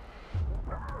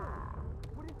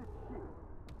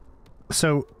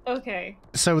 So. Okay.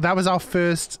 So that was our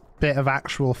first bit of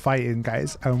actual fighting,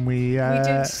 guys, and we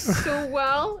did so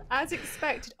well as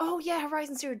expected. Oh yeah,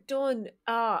 Horizon Zero Dawn.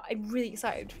 I'm really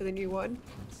excited for the new one,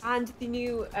 and the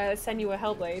new Senua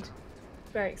Hellblade.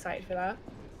 Very excited for that.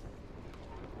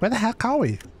 Where the heck are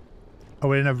we? Oh,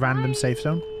 we're in a random safe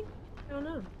zone. I don't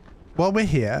know. While we're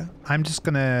here, I'm just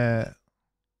gonna.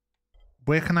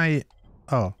 Where can I?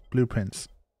 Oh, blueprints.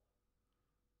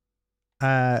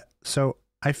 So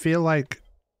I feel like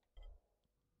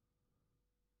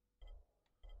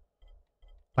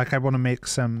I want to make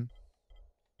some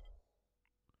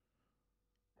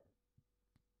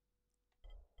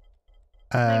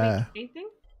anything?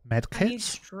 med I need kits.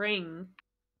 string.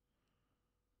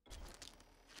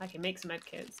 I can make some med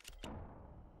kits.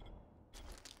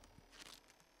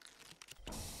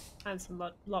 And some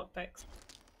lockpicks.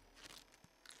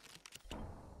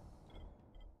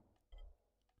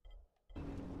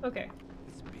 Okay.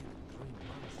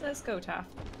 Let's go, Taff.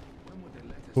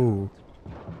 Ooh.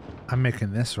 I'm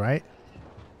making this, right?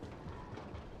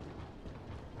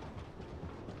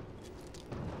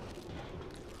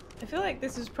 I feel like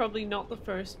this is probably not the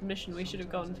first mission we should have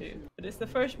gone to, but it's the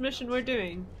first mission we're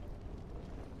doing.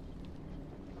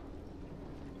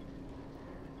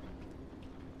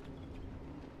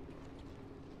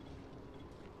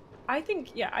 I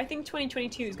think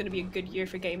 2022 is going to be a good year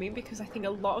for gaming because I think a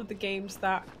lot of the games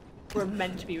that were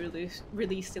meant to be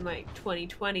released in like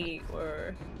 2020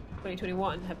 or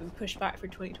 2021 have been pushed back for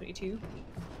 2022.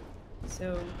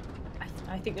 So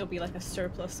I think there'll be like a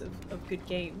surplus of good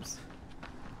games.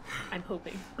 I'm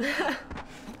hoping.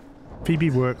 Phoebe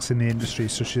works in the industry,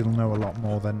 so she'll know a lot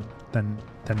more than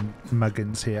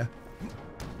Muggins here.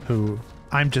 Who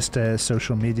I'm just a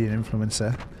social media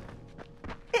influencer.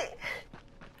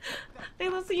 I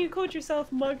love that you called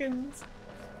yourself Muggins.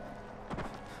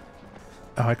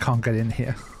 Oh, I can't get in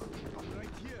here.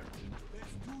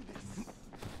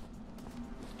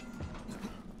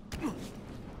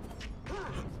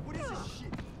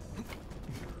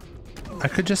 I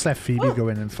could just let Phoebe go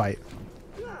in and fight.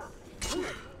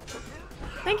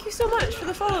 Thank you so much for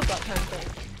the follow, Black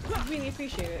Panther. I really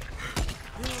appreciate it.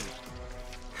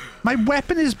 My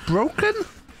weapon is broken?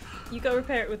 You gotta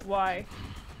repair it with Y.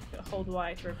 You gotta hold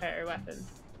Y to repair your weapon.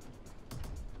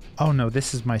 Oh no,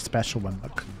 this is my special one.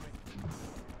 Look.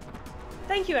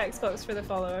 Thank you, Xbox, for the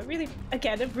follow. I really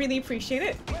appreciate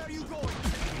it.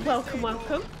 Welcome,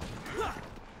 welcome.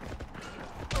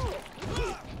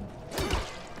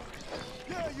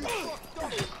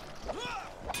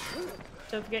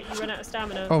 Don't forget you run out of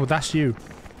stamina. Oh, that's you.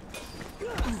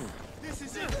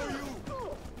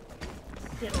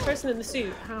 Yeah, the person in the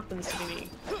suit happens to be me.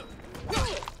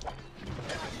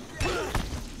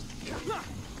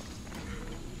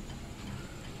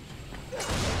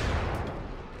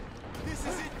 This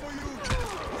is it for you.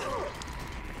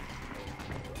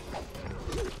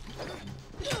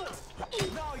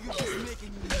 Now you're just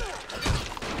making me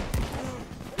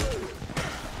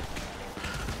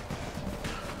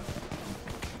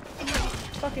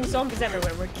Fucking zombies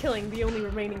everywhere. We're killing the only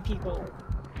remaining people.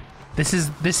 This is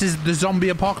the zombie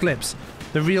apocalypse.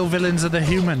 The real villains are the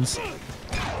humans.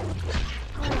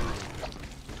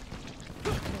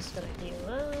 Just gonna heal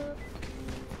up.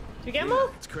 Did we get them all?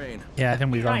 It's Crane. Yeah, I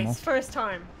think we got them all. Nice, first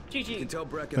time. GG. You can tell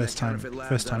Brecken First that time. counterfeit lab's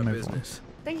First time out of overall. business.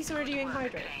 Thank you so much for doing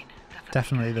Hydrate.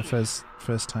 Definitely the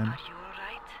first time.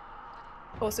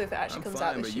 Also, if it actually I'm comes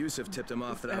fine, out, but Yusuf tipped him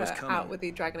off that I was coming. out with the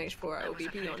Dragon Age 4, I will be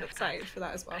beyond excited for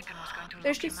that as well.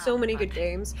 There's just so many good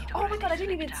games. Oh my god, I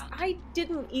didn't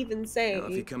even say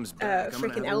Well, if he comes back, I'm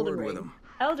gonna freaking have a Elden word with Ring. him.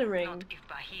 Elden Ring.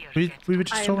 We were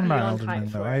just talking about Elden Ring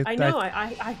though. I know.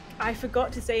 I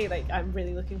forgot to say like I'm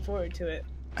really looking forward to it.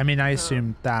 I mean, I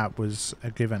assumed that was a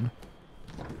given.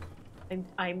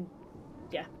 I'm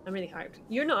really hyped.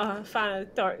 You're not a fan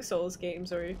of Dark Souls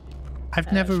games, or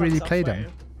I've never really played them.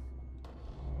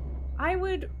 I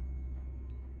would.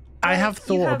 I have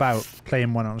thought about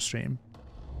playing one on stream.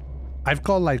 I've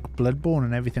got like Bloodborne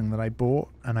and everything that I bought,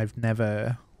 and I've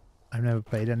never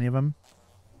played any of them.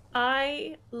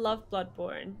 I love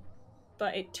Bloodborne,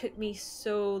 but it took me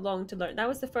so long to learn. That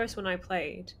was the first one I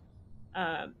played,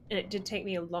 and it did take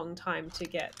me a long time to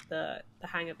get the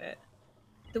hang of it.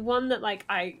 The one that like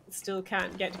I still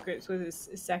can't get to grips with is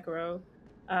Sekiro.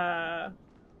 I'm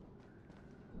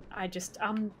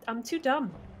too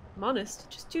dumb. I'm honest,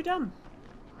 just too dumb.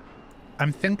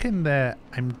 I'm thinking that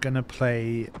I'm gonna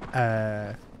play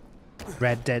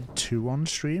Red Dead 2 on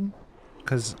stream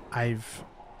because I've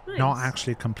not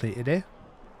actually completed it.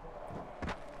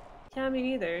 Yeah, me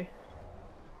neither.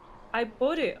 I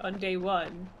bought it on day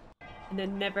one and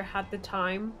then never had the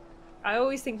time. I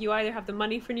always think you either have the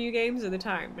money for new games or the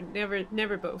time, but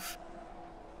never both.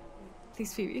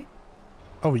 Please, Phoebe.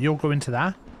 Oh, you'll go into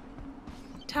that?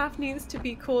 Taff needs to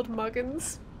be called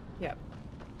Muggins. Yep.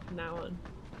 From now on.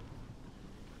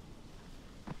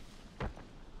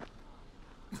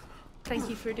 Thank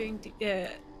you for doing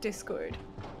Discord.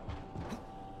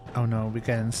 Oh no, we're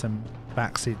getting some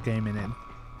backseat gaming in.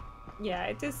 Yeah,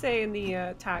 it does say in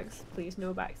the tags, please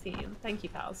no backseating. Thank you,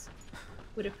 pals.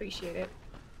 Would appreciate it.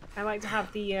 I like to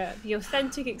have the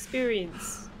authentic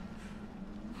experience.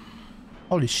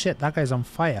 Holy shit, that guy's on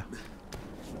fire.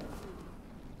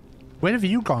 Where have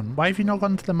you gone? Why have you not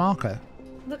gone to the marker?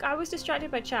 Look, I was distracted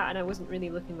by chat and I wasn't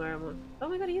really looking where I'm on. Oh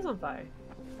my god, he is on fire.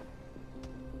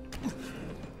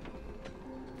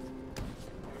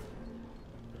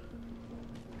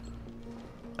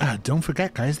 Don't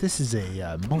forget, guys, this is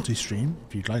a multi-stream.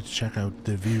 If you'd like to check out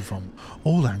the view from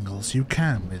all angles, you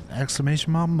can with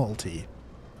 !multi.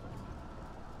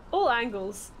 All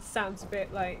angles sounds a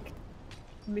bit like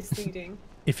misleading.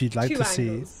 If you'd like to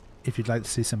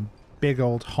see some big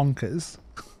old honkers,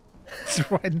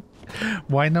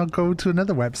 why not go to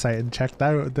another website and check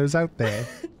those out there?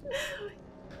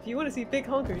 If you want to see big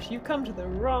honkers, you've come to the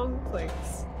wrong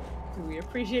place. We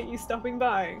appreciate you stopping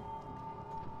by.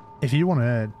 If you want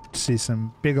to see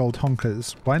some big old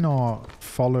honkers, why not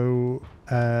follow...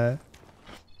 I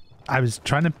was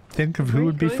trying to think of who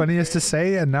would be funniest to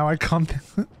say, and now I can't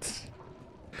think.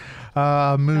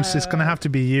 Moose, it's going to have to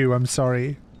be you, I'm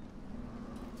sorry.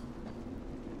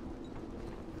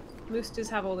 Moose does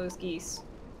have all those geese.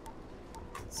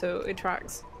 So it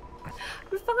tracks.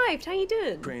 Revived, how you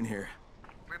doing? Crane here.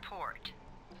 Report.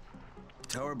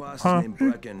 Tower boss is named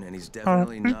Brecken, and he's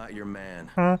definitely not your man.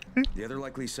 The other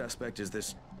likely suspect is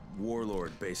this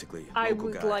warlord, basically. I Local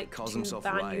would guy. like Calls to himself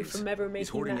ban you Rise. from ever He's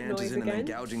making hoarding that noise Antizin and then again.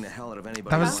 gouging the hell out of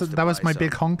anybody That who was wants to that was buy my some.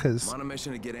 big honkers. I'm on a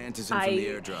mission to get Antizin from I the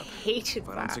airdrop. hated If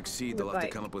I don't that. succeed, they'll have Like,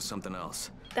 to come up with something else.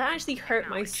 that actually hurt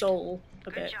my soul a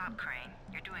Good bit. job, Crane.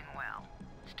 You're doing well.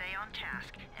 Stay on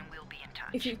task, and we'll be in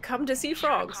touch. If you've come to see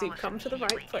frogs, you've come to the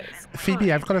right place.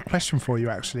 Phoebe, I've got a question for you,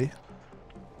 actually.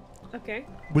 Okay.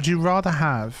 Would you rather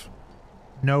have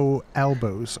no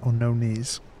elbows or no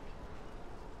knees?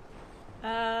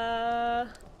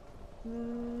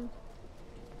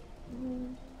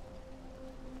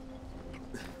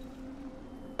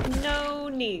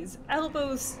 knees.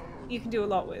 Elbows, you can do a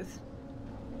lot with.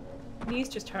 Knees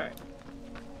just hurt.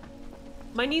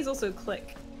 My knees also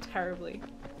click terribly.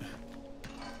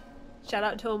 Shout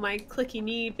out to all my clicky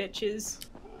knee bitches.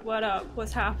 What up?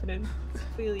 What's happening?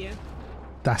 Feel you.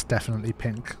 That's definitely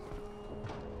Pink. Do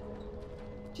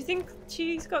you think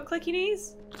she's got clicky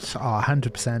knees? Oh,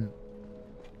 100%.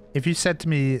 If you said to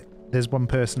me there's one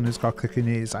person who's got clicky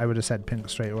knees, I would have said Pink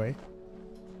straight away.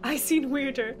 I seen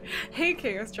weirder. Hey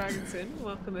Chaos Dragonson,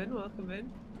 welcome in, welcome in.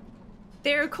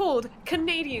 They're called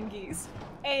Canadian geese.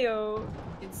 Ayo.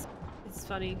 It's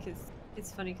funny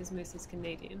because Moose is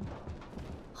Canadian.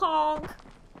 Honk.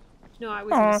 No, I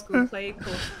was in a school play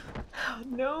called. Oh,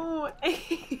 no.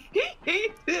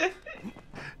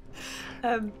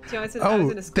 I was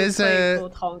in a school play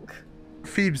called Honk.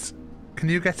 Phoebes, can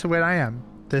you get to where I am?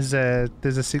 There's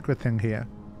a secret thing here.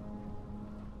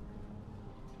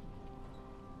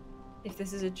 If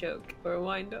this is a joke or a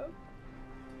wind up.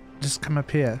 Just come up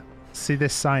here. See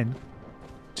this sign?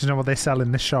 Do you know what they sell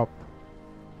in this shop?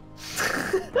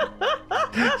 Do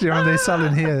you know what they sell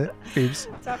in here, Phoebes?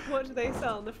 What do they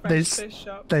sell in the French fish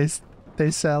shop?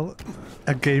 They sell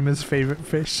a gamer's favourite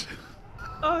fish.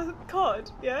 Oh,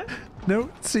 cod, yeah? No,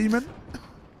 semen.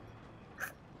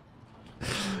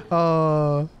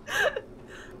 Oh.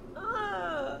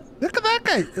 Look at that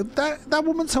guy. That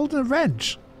woman's holding a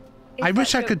wrench. I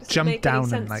wish I could jump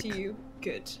down and like. You?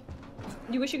 Good.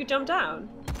 You wish you could jump down?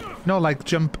 No, like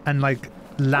jump and like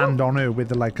land on her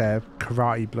with like a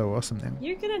karate blow or something.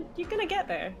 You're gonna get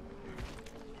there.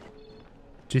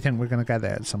 Do you think we're gonna get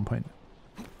there at some point?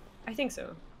 I think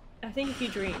so. I think if you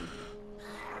dream.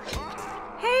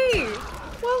 Hey,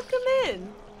 welcome in.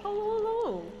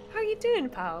 Hello. How you doing,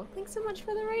 pal? Thanks so much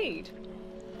for the raid.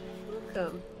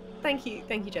 Welcome. Thank you,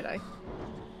 Jedi.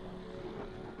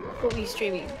 What were you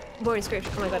streaming? More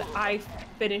Inscription. Oh my god, I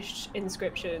finished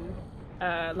Inscription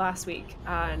last week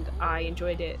and I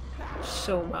enjoyed it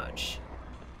so much.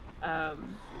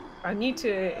 I need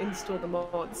to install the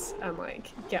mods and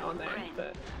like get on there,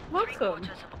 but welcome.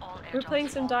 We're playing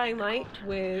some Dying Light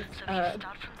with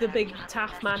the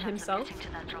BigTaffMan himself.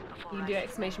 You can do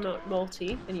exclamation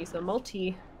multi and use the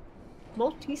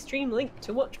multi-stream link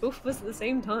to watch both of us at the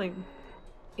same time,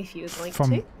 if you would like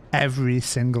to. Every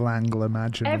single angle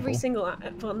imaginable. Every single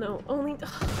well, no, only.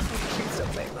 Oh, I should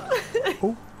stop saying that.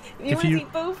 Oh, you want to see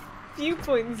both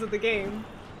viewpoints of the game.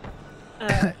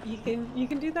 You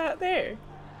can do that there.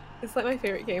 It's like my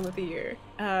favorite game of the year.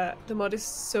 The mod is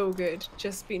so good.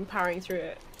 Just been powering through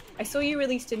it. I saw you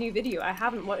released a new video. I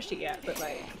haven't watched it yet, but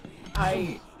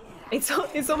like, it's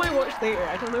on my watch later.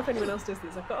 I don't know if anyone else does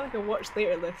this. I've got like a watch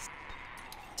later list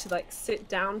to like sit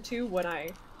down to when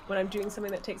I'm doing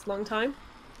something that takes a long time.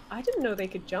 I didn't know they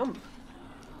could jump.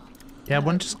 Yeah,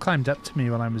 one just climbed up to me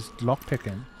when I was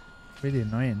lockpicking. Really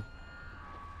annoying.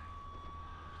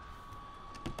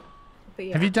 But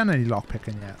yeah. Have you done any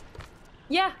lockpicking yet?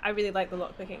 Yeah, I really like the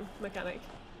lockpicking mechanic.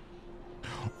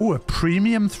 Oh, a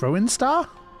premium throw-in star?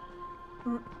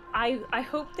 I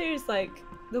hope there's like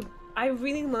I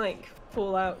really like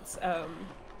Fallout's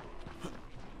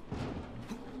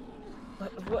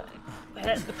what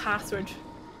the password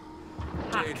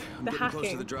hack, Jade, the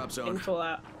hacking to the drop zone. in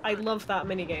Fallout. I love that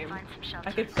minigame.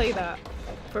 I could play that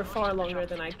for far longer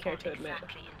than I'd care to admit.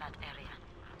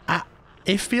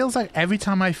 It feels like every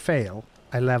time I fail,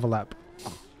 I level up.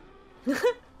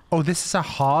 Oh, this is a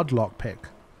hard lockpick.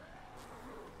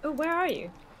 Oh, where are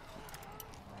you?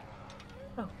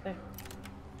 Oh, there.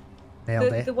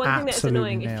 Nailed it. The one thing that's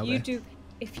Absolutely annoying,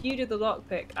 if you do the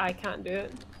lockpick, I can't do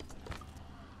it.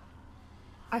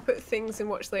 I put things in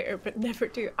watch later, but never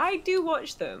do. I do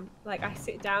watch them. Like I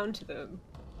sit down to them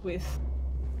with.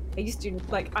 I used to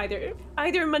like either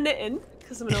my knitting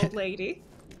because I'm an old lady,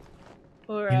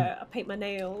 or I paint my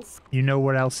nails. You know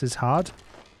what else is hard?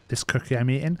 This cookie I'm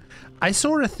eating. I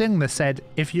saw a thing that said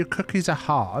if your cookies are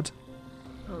hard.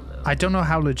 Oh no. I don't know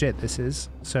how legit this is,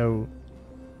 so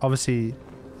obviously,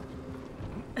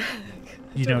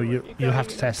 you know you'll have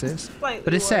to test this.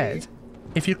 But it said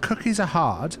if your cookies are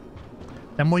hard.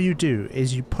 Then what you do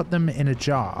is you put them in a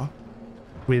jar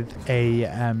with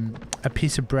a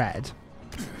piece of bread,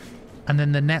 and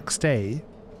then the next day,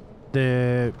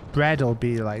 the bread will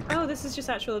be like oh, this is just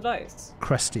actual advice.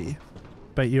 Crusty,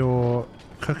 but your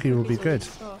cookie will be good.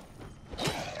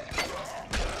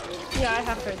 Yeah, I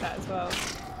have heard that as well.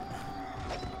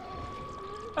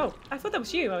 Oh, I thought that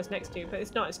was you I was next to, but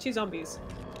it's not. It's two zombies.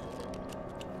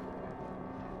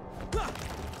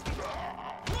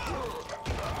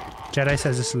 Jedi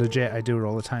says it's legit. I do it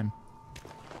all the time.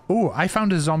 Oh, I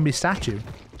found a zombie statue.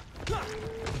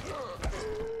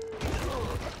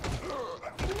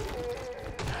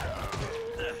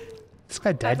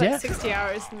 guy dead I yet? have like 60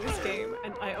 hours in this game,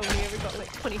 and I only ever got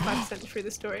like 25% through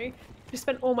the story. Just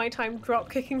spent all my time drop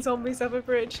kicking zombies up a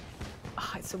bridge.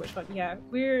 Oh, it's so much fun. Yeah,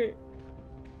 we're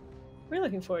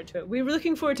looking forward to it. We were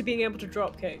looking forward to being able to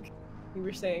drop kick. We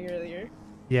were saying earlier.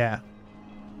 Yeah.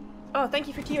 Oh, thank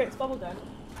you for T-Rex bubblegum.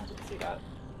 I didn't see that.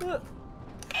 Look.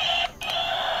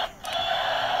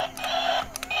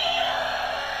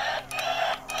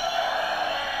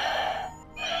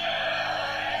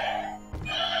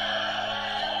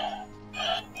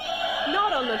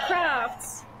 Not on the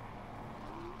crafts.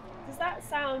 Does that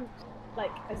sound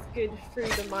like as good through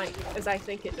the mic as I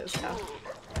think it does now?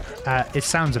 It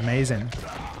sounds amazing.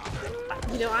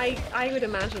 You know, I would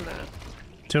imagine that.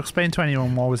 To explain to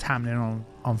anyone what was happening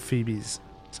on Phoebe's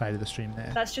side of the stream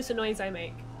there. That's just a noise I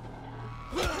make.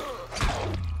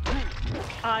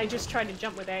 I just tried to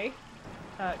jump with A.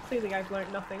 Clearly I've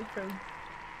learned nothing from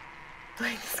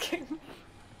playing this game.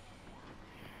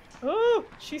 Oh,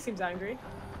 she seems angry.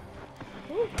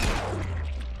 Ooh.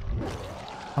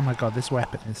 Oh my god, this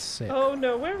weapon is sick. Oh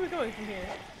no, where are we going from here?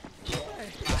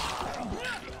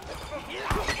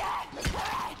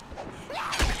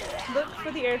 Look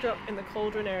for the airdrop in the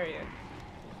cauldron area.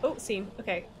 Oh, seen.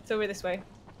 Okay, it's over this way.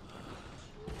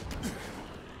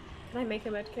 Can I make a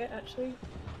medkit, actually?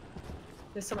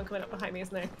 There's someone coming up behind me,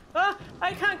 isn't there? Ah!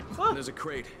 I can't! Oh! There's a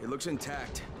crate. It looks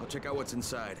intact. I'll check out what's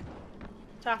inside.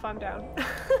 Taff, I'm down.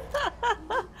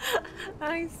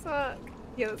 I suck.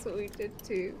 Yeah, that's what we did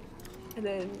too. And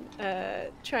then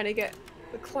trying to get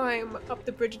the climb up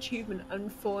the bridge achievement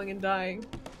and falling and dying.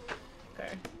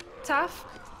 Okay. Taff?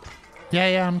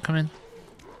 Yeah, I'm coming.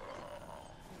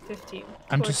 15.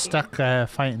 I'm just 14. stuck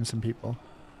fighting some people.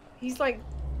 He's like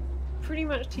pretty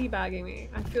much teabagging me.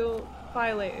 I feel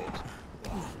violated.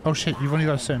 Oh shit, you've only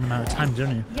got a certain amount of time,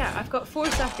 don't you? Yeah, I've got 4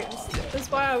 seconds. That's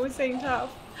why I was saying Taff.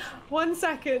 1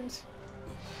 second.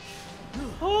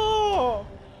 Oh!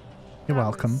 You're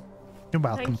welcome. You're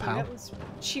welcome, Thank you. pal. That was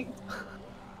cheap.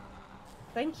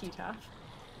 Thank you, Taff.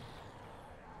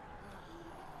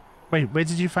 Wait, where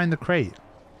did you find the crate?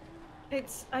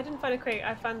 I didn't find a crate.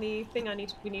 I found the thing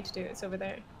we need to do. It's over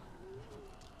there.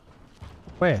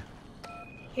 Where?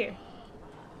 Here.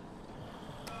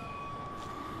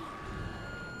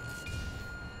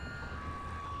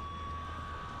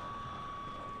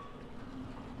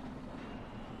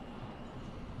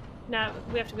 Now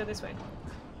we have to go this way.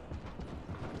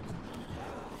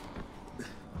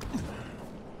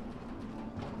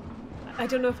 I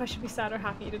don't know if I should be sad or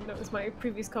happy you didn't notice my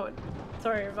previous comment.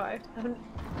 Sorry, I revived.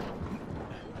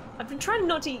 I've been trying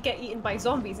not to get eaten by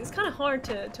zombies. It's kind of hard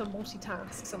to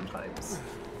multitask sometimes.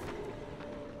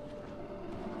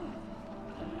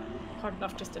 Hard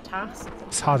enough just to task.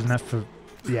 It's hard enough for...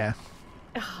 yeah.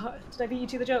 Did I beat you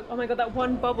to the joke? Oh my god, that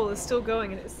one bubble is still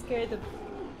going and it scared the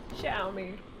shit out of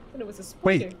me. And it was a spider.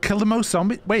 Wait, kill the most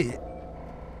zombies? Wait,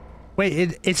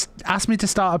 it's asked me to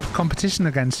start a competition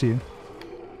against you.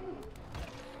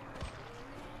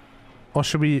 Or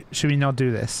should we not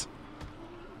do this?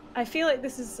 I feel like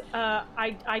this is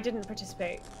I didn't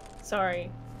participate.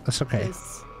 Sorry. That's okay.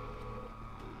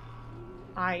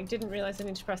 I didn't realize I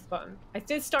needed to press the button. I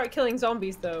did start killing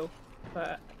zombies though,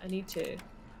 but I need to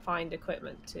find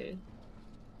equipment to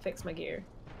fix my gear.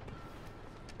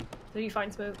 Did you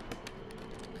find smoke?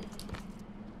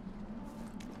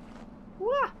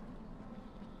 Wah!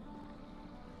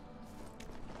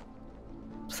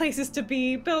 Places to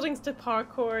be, buildings to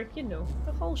parkour, you know,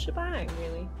 the whole shebang,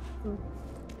 really.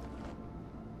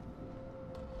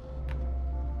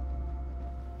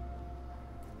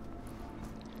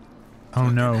 Oh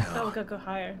no. Oh, we gotta go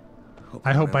higher.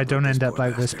 I hope I don't end up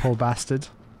like this poor bastard.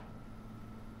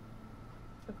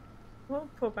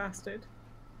 What poor bastard?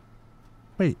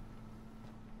 Wait.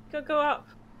 Go up.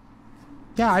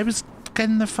 Yeah, I was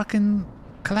getting the fucking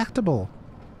collectible.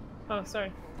 Oh,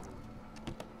 sorry.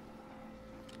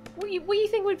 What do you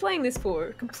think we're playing this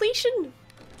for? Completion?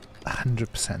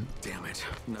 100%. Damn it.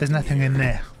 There's nothing in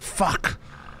there. Fuck.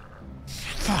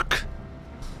 Fuck.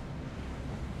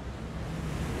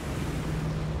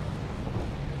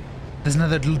 There's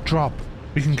another little drop.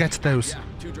 We can get to those. Yeah,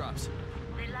 2 drops.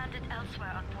 They landed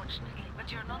elsewhere, unfortunately,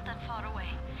 but you're not that far away.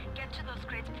 Get to those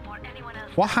crates before anyone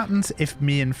else. What happens if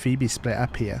me and Phoebe split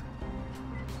up here?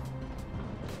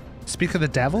 Speak of the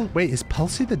devil? Wait, is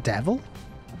Pulsey the devil?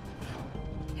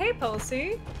 Hey,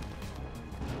 Pulsey.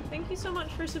 Thank you so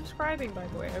much for subscribing, by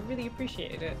the way. I really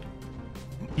appreciated it.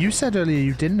 You said earlier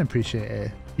you didn't appreciate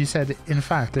it. You said, in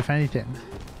fact, if anything,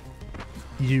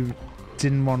 you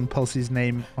didn't want Pulsey's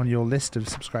name on your list of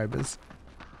subscribers.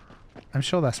 I'm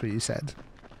sure that's what you said.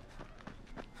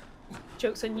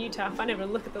 Joke's on you, Taff. I never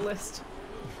look at the list.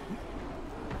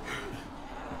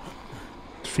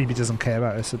 Phoebe doesn't care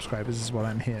about her subscribers is what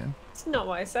I'm hearing. It's not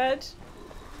what I said.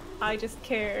 I just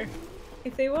care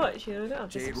if they watch, you know, they don't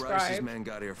have to Jade subscribe. Rice's men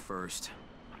got here first.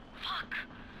 Fuck.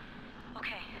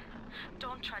 Okay,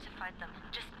 don't try to fight them.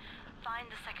 Just find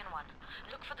the second one.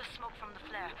 Look for the smoke from the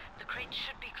flare. The crate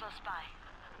should be close by.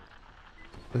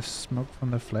 The smoke from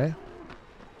the flare?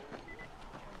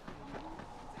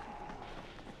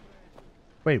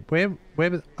 Wait, where?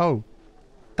 Oh,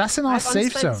 that's in our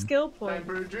safe zone. Skill point.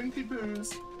 Drinky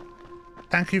booze.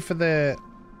 Thank you for the.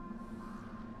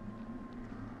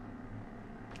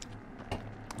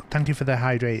 Thank you for the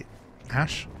hydrate,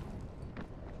 Ash.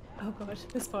 Oh god,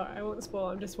 this part I won't spoil.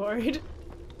 I'm just worried.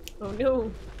 Oh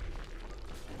no.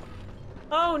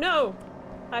 Oh no!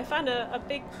 I found a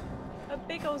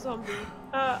big old zombie.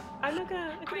 I'm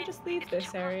gonna just leave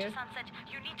this area.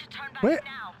 Where?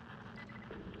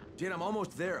 Jade, I'm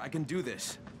almost there. I can do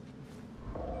this.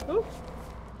 Ooh.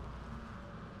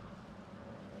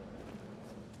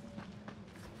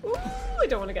 Ooh, I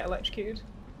don't want to get electrocuted.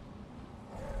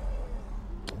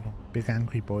 Big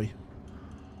angry boy.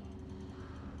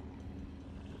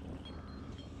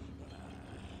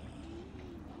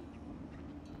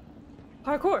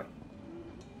 Parkour.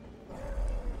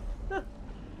 Huh.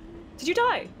 Did you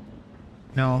die?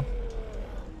 No.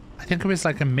 I think it was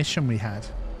like a mission we had.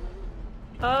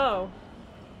 Oh.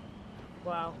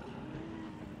 Wow.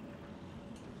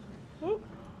 Ooh.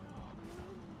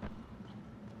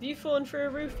 Have you fallen through a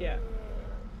roof yet?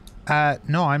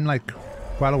 No, I'm like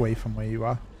well away from where you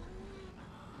are.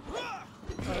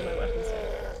 Oh, my weapon's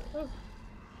dead. Oh.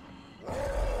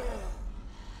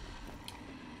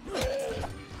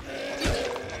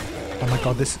 Oh my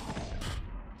god, this...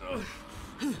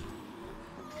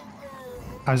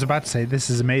 I was about to say, this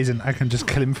is amazing. I can just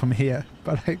kill him from here,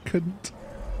 but I couldn't.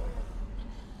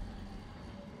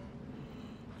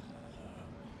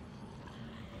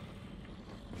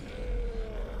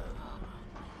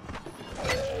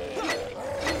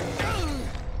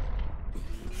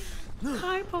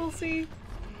 Hi, Pulsey.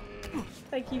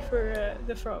 Thank you for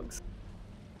the frogs.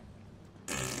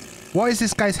 What is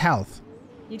this guy's health?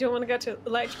 You don't want to get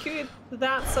electrocuted?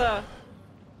 That's a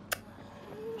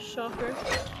shocker.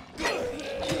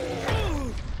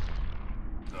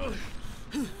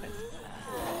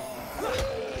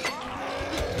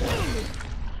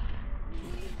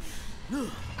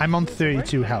 I'm on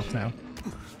 32 health now.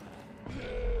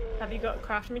 Have you got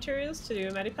craft materials to do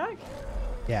a medipack?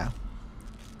 Yeah.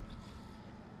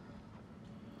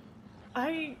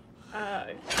 I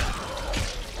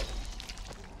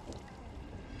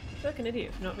feel like an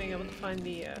idiot for not being able to find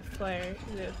the flare,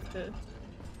 the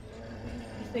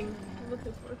thing I'm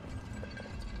looking for.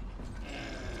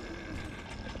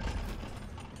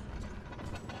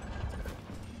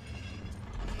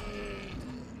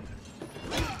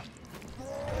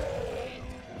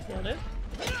 Nailed it.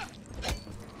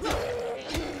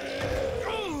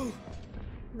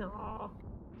 No.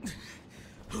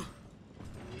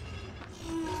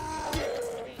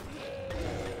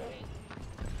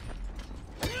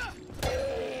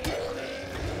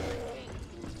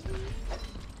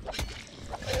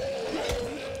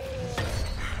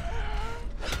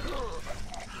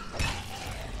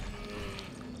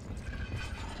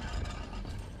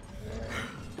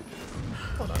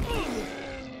 Hold on.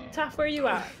 Taff, where are you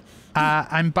at?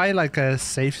 I'm by like a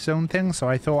safe zone thing, so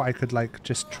I thought I could like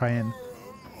just try and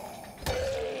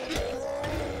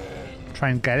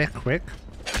get it quick.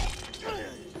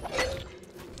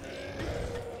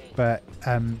 But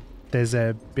there's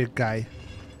a big guy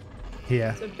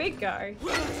here. It's a big guy.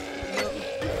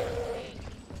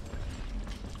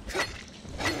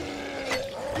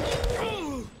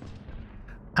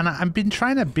 And I've been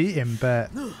trying to beat him, but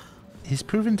he's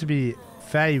proven to be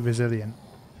very resilient.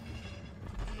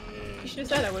 You should have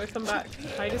said I would have come back.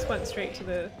 I just went straight to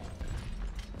the...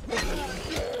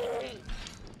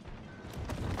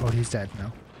 Oh, he's dead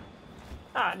now.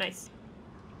 Ah, nice.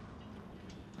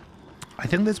 I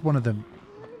think there's one of them.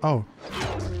 Oh.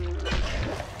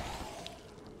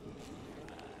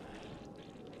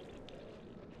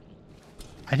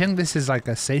 I think this is like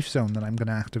a safe zone that I'm going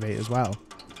to activate as well,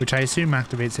 which I assume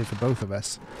activates it for both of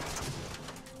us.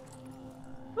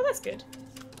 Well, that's good.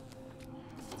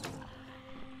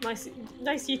 Nice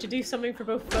of you to do something for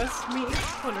both of us. Me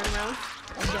wandering around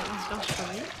and getting stuff from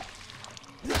me.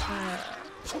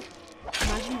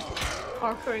 Imagine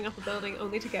parkouring up a building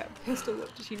only to get pistol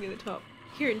whipped at you near the top.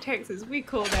 Here in Texas, we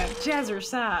call that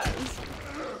jazzercise.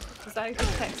 Is that a good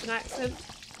Texan accent?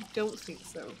 I don't think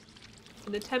so.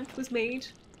 An attempt was made.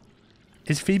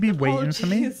 Is Phoebe waiting for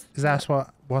me? Apologies. Is that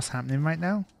what's happening right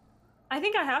now? I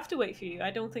think I have to wait for you. I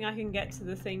don't think I can get to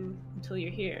the thing until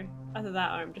you're here. Either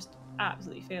that or I'm just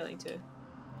absolutely failing to.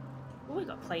 Oh, we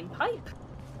got a plain pipe.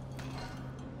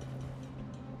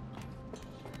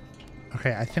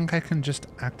 Okay, I think I can just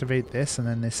activate this and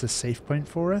then this is a safe point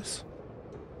for us.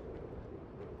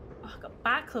 Oh, I got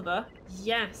baklava.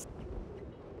 Yes.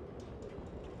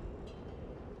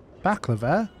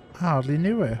 Baklava? I hardly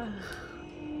knew her.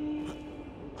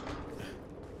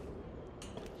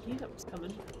 Knew that was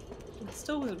coming. I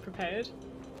still wasn't prepared.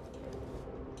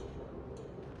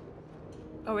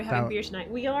 Oh, we're having beer tonight.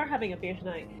 We are having a beer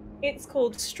tonight. It's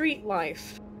called Street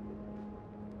Life.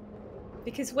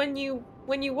 Because when you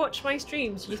watch my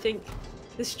streams, you think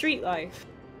the street life.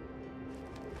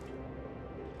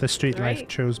 The street life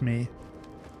chose me.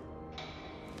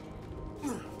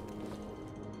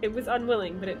 It was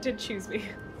unwilling, but it did choose me.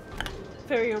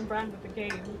 Very on brand with the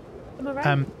game. Am I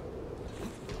right?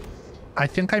 I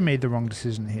think I made the wrong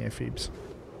decision here, Phoebes.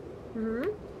 Mm-hmm.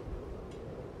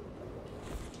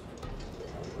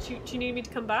 Do you need me to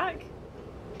come back?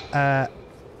 I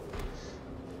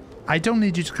don't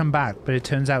need you to come back, but it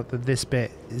turns out that this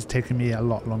bit is taking me a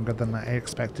lot longer than I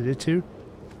expected it to.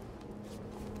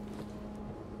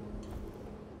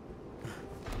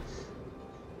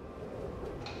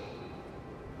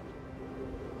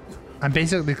 I'm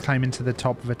basically climbing to the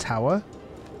top of a tower.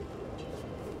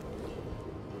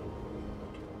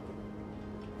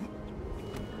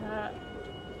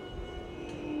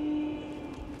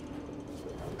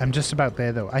 I'm just about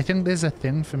there though. I think there's a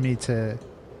thing for me to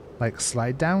like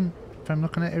slide down if I'm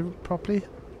looking at it properly.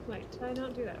 Wait, did I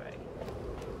not do that right?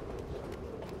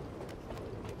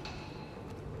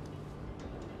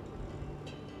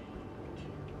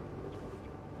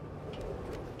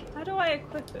 How do I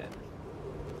equip it?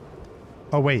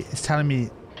 Oh wait, it's telling me.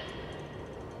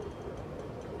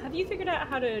 Have you figured out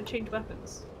how to change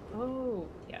weapons? Oh,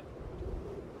 yeah.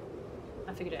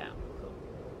 I figured it out. Cool.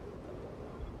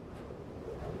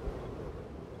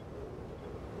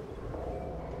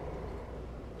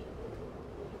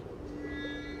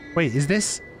 Wait, is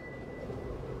this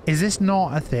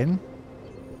not a thing?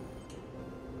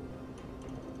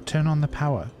 Turn on the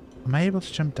power. Am I able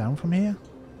to jump down from here?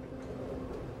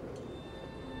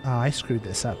 Oh, I screwed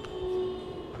this up.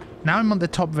 Now I'm on the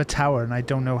top of a tower and I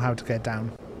don't know how to get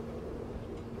down.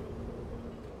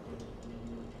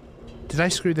 Did I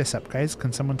screw this up, guys?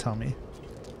 Can someone tell me?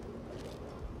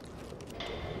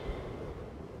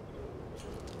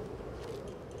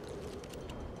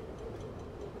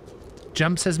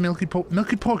 Jump, says Milky Pork.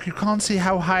 Milky Pork, you can't see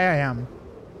how high I am.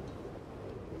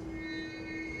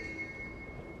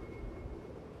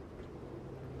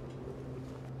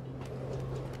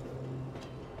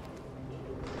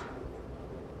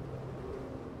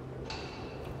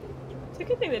 It's a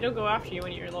good thing they don't go after you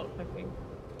when you're lock picking.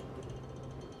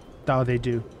 Oh, they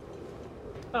do.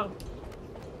 Oh.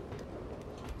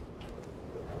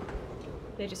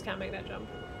 They just can't make that jump.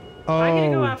 Oh. I'm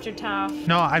gonna go after Taff.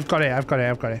 No, I've got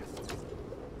it.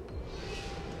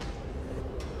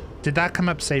 Did that come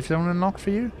up safe zone unlocked for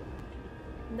you?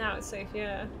 Now it's safe,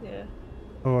 yeah.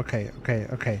 Oh, okay.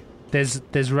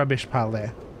 There's rubbish pile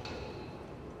there.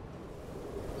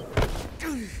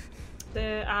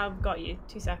 I've got you.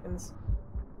 2 seconds.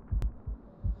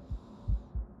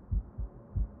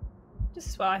 This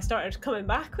is why I started coming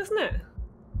back, wasn't it?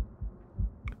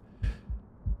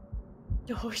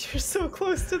 Oh, you're so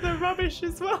close to the rubbish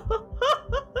as well.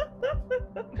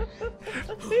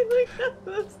 Look at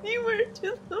those. You were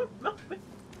to the rubbish.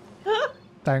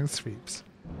 Thanks, Phoebes.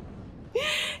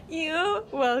 You're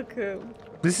welcome.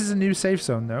 This is a new safe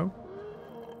zone, though.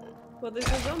 Well,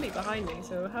 there's a zombie behind me,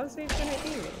 so how safe can it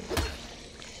be?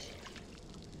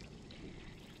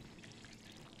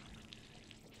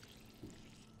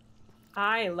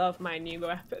 I love my new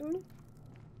weapon.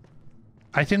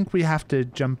 I think we have to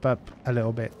jump up a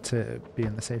little bit to be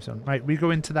in the safe zone. Right, we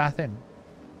go into that thing.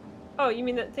 Oh, you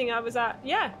mean that thing I was at?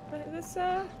 Yeah, let's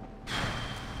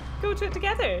go to it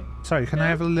together. Sorry, can I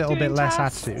have a little bit less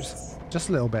tasks? attitudes? Just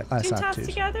a little bit less Doing tasks attitudes.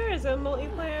 together as a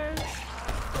multiplayer.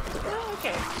 Oh,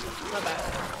 okay, not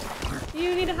bad.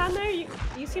 You need a hand there?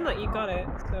 You seem like you got it,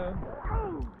 so.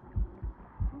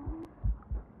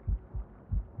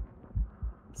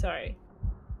 Sorry.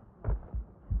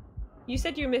 You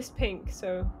said you missed pink,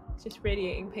 so it's just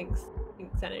radiating Pink's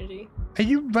energy. Are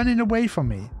you running away from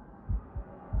me?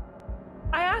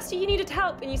 I asked you needed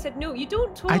help, and you said no. You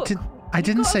don't talk. I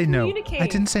didn't say no. I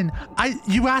didn't say no.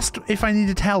 You asked if I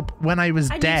needed help when I was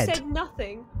dead. You said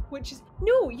nothing, which is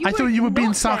no. I thought you were being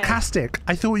not sarcastic. dead.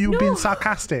 I thought you were being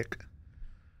sarcastic.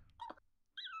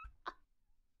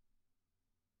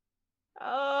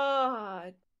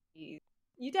 Oh,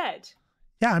 you dead?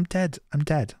 Yeah, I'm dead. I'm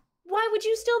dead. Why would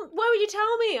you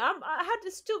tell me? I had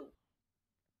to still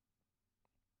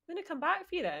gonna come back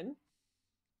for you then.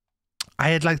 I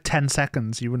had like 10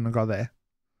 seconds. You wouldn't have got there.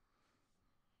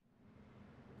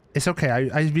 It's okay.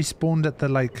 I respawned at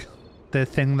the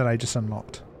thing that I just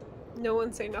unlocked. No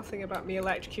one say nothing about me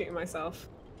electrocuting myself.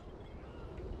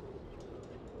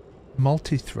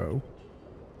 Multi-throw.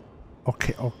 Or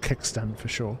kickstand for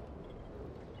sure.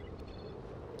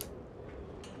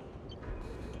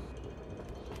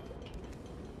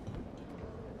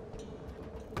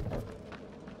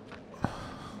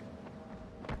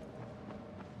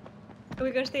 Are we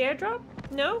going to the airdrop?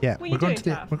 No? Yeah, what we're going to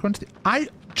the. I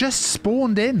just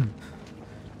spawned in.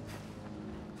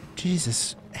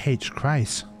 Jesus H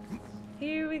Christ.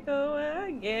 Here we go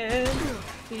again.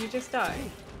 Did you just die?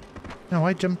 No,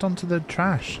 I jumped onto the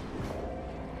trash.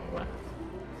 What?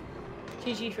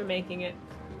 GG for making it.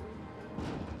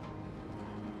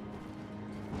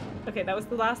 Okay, that was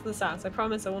the last of the sass. I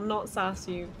promise I will not sass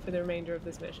you for the remainder of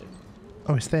this mission.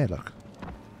 Oh, it's there, look.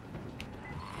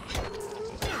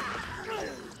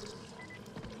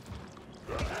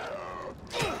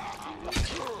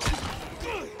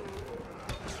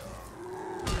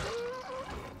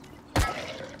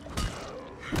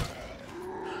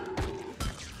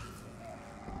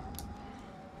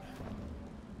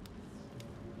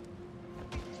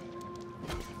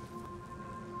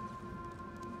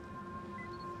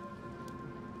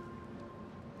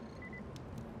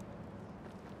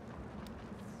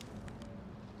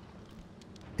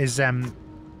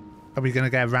 Are we gonna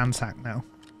get ransacked now?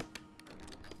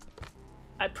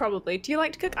 Probably. Do you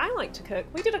like to cook? I like to cook.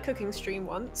 We did a cooking stream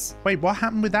once. Wait, what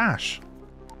happened with Ash?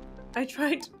 I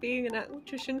tried being an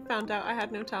electrician, found out I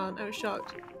had no talent. I was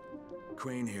shocked.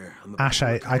 Crane here. Ash,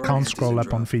 I can't scroll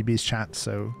up on Phoebe's chat,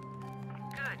 so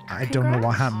I don't know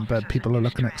what happened, but people are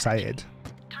looking excited.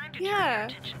 Yeah.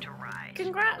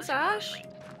 Congrats, Ash.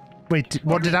 Wait,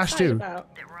 what did Ash do?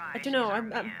 I don't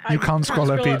know. You can't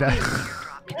scroll up either.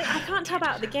 I can't tab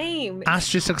out the game. Ash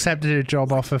just accepted a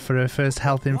job offer for her first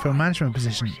health info management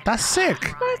position. That's sick.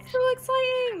 That's so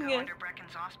exciting. You know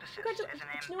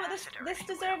what? This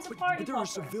deserves a party. But there are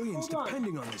civilians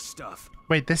depending on this stuff.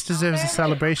 Wait, this deserves a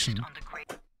celebration.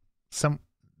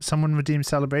 Someone redeemed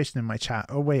celebration in my chat.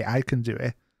 Oh wait, I can do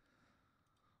it.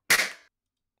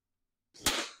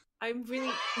 I'm really.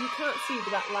 You can't see,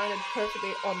 but that landed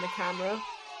perfectly on the camera.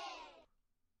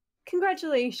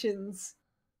 Congratulations.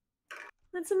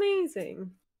 That's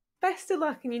amazing. Best of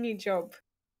luck in your new job.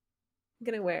 I'm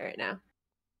gonna wear it now.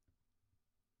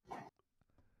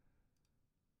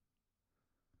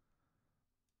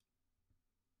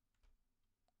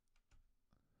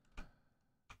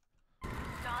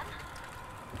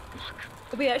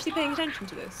 Are we actually paying attention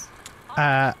to this?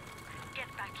 Oh,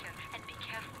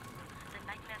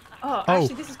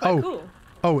 actually, this is quite cool.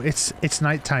 Oh, it's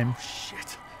nighttime.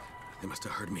 Shit. They must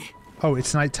have heard me. Oh,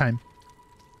 it's nighttime.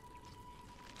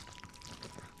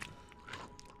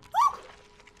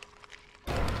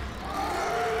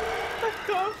 I've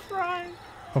got a fry.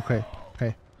 Okay,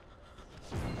 okay.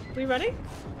 We ready?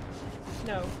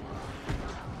 No.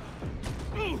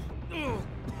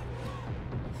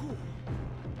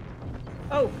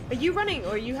 Oh, are you running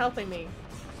or are you helping me?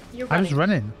 You're running. I was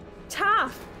running.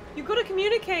 Taff, you've got to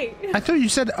communicate. I thought you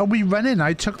said, are we running?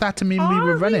 I took that to mean we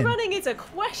were running. Are we running is a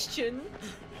question.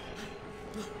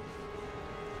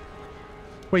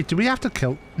 Wait, do we have to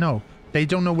kill? No, they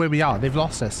don't know where we are. They've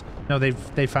lost us. No,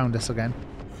 they found us again.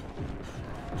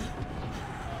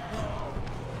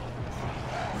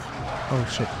 Oh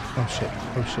shit! Oh shit!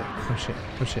 Oh shit! Oh shit!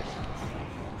 Oh shit!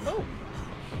 Oh.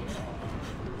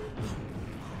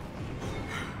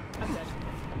 I'm dead.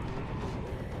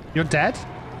 You're dead?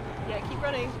 Yeah, keep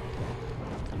running.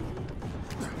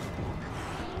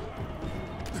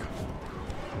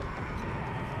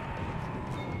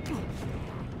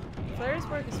 Flares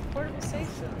work as portable safe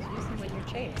zones used when you're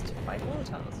chased by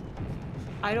volatiles.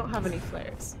 I don't have any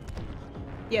flares.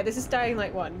 Yeah, this is Dying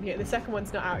Light 1. Yeah, the second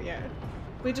one's not out yet.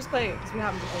 We're just playing it because we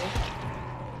haven't before.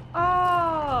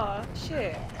 Oh,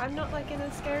 shit. I'm not like in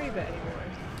a scary bit anymore.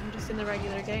 I'm just in the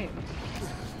regular game.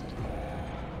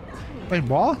 Wait,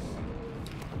 what?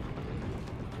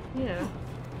 Yeah.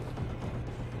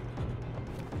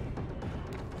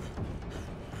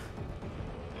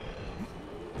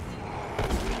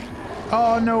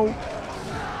 Oh no!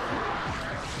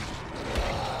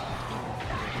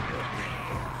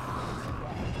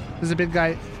 There's a big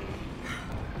guy.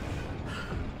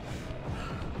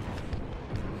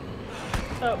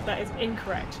 Oh, that is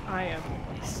incorrect. I am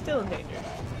still in danger.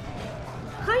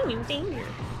 I'm in danger.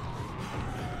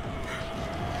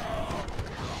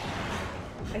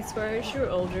 I swear, as you're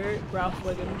older, Ralph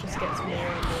Wiggum just gets more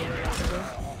and more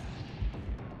relatable.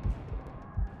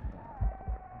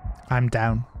 I'm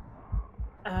down.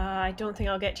 I don't think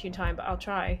I'll get to you in time, but I'll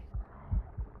try.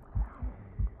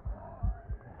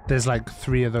 There's like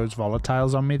 3 of those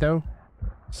volatiles on me though,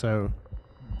 so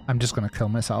I'm just gonna kill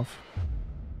myself.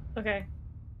 Okay.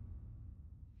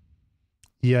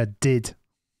 Yeah, did.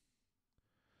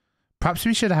 Perhaps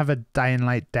we should have a Dying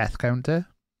Light death counter.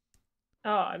 Oh,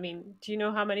 I mean, do you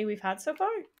know how many we've had so far?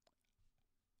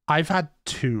 I've had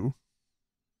 2.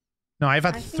 No, I've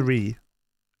had 3,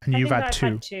 and you've had 2.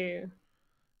 Had 2.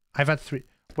 I've had 3.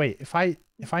 Wait, if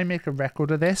I make a record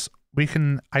of this, I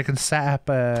can set up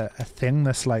a thing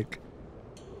that's like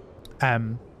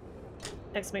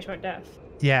Exclamation mark death.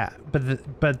 Yeah,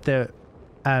 but the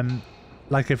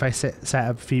like if I set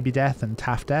up Phoebe death and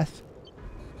Taff death.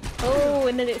 Oh,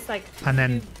 and then it's like and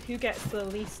then who gets the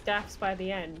least deaths by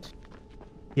the end.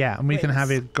 Yeah, and we can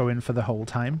have it going for the whole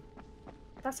time.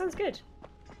 That sounds good.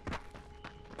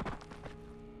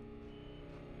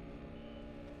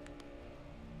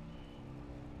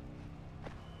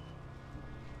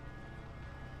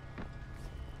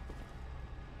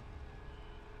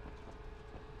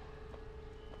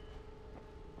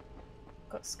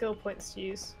 Got skill points to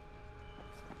use.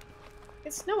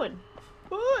 It's snowing.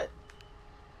 What?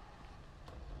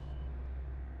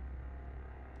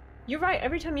 You're right.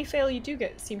 Every time you fail, you do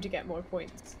seem to get more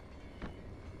points.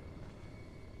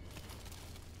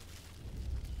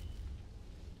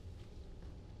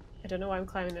 I don't know why I'm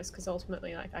climbing this because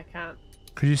ultimately, like, I can't.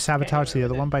 Could you sabotage the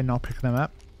other one by not picking them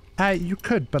up? You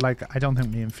could, but like, I don't think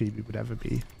me and Phoebe would ever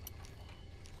be.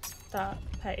 That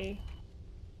petty.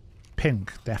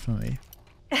 Pink, definitely.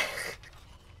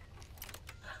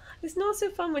 It's not so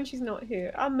fun when she's not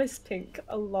here. I miss Pink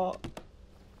a lot.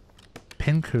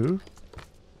 Pink who?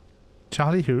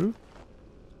 Charlie who?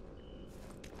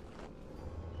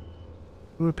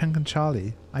 Who are Pink and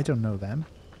Charlie? I don't know them.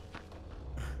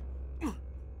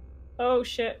 Oh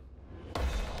shit.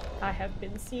 I have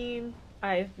been seen,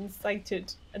 I have been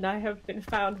sighted, and I have been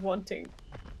found wanting.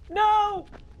 No!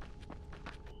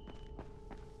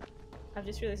 I've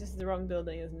just realized this is the wrong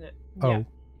building, isn't it? Oh, yeah.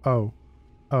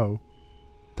 oh.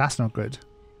 That's not good.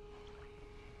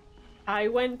 I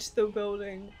went to the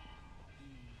building.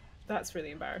 That's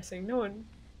really embarrassing. No one...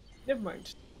 Never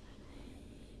mind.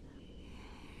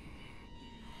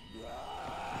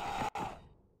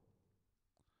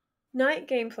 Night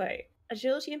gameplay.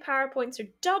 Agility and power points are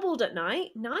doubled at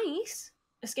night. Nice!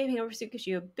 Escaping over pursuit gives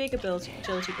you a big agility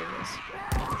bonus.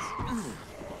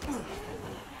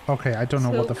 Okay, I don't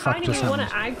know what the fuck just happened. You want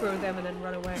to aggro them and then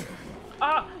run away.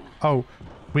 Ah! Oh,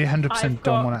 we 100%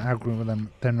 don't want to aggro with them,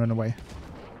 then run away.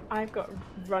 I've got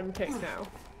run kick now.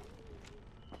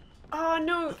 Oh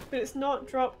no, but it's not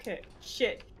drop kick.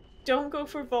 Shit. Don't go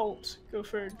for vault. Go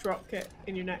for drop kick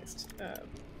in your next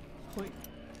point.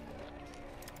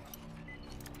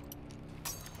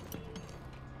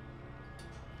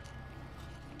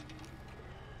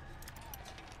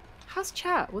 How's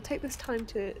chat? We'll take this time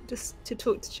to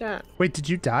talk to chat. Wait, did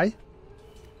you die?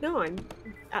 No, I'm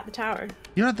at the tower.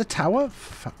 You're at the tower?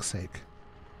 For fuck's sake.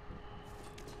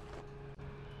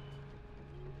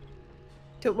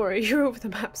 Don't worry, you're over the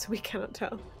map so we cannot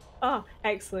tell. Ah,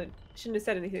 excellent. Shouldn't have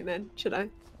said anything then, should I?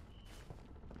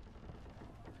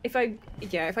 If I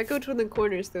go to one of the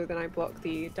corners though, then I block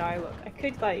the dialogue. I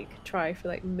could like try for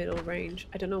like middle range.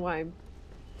 I don't know why I'm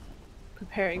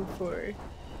preparing for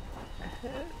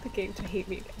the game to hate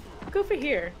me again. Go for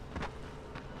here.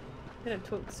 I'm gonna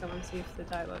talk to someone, see if the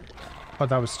dialogue. Oh,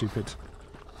 that was stupid.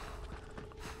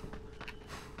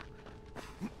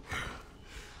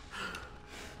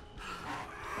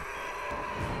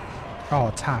 Oh,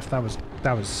 Taff, that was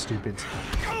stupid.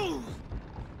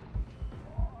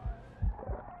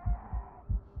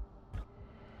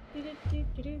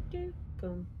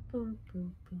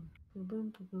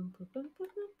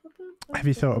 Have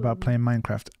you thought about playing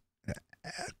Minecraft?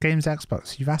 Games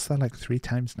Xbox. You've asked that like 3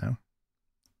 times now.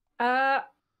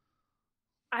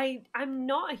 I'm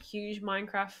not a huge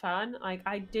Minecraft fan. Like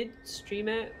I did stream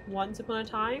it once upon a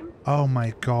time. Oh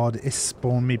my god, it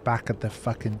spawned me back at the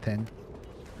fucking thing.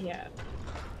 Yeah.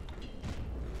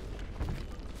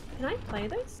 Can I play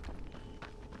this?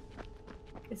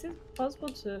 Is it possible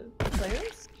to play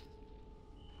this?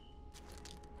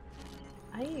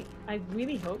 I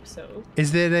really hope so.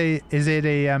 Is it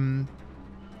an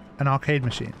arcade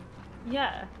machine?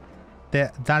 Yeah.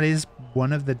 That is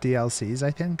one of the DLCs,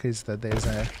 I think, is that there's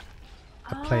a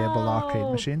playable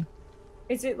arcade machine.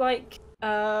 Is it like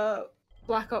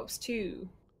Black Ops 2?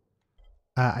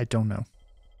 I don't know.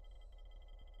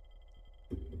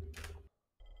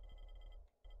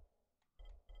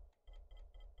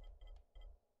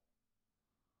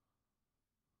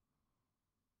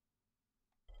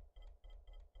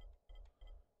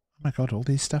 Oh my god, all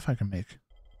these stuff I can make. I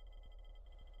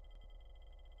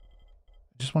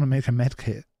just want to make a med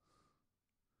kit.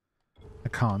 I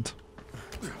can't.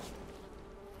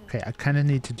 Okay, I kind of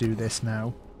need to do this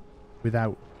now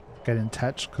without getting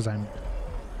touched because I'm...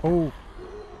 Oh!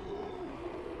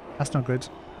 That's not good.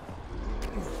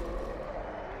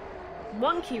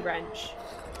 Monkey wrench.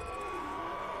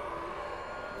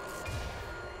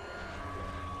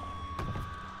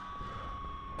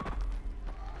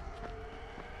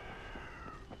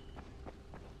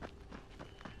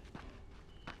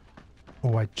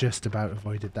 Oh, I just about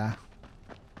avoided that.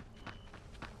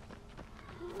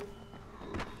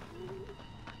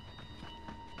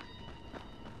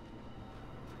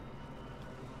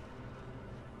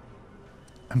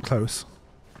 I'm close.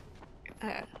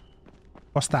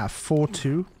 What's that?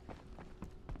 4-2?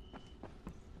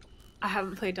 I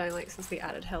haven't played Dying Light since they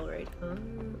added Hell Raid.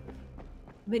 I'm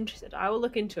interested. I will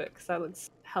look into it because that looks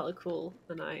hella cool,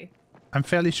 and I'm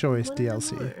fairly sure it's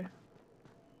DLC.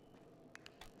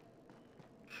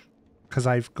 Because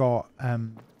I've got a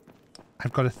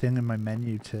thing in my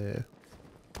menu to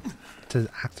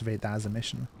activate that as a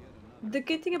mission. The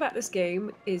good thing about this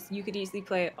game is you could easily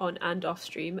play it on and off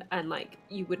stream, and like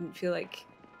you wouldn't feel like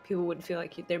people wouldn't feel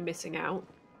like they're missing out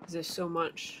because there's so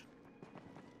much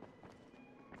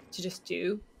to just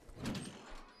do.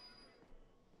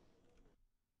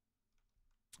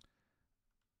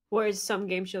 Whereas some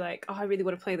games you're like, oh, I really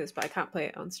want to play this, but I can't play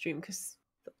it on stream because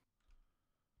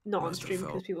not on stream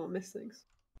because people will miss things.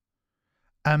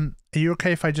 Are you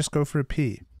okay if I just go for a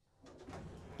pee?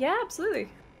 Yeah, absolutely.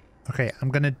 Okay, I'm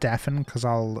gonna deafen because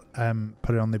I'll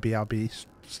put it on the BRB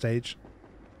stage.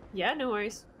 Yeah, no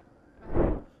worries.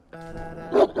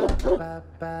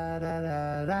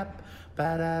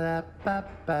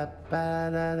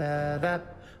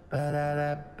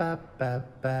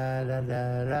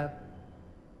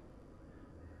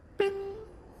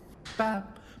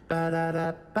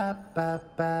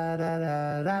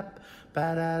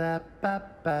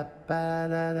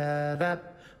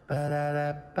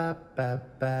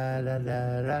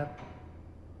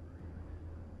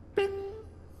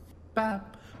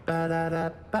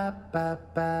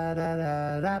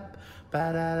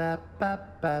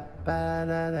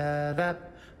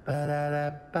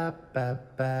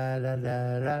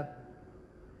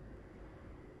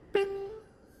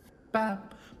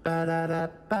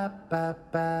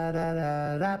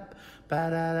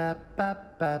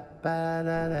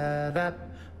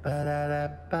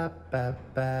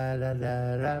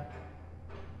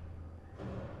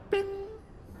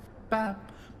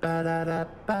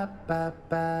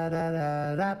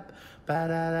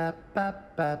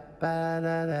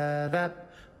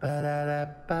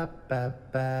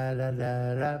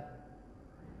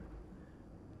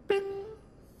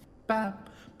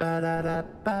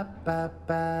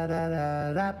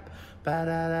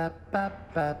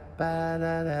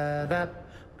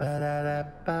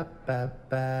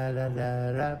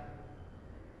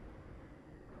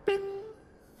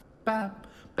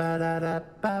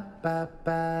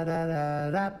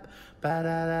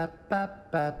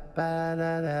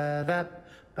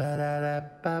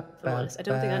 If I'm honest, I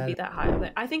don't think I'd be that high on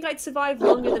it. I think I'd survive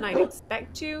longer than I'd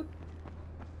expect to,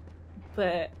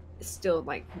 but still,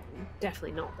 like,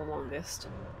 definitely not the longest.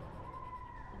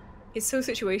 It's so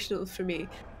situational for me,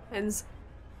 and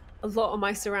a lot of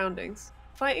my surroundings.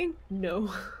 Fighting?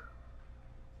 No.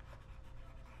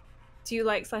 Do you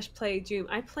like / play Doom?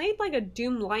 I played like a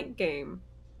Doom-like game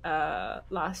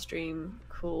last stream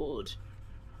called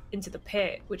Into the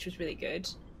Pit, which was really good.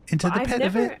 Into the pit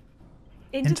of it?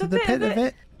 Into the pit of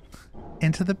it?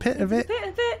 Into the pit of it? Into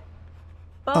the pit of it?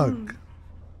 Ugh.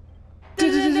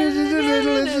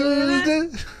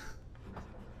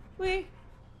 We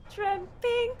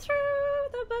tramping through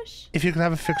the bush. If you could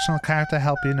have a fictional character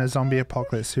help you in a zombie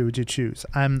apocalypse, who would you choose?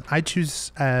 I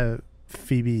choose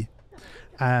Phoebe.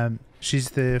 She's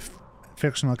the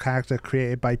fictional character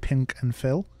created by Pink and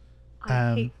Phil.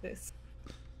 I hate this.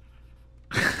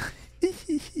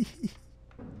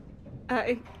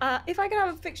 If I could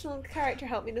have a fictional character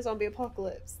help me in a zombie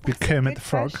apocalypse, Be Kermit the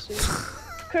Frog.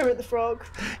 Kermit the Frog.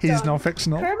 He's Done. not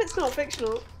fictional. Kermit's not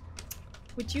fictional.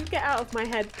 Would you get out of my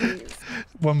head, please?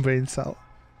 One brain cell.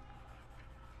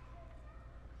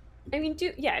 I mean,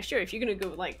 yeah, sure. If you're gonna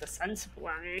go like the sensible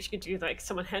one, you could do like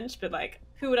someone hench. But like,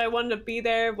 who would I want to be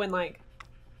there when like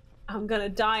I'm gonna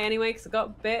die anyway because I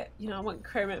got bit? You know, I want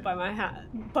Kermit by my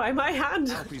hand. By my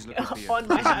hand. On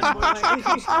my hand. More like.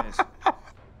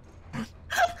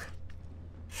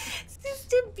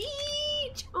 Sister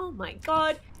Beach! Oh my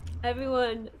god.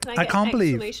 Everyone, can I get can't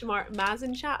believe exclamation mark Maz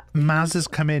in chat? Maz has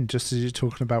come in just as you're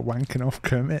talking about wanking off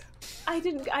Kermit. I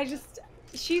didn't, I just,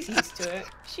 She's used to it.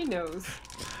 She knows.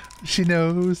 She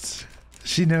knows.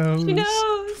 She knows. She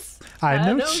knows. I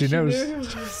know she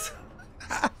knows.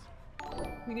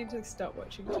 We need to stop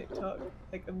watching TikTok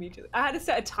like immediately. I had to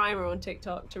set a timer on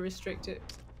TikTok to restrict it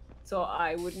so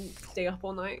I wouldn't stay up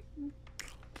all night.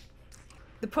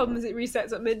 The problem is it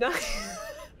resets at midnight.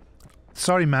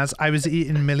 Sorry, Maz. I was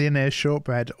eating millionaire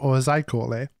shortbread, or as I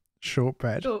call it,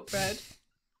 shortbread. Shortbread.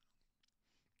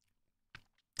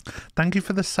 Thank you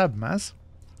for the sub, Maz.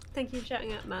 Thank you for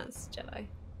shouting out Matt's Jedi.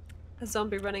 A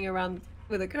zombie running around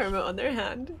with a Kermit on their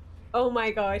hand. Oh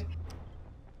my god.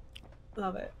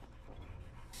 Love it.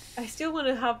 I still want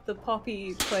to have the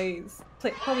Poppy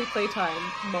Playtime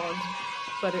mod,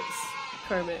 but it's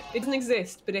Kermit. It doesn't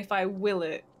exist, but if I will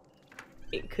it,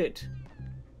 it could.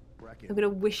 I'm gonna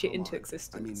wish it into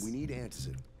existence. I mean, we need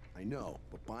Antizin. I know,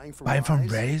 but buying from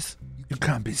Rays? You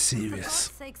can't be serious.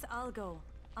 For God's sakes, I'll go.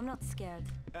 I'm not scared.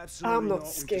 I'm not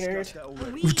scared.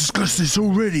 We've discussed this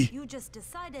already. You just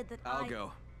decided that I'll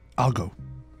go. I'll go.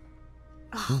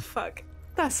 Oh fuck.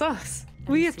 That's us.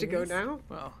 We have to go now.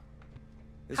 Well,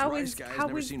 How is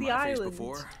the island?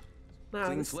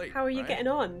 Mouse, how are you getting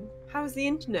on? How's the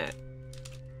internet?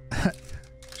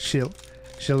 She'll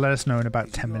let us know in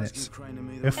about 10 minutes.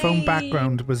 Her phone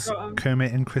background was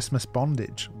Kermit in Christmas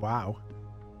bondage. Wow.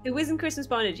 It wasn't Christmas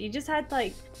bondage. He just had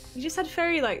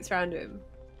fairy lights around him.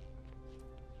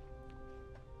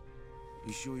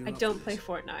 You sure you're I don't play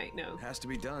Fortnite, no. Has to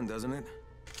be done, doesn't it?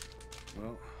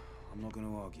 Well, I'm not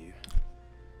gonna argue.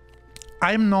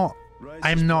 I'm not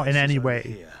in any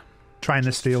way trying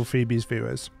to steal Phoebe's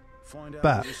viewers.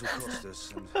 But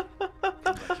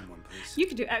you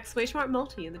can do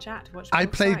 !multi in the chat to watch. I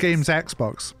play games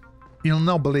Xbox. You'll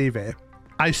not believe it.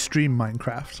 I stream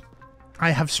Minecraft. I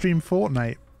have streamed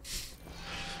Fortnite.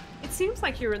 It seems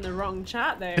like you're in the wrong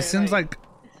chat there. It seems like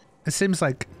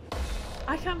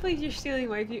I can't believe you're stealing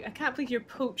my view. I can't believe you're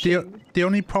poaching. The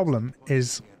only problem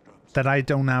is that I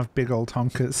don't have big old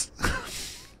honkers.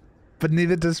 But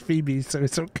neither does Phoebe, so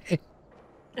it's okay.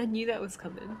 I knew that was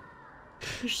coming.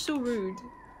 You're so rude.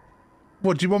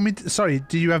 What, do you want me to... Sorry,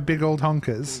 do you have big old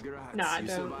honkers? No, I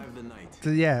don't.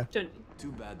 Yeah.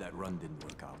 Too bad that run didn't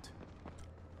work out.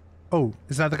 Oh,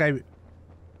 is that the guy...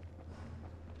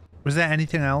 Was there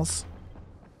anything else?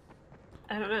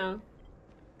 I don't know.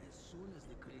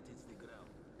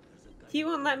 He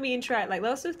won't let me interact. Like,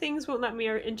 lots of things won't let me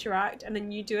interact, and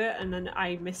then you do it, and then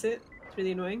I miss it. It's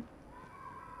really annoying.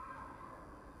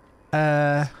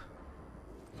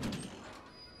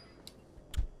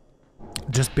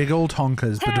 Just big old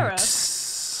honkers. Tara. No,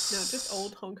 just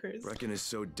old honkers. Brecken is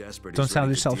so desperate. Don't sell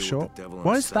yourself short.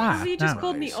 What is that? You just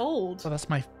called me old. Oh, that's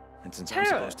my... And since Tara, I'm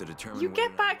supposed to determine you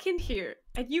get back in here,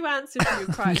 and you answer to your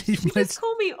cries. You just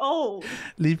call me old.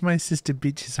 Leave my sister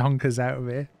Beach's honkers out of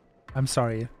here. I'm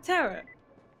sorry. Tara.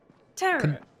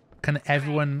 Can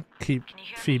everyone keep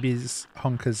Phoebe's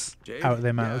honkers out of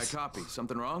their mouths? Yeah, I copy.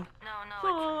 Something wrong?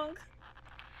 No.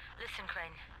 Listen,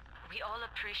 Crane. We all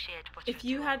appreciate what if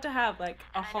you had to have like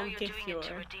a honk if you're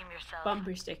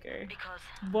bumper sticker,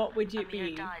 what would you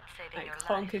be? Like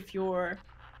honk if you're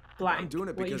blank. I'm doing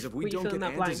it because if we don't get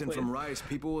Antizin from Rice,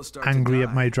 people will start angry to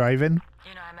at my driving.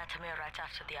 You know, I met Amir right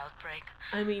after the outbreak.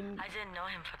 I mean, I didn't know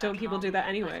him for don't people do that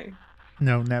anyway?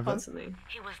 No, never. Constantly.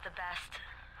 He was the best,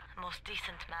 most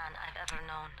decent man I've ever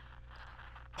known.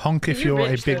 Honk if you're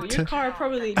rich, a big... Your car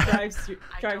probably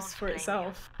drives for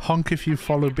itself. Honk if you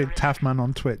follow BigTaffMan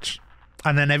on Twitch.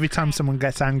 And then every time someone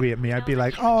gets angry at me, I'd be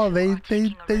like, oh, they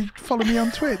follow me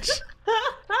on Twitch.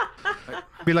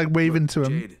 Be like waving to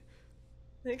him. Jade,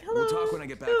 like, hello, we'll talk when I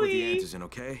get back with the Antizin,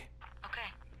 okay? Okay.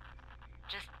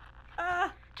 Just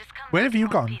come Where have you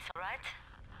gone? peace,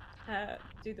 right?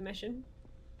 Do the mission.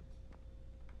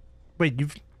 Wait,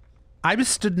 I was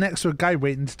stood next to a guy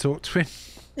waiting to talk to him.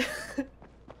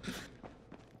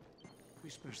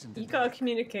 You gotta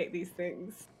communicate these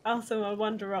things. Also, I'll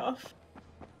wander off.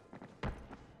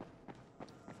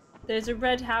 There's a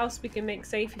red house we can make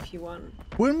safe if you want.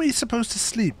 Weren't we supposed to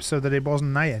sleep so that it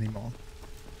wasn't night anymore?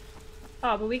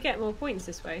 Oh, but we get more points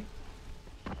this way.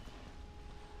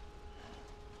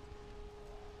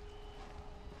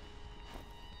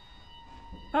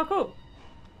 Parkour!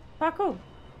 Parkour!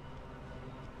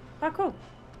 Parkour!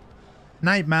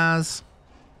 Night, Maz.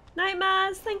 Night,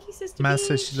 Maz. Thank you, Sister Maz Beach.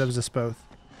 says she loves us both.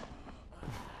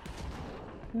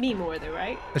 Me more, though,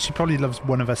 right? She probably loves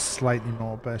one of us slightly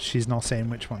more, but she's not saying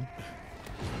which one.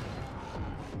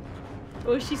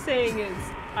 All she's saying is,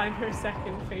 I'm her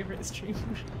second favourite streamer.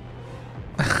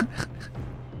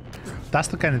 That's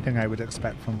the kind of thing I would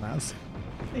expect from Maz.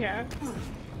 Yeah.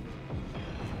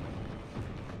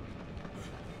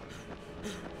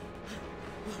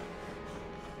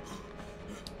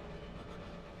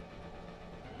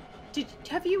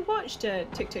 Have you watched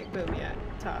Tick Tick Boom yet,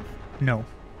 Taff? No.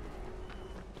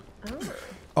 Oh.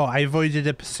 Oh, I avoided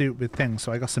a pursuit with things,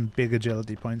 so I got some big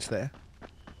agility points there.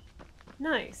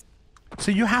 Nice. So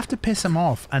you have to piss them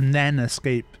off and then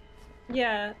escape.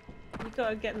 Yeah, you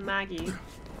gotta get Maggie.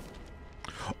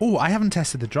 Oh, I haven't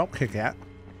tested the dropkick yet.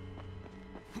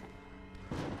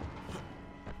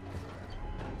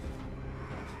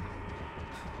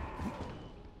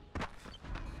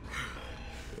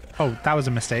 Oh, that was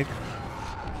a mistake.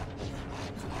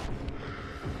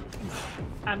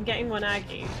 I'm getting one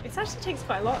Aggie. It actually takes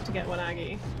quite a lot to get one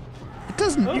Aggie. It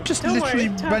doesn't. Oh, You just don't literally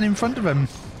worry, run in front of him.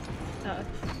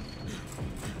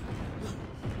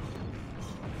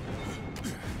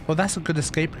 Well, that's a good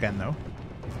escape again, though.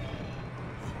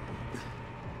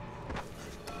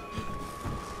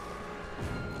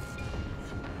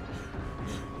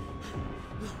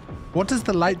 What does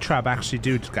the light trap actually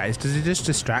do, guys? Does it just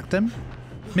distract them?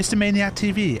 Mr. Maniac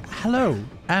TV, hello.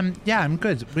 Yeah, I'm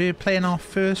good. We're playing our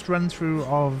first run through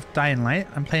of Dying Light.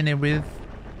 I'm playing it with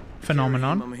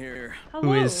Phoenomenon,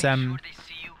 who is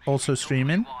also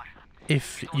streaming.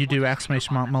 If you do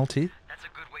 !multi.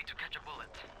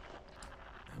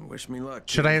 Wish me luck.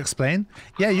 Should I explain?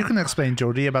 Yeah, you can explain,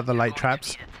 Jody, about the light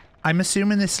traps. I'm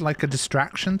assuming it's like a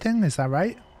distraction thing. Is that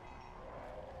right?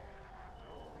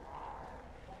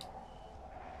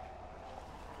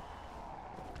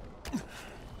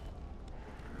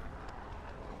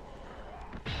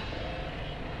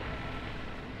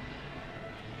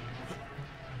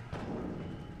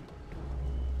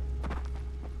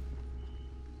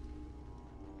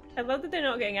 I love that they're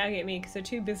not getting Aggie at me because they're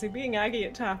too busy being Aggie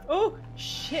at Taff. Oh,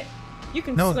 shit. You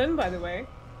can swim, by the way.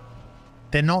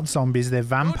 They're not zombies, they're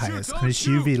vampires. And it's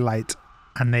UV light.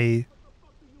 And they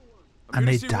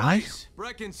die?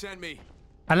 Brecken sent me.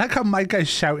 I like how my guy's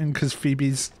shouting because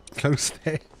Phoebe's close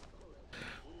there.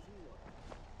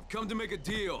 I've come to make a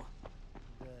deal.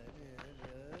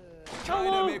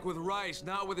 Trying to make with Rice,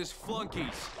 not with his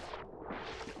flunkies.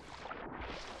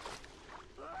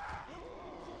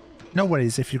 No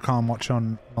worries if you can't watch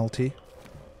on multi.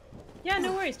 Yeah,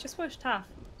 no worries. Just watch Taff.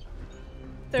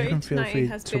 You can 30 feel tonight free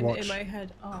has to been watch in my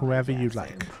head. Oh, whoever yeah, you same.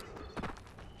 like.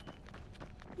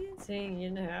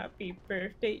 Singing happy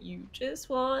birthday, you just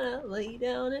wanna lay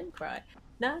down and cry.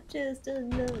 Not just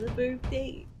another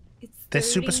birthday. It's They're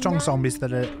super strong 39 zombies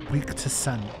that are weak to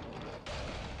sun.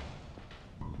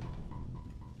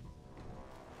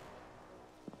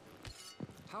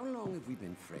 How long have we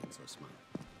been friends, Osman?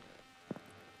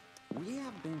 We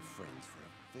have been friends for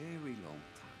a very long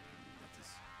time. That is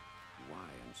why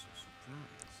I'm so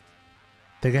surprised.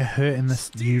 They get hurt in the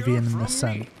UV and in the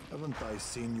sun. Haven't I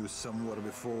seen you somewhere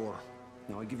before?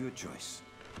 Now I give you a choice.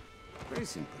 Very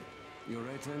simple. Your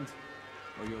right hand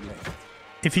or your left.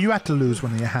 If you had to lose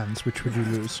one of your hands, which would you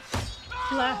lose?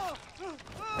 Left.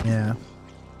 Yeah.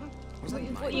 What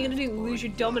are you gonna do? Lose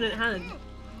your dominant hand?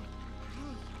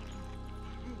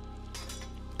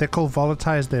 They're called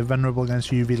volatiles. They're vulnerable against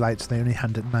UV lights. They only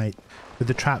hand at night. With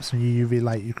the traps and your UV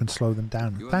light, you can slow them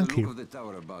down. Thank you.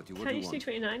 Can you do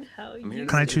 29? Hell, you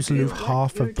Can I choose to lose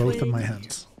half of both of my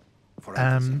hands?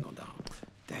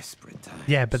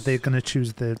 Yeah, but they're going to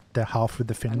choose the half with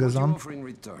the fingers on.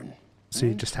 So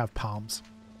you just have palms.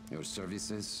 Your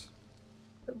services.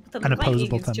 And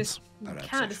opposable thumbs. Just, you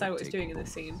can't decide what it's doing in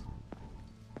this scene.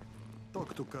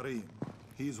 Talk to Karim.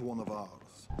 He's one of ours.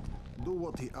 Do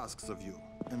what he asks of you,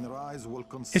 and Rise will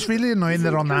consider. It's really annoying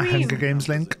that on that Hunger Games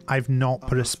link, I've not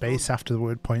put a space after the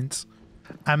word points.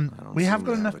 We have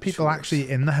got enough people actually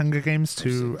in the Hunger Games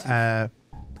to run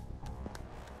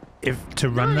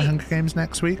the Hunger Games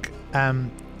next week.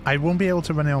 I won't be able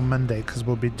to run it on Monday because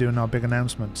we'll be doing our big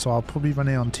announcement, so I'll probably run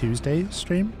it on Tuesday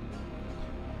stream.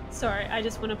 Sorry, I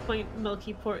just want to point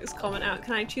Milky Pork's comment out.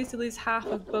 Can I choose to lose half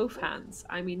of both hands?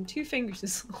 I mean, 2 fingers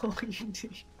is all you do.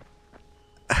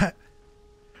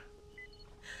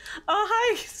 Oh,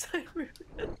 hi, Simon.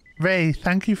 Ray,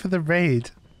 thank you for the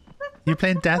raid. You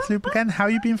playing Deathloop again? How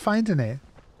you been finding it?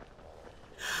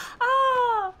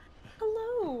 Ah,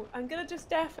 hello. I'm gonna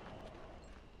just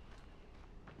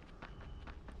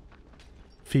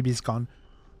Phoebe's gone.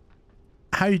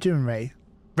 How you doing, Ray?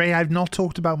 Ray, I've not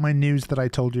talked about my news that I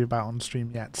told you about on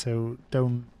stream yet, so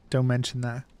don't mention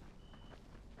that.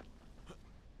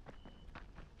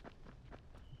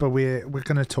 But we're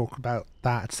gonna talk about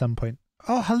that at some point.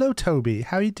 Oh, hello, Toby.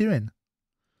 How are you doing?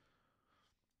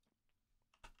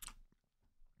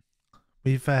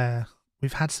 We've had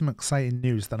some exciting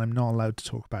news that I'm not allowed to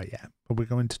talk about yet, but we're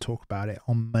going to talk about it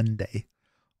on Monday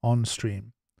on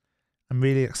stream. I'm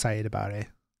really excited about it.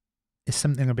 It's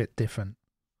something a bit different.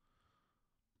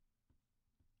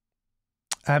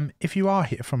 If you are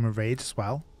here from a raid as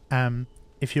well,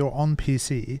 if you're on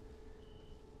PC,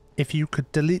 if you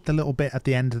could delete the little bit at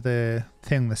the end of the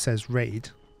thing that says raid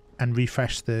and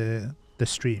refresh the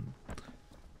stream,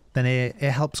 then it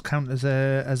helps count as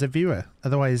a viewer.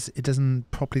 Otherwise, it doesn't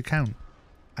properly count,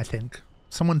 I think.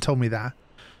 Someone told me that.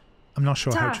 I'm not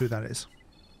sure how true that is.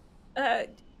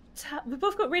 We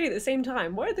both got raided at the same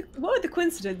time. What are the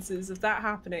coincidences of that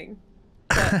happening?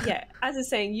 But yeah, as I was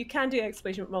saying, you can do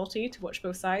exclamation multi to watch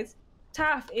both sides.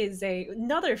 Taff is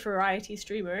another variety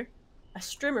streamer, a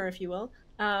strimmer, if you will.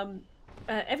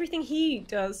 Everything he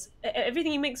does,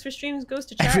 everything he makes for streams goes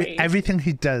to charity. Everything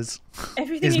he does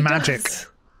everything is magic.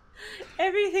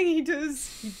 Everything he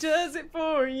does it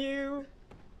for you.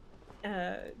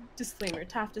 Disclaimer: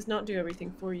 Taff does not do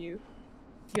everything for you.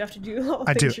 You have to do a lot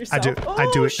of things yourself. I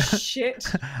do it. Shit.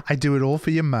 I do it all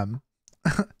for your mum.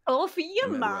 All for your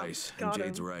mum.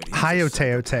 Hi,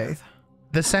 Ote.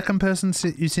 The second person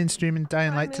you seen streaming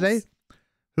Dying Light today?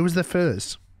 Who was the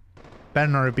first? Better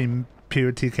not have been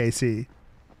pure TKC.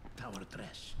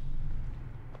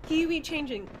 Kiwi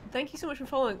Changing. Thank you so much for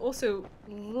following. Also,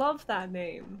 love that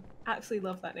name. Absolutely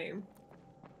love that name.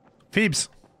 Phoebes.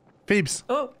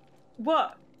 Oh,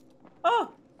 what?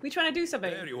 Oh, we trying to do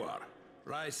something. There you are.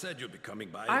 Rai said you'd be coming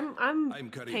by. I'm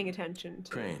paying attention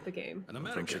to the game. An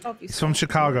American. He's from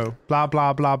Chicago. Blah,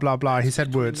 blah, blah, blah, blah. He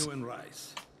said words.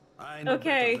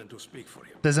 Okay.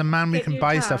 There's a man we can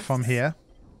buy stuff from here.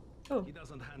 Oh. He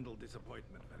doesn't handle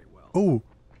disappointment very well.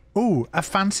 Ooh, a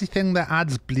fancy thing that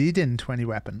adds bleeding to any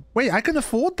weapon. Wait, I can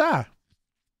afford that.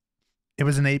 It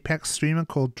was an Apex streamer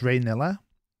called Draynilla.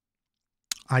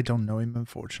 I don't know him,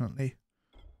 unfortunately.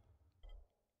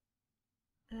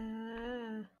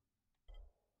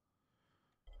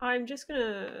 I'm just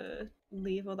gonna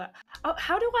leave all that. Oh,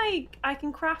 how do I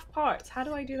can craft parts? How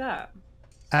do I do that?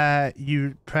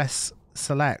 You press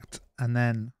select and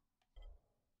then.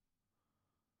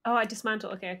 Oh, I dismantle.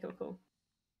 Okay, cool.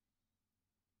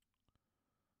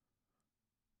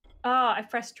 Ah, I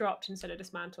pressed dropped instead of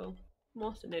dismantle.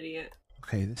 What an idiot.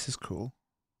 Okay, this is cool.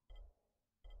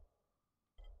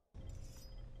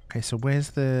 Okay, so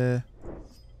where's the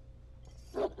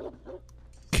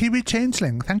Kiwi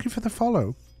Changeling? Thank you for the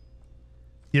follow.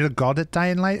 You're a god at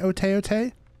Dying Light,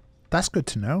 Ote? That's good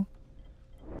to know.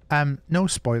 No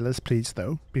spoilers, please,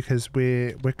 though, because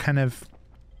we're kind of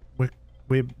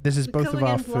this is both of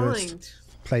our first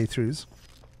playthroughs.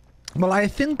 Well, I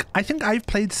think I've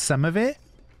played some of it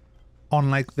on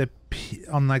like the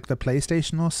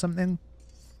PlayStation or something.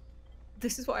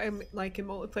 This is what I'm like in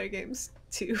multiplayer games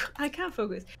too. I can't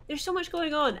focus. There's so much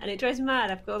going on, and it drives me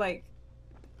mad. I've got like.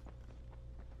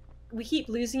 We keep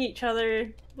losing each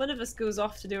other. One of us goes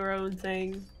off to do our own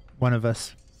thing. One of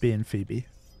us being Phoebe.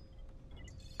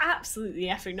 Absolutely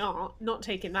effing not. Not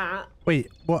taking that. Wait,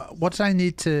 what do I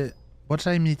need to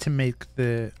make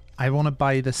the... I want to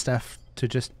buy the stuff to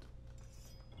just...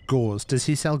 Gauze. Does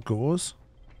he sell gauze?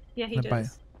 Yeah, he does.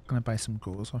 I'm going to buy some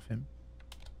gauze off him.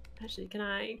 Actually, can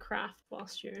I craft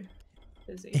whilst you're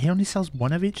busy? He only sells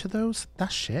one of each of those?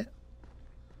 That's shit.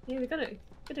 Yeah, we gotta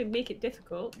make it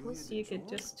difficult. Once you could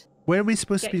just... Where are we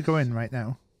supposed to be going right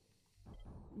now?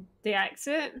 The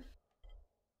exit.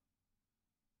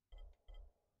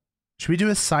 Should we do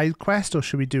a side quest or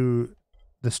should we do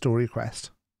the story quest?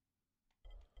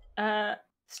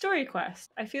 Story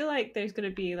quest. I feel like there's gonna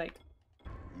be like.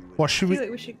 What should we? Like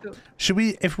we should go. Should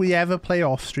we, if we ever play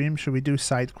off stream, should we do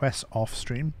side quests off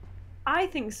stream? I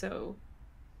think so.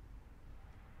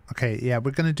 Okay, yeah,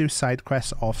 we're gonna do side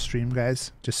quests off stream,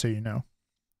 guys. Just so you know.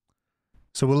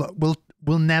 So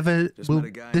we'll never.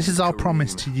 This is our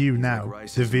promise to you now,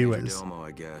 the viewers.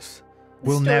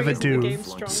 We'll never do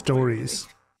stories.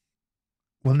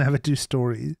 We'll never do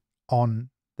stories on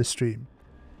the stream.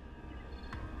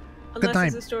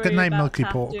 Unless Good night, Milky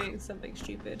Pork. Doing something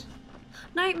stupid.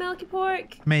 Night, Milky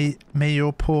Pork. May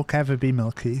your pork ever be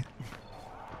milky,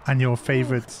 and your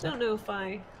favourite. I don't know if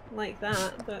I like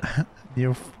that, but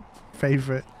your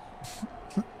favourite.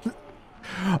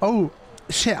 Oh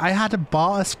shit! I had a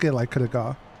barter skill I could have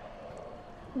got.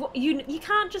 What, you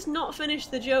can't just not finish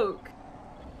the joke.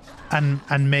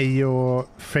 And may your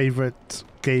favourite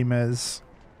gamer's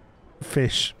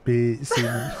fish be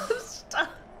semen.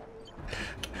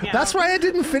 Yeah. That's why I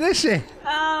didn't finish it.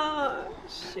 Oh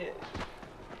shit!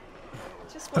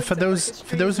 For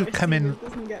those who've come in,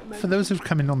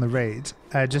 on the raid,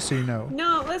 just so you know.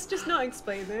 No, let's just not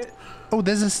explain it. Oh,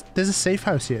 there's a safe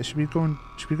house here. Should we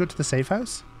go to the safe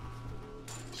house?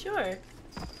 Sure.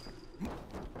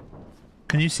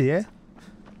 Can you see it?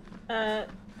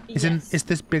 Yes. It's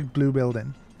this big blue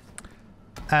building.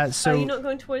 So. Oh, you're not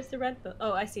going towards the red building.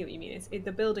 Oh, I see what you mean.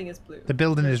 The building is blue. The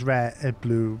building is red,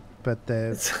 blue, but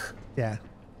the yeah.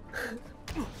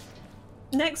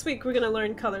 Next week we're gonna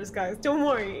learn colors, guys. Don't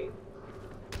worry.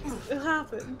 It'll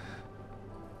happen.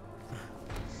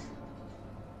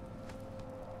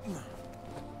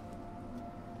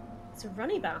 It's a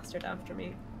runny bastard after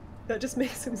me. That just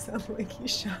makes him sound like he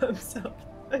shot himself.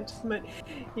 I just meant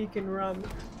he can run.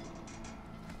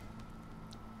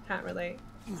 Can't relate.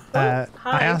 I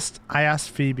asked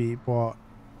Phoebe what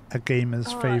a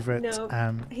gamer's favorite.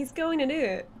 No, he's going to do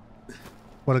it.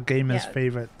 What a gamer's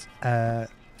favorite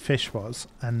fish was,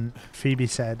 and Phoebe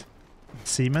said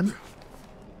semen.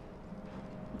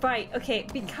 Right, okay,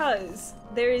 because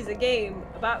there is a game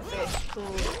about fish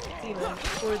called Seaman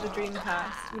for the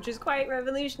Dreamcast, which is quite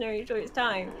revolutionary for its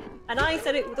time. And I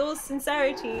said it with all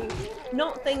sincerity,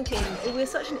 not thinking. It was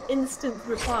such an instant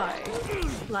reply.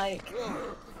 Like,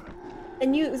 I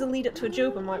knew it was a lead up to a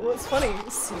joke. I'm like, what's funny?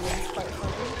 Seaman's quite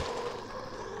funny.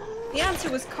 The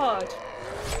answer was cod.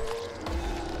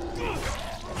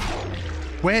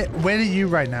 Where are you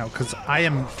right now? Because I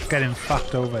am getting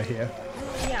fucked over here.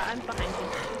 Yeah, I'm behind you.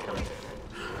 I'm coming.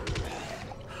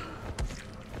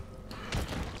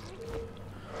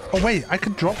 Oh wait, I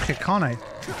could drop kick, can't I?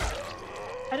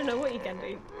 I don't know what you can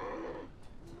do.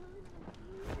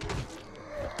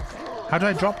 How do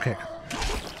I drop kick?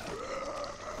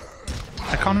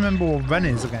 I can't remember what run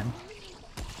is again.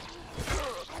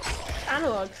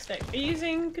 Analog stick. Are you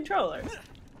using controller?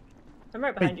 I'm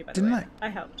right behind you, by the way. I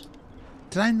helped.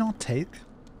 Did I not take?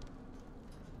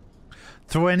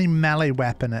 Throw any melee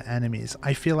weapon at enemies.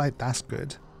 I feel like that's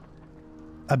good.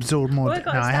 Absorb more.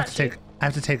 No, I have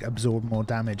to take absorb more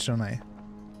damage, don't I?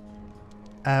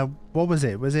 What was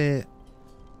it? Was it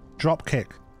drop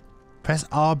kick? Press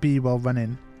RB while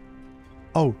running.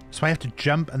 Oh, so I have to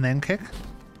jump and then kick?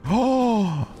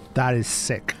 Oh, that is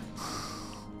sick.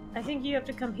 I think you have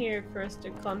to come here first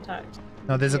to contact.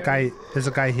 No, there's a guy. There's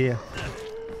a guy here.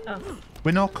 Oh.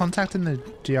 We're not contacting the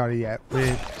GRE yet.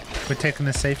 We're taking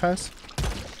the safe house.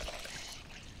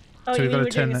 Oh, so you mean we're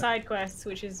doing a side quest,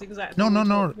 which is exactly.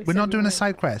 No. We're not doing a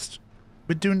side quest.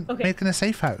 We're doing making a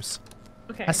safe house.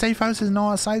 Okay. A safe house is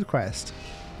not a side quest.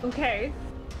 Okay.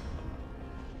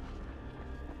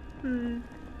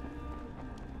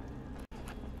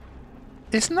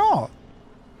 It's not.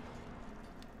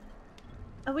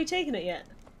 Have we taken it yet?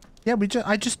 Yeah,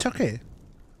 I just took it.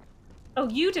 Oh,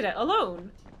 you did it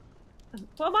alone?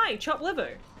 What am I? Chopped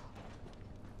liver?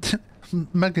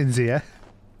 Muggins here.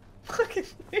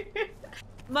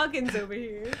 Muggins over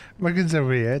here. Muggins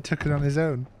over here took it on his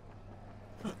own.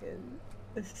 Fucking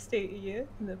the state of you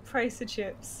and the price of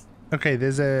chips. Okay,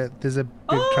 there's a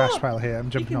big trash pile here. I'm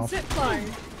jumping off. Zip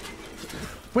line.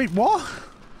 Wait, what?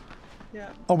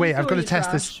 Yeah. Oh wait, I've got to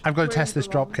test this. I've got to test this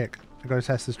drop kick. I've got to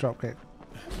test this drop kick.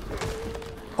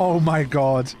 Oh my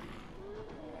god.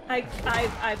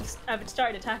 I've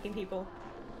started attacking people.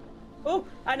 Oh,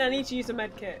 and I need to use a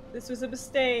med kit. This was a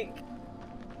mistake.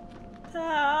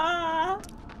 Ah.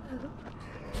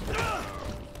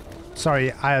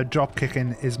 Sorry, drop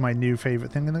kicking is my new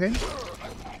favorite thing in the game.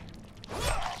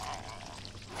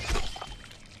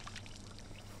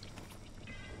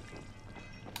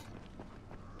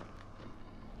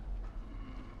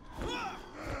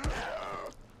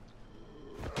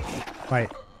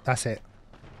 Right, that's it.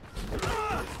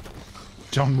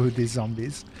 John wooed these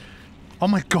zombies. Oh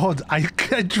my god, I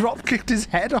drop kicked his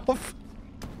head off.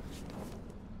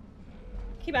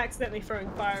 Keep accidentally throwing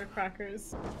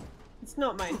firecrackers. It's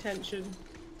not my intention.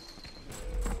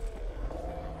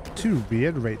 To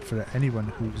reiterate for anyone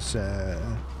who's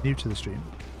new to the stream.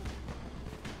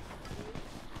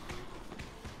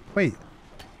 Wait,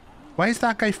 why is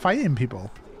that guy fighting people?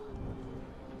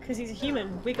 Because he's a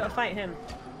human. We gotta fight him.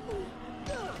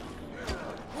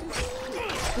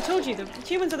 I told you, the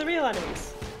humans are the real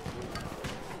enemies.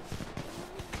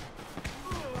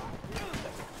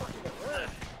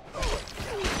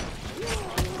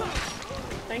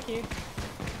 Thank you.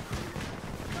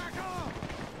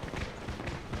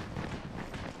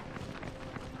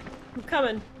 I'm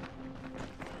coming.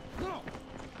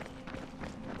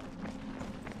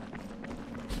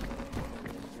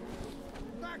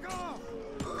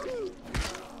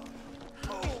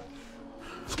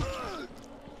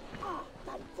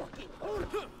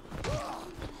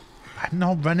 I'm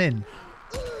not running.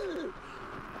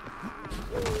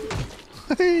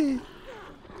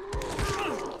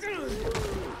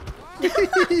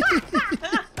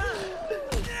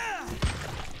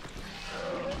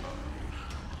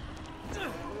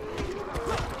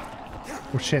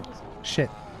 Oh shit, shit.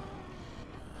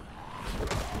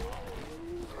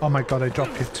 Oh my god, I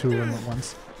dropped kicked two of them at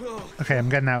once. Okay, I'm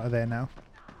getting out of there now.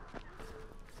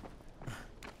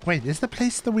 Wait, is the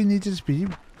place that we needed to be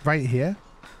right here?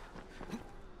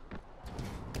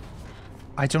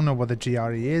 I don't know what the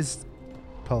GRE is,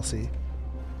 Pulsey.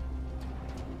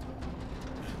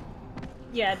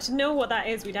 Yeah, to know what that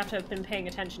is, we'd have to have been paying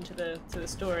attention to the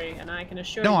story, and I can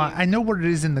assure you. No, I know what it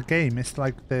is in the game. It's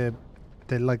like the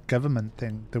like government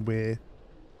thing that we're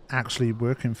actually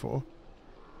working for.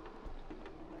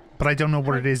 But I don't know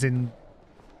what it is in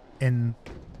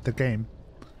the game.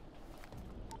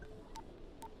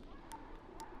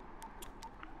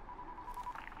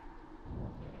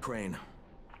 Crane.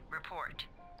 Report.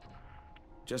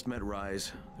 Just met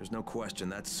Rise. There's no question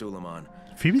that's Suleiman.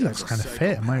 Phoebe looks kind of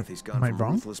fit. Am I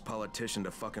wrong? Ruthless politician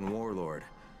to fucking warlord.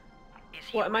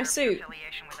 What, in my suit?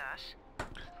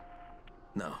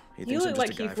 No, he You thinks I'm look just like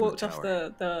a guy you've from walked the off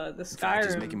tower. the In fact,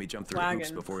 he's Skyrim making me jump through wagon.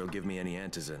 hoops before he'll give me any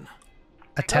antizin.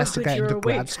 A test to but get you're into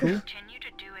grad awake. school? Continue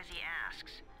to do as he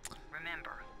asks.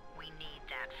 Remember, we need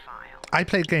that file. I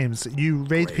play games. You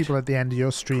raid people at the end of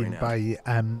your stream by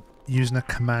using a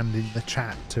command in the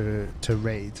chat to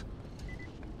raid.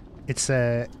 It's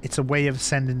a way of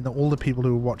sending all the people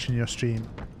who are watching your stream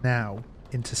now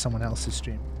into someone else's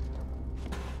stream.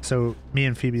 So me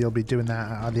and Phoebe will be doing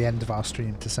that at the end of our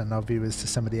stream to send our viewers to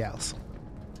somebody else.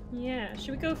 Yeah, should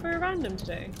we go for a random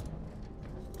today?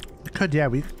 We could, yeah.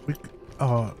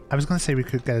 Oh, I was gonna say we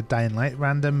could get a Dying Light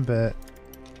random, but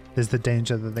there's the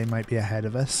danger that they might be ahead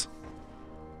of us.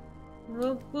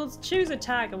 We'll choose a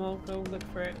tag and we'll go look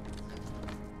for it.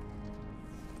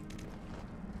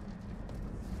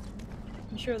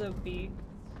 I'm sure there'll be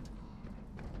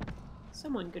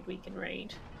someone good we can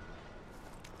raid.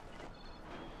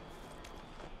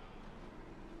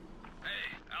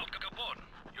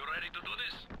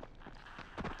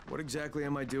 What exactly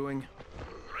am I doing?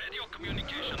 Radio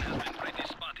communication has been pretty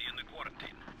spotty in the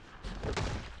quarantine.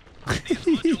 These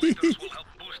modulators will help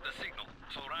boost the signal,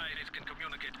 so riders can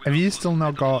communicate with. Have you still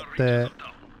not got the?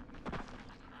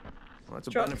 Well, that's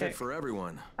a Drop benefit kick. for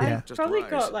everyone. Yeah. I've probably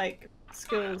got like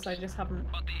skills I just haven't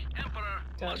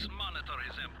done.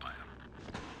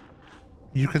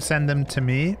 You could send them to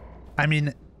me. I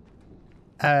mean,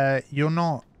 you're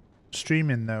not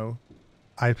streaming though.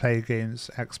 I play games,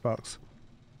 Xbox.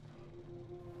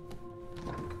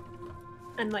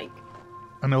 And like,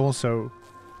 And also,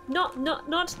 not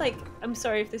like, I'm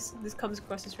sorry if this comes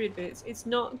across as rude, but it's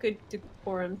not good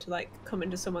decorum to like come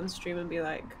into someone's stream and be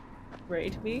like,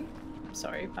 raid me. I'm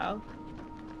sorry, pal.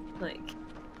 Like,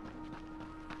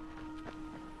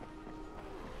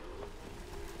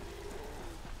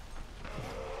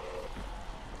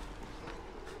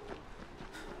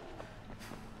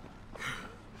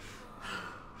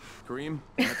 Kareem,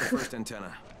 I'm at the first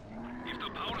antenna. If the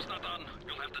power's not on,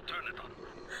 you'll have to turn it on.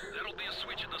 There'll be a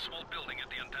switch in the small building at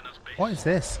the antenna's base. what is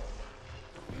this?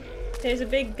 there's a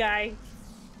big guy.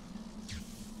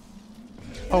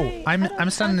 Oh, I'm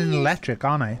standing in electric,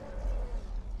 aren't I?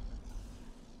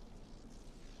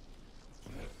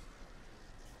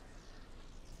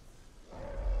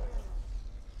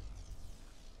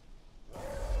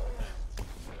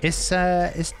 It's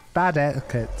bad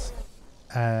etiquette,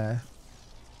 my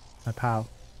pal.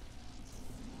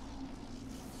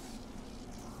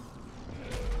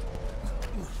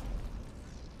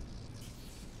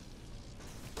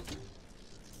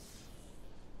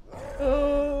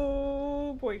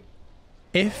 Oh boy.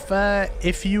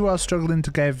 If you are struggling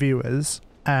to get viewers,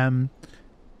 I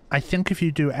think if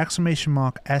you do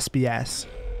 !SBS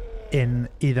in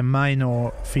either mine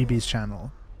or Phoebe's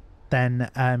channel, then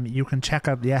you can check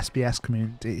out the SBS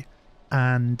community.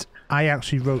 And I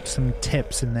actually wrote some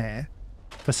tips in there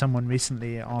for someone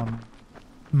recently on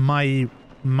my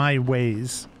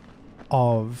ways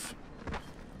of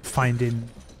finding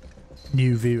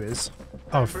new viewers.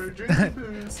 Oh,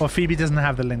 well, Phoebe doesn't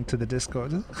have the link to the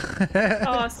Discord.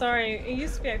 Oh, sorry. It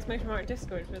used to be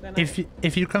 !Discord, but then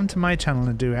if you come to my channel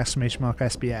and do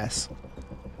 !SBS,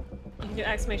 you can do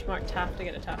 !TAF to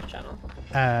get a TAF channel.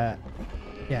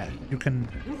 yeah, you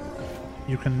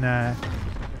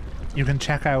can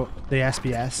check out the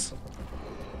SBS,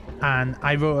 and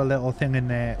I wrote a little thing in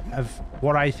there of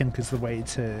what I think is the way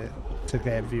to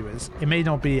get viewers. It may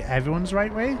not be everyone's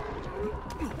right way,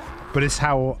 but it's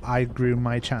how I grew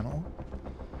my channel.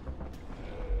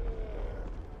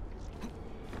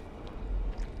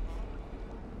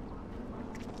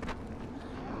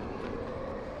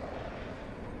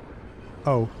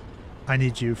 Oh, I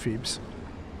need you, Phoebes.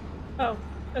 Oh,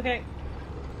 okay.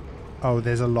 Oh,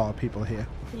 there's a lot of people here.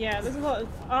 Yeah, there's a lot of...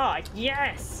 Ah,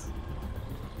 yes!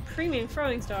 Premium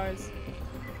throwing stars.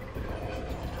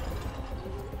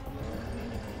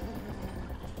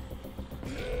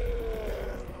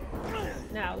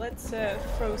 Now, let's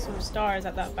throw some stars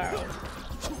at that barrel.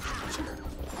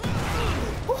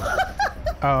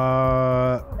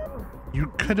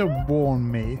 You could could have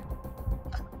warned me.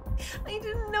 I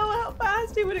didn't know how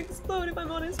fast it would explode, if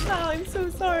I'm honest, pal. I'm so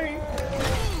sorry.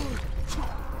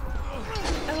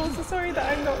 I'm also sorry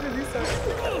that I'm not really sorry.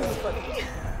 That was funny.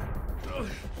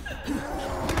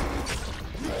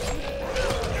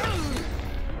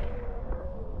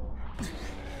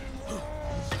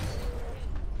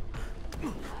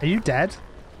 Are you dead?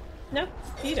 No,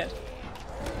 you did.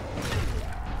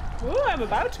 Oh, I'm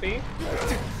about to be.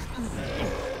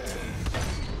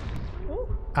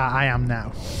 I am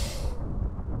now.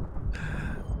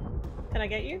 Can I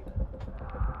get you?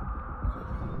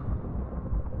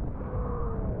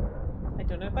 I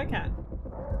don't know if I can.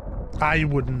 I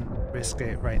wouldn't risk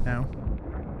it right now.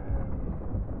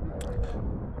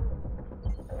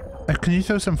 Can you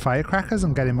throw some firecrackers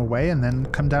and get him away and then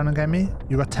come down and get me?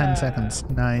 You got 10 seconds.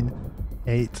 9,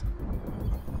 8.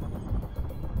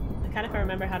 I can't if I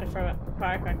remember how to throw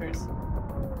firecrackers.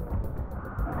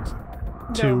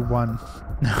 2, 1.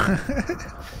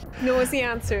 No is the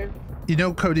answer. You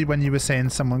know, Cody, when you were saying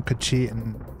someone could cheat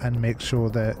and make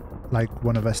sure that, like,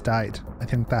 one of us died, I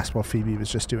think that's what Phoebe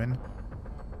was just doing.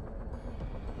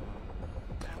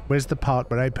 Where's the part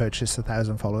where I purchased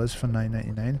 1,000 followers for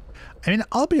 $9.99? I mean,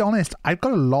 I'll be honest, I've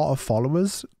got a lot of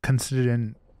followers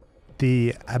considering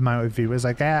the amount of viewers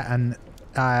I get, and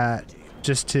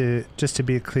just to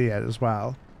be clear as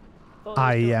well,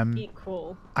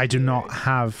 I do not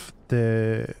have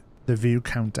the view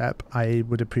count up. I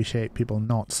would appreciate people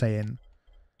not saying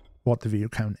what the view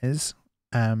count is.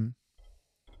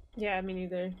 Yeah, me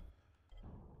neither.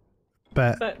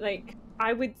 But like,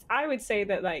 I would say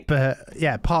that, like. But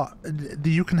yeah,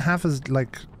 you can have as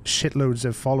like shitloads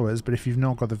of followers, but if you've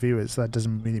not got the viewers, that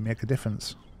doesn't really make a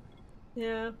difference.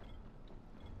 Yeah.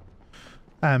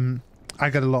 I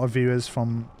get a lot of viewers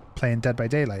from playing Dead by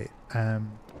Daylight,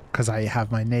 because I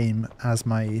have my name as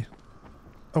my.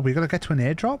 Oh, we gotta get to an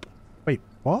airdrop? Wait,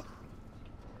 what?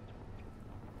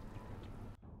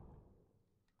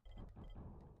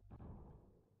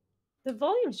 The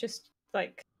volume's just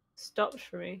like stopped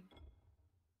for me.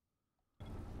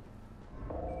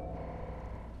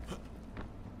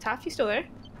 Taff, you still there?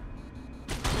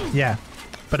 Yeah,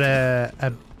 but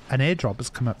an airdrop has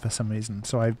come up for some reason,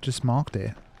 so I've just marked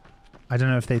it. I don't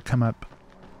know if they come up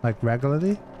like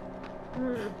regularly,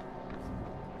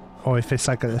 or if it's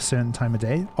like at a certain time of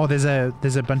day. Oh, there's a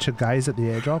bunch of guys at the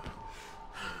airdrop.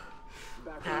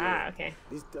 Ah, okay.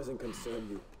 This doesn't concern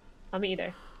you. I'm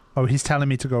either. Oh, he's telling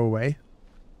me to go away.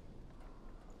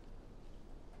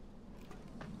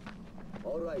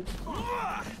 All right.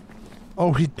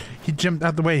 Oh, he jumped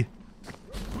out the way.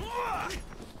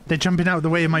 They're jumping out of the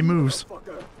way of my moves.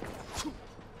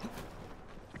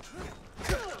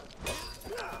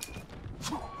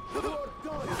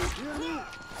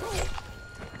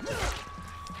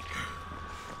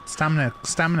 Stamina,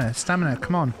 stamina, stamina,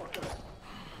 come on.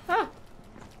 Ah.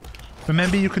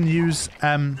 Remember you can use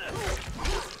the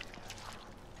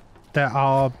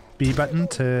RB button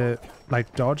to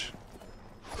like dodge.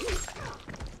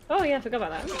 Oh yeah, I forgot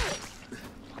about that.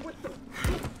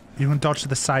 You can dodge to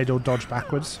the side or dodge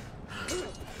backwards.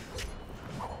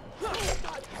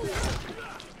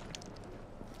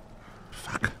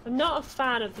 Fuck. I'm not a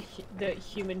fan of the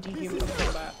human dehuman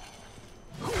combat.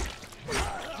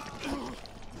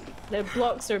 Their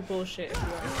blocks are bullshit, if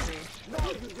you ask me.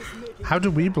 How do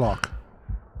we block?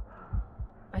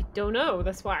 I don't know.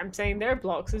 That's why I'm saying their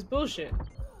blocks is bullshit.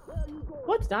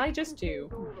 What did I just do?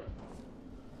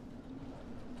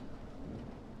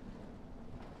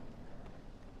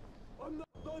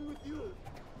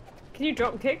 Can you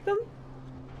drop kick them?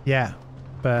 Yeah,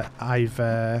 but I've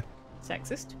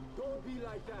Sexist. Don't be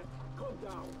like that. Calm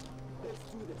down. Let's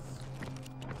do this.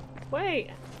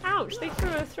 Wait, ouch, they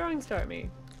threw a throwing star at me.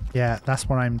 yeah, that's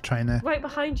what I'm trying to. Right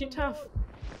behind you, Tough.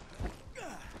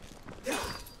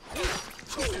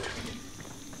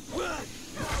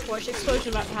 Watch the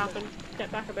explosion about to happen.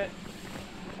 Get back a bit.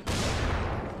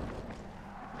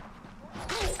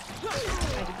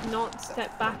 I did not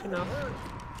step back enough.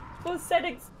 Who said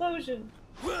explosion?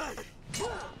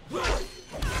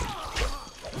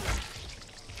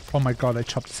 Oh my god, I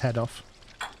chopped his head off.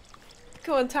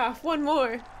 Go on, Taff, one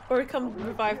more. Or come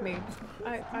revive me.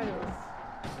 I don't know.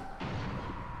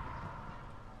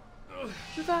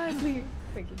 Revive me.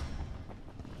 Thank you.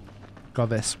 Got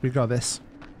this, we got this.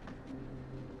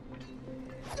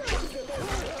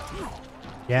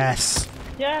 Yes.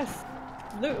 Yes.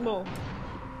 Loot them all.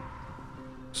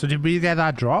 So did we get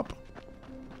that drop?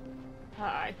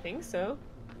 I think so.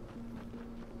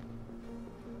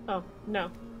 Oh, no.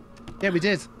 Yeah, we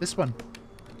did. This one.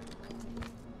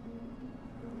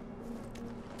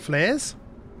 Flares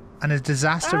and a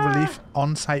disaster relief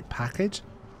on-site package.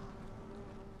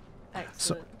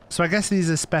 Excellent. So I guess these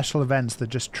are special events that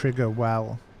just trigger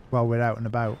while we're out and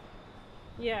about.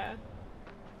 Yeah.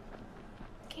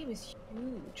 The game is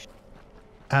huge.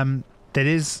 There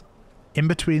is, in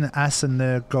between us and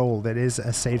the goal, there is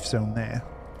a safe zone there.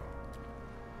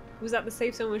 Was that the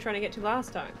safe zone we were trying to get to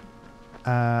last time?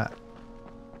 I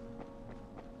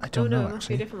don't know, it must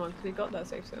be a actually. different one because we got that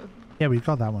safe zone. Yeah, we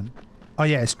got that one. Oh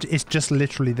yeah, it's just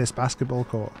literally this basketball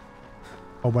court.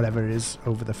 Or whatever it is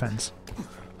over the fence.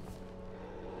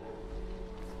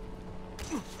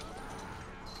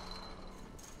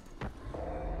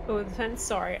 Over the fence?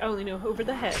 Sorry, I only know over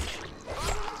the hedge.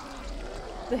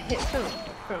 The hit film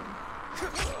from...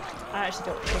 I actually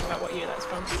don't think about what year that's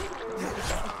from.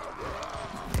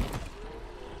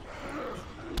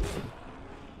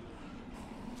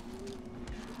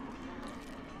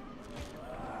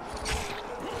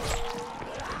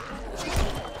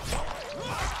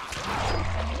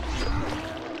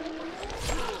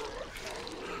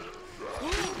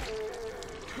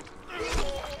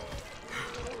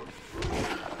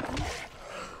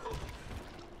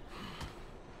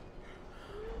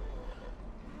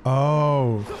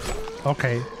 Oh,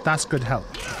 okay, that's good help.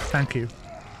 Thank you.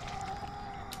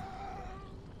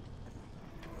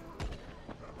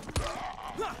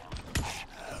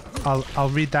 I'll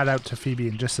read that out to Phoebe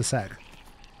in just a sec.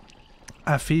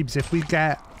 Phoebes, if we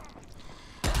get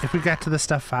to the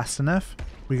stuff fast enough,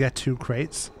 we get 2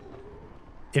 crates.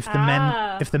 If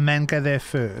the men get there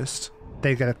first,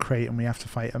 they get a crate and we have to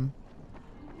fight them.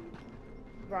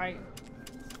 Right.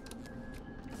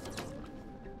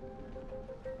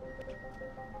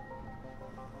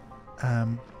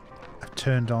 I've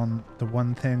turned on the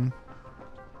one thing.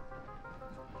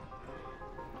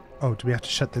 Oh, do we have to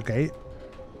shut the gate?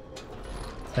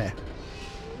 There.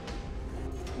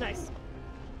 Nice.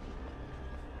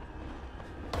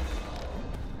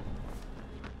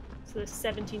 So there's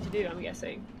 17 to do, I'm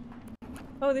guessing.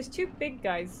 Oh, there's 2 big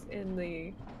guys in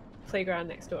the playground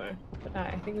next door. But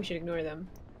I think we should ignore them.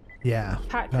 Yeah.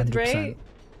 Pact with Ray.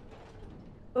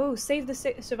 Oh, save the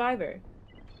survivor.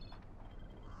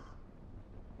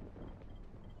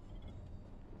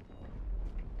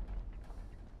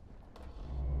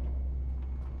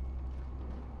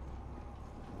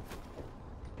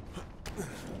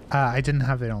 I didn't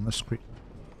have it on the screen.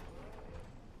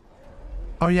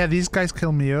 Oh yeah, these guys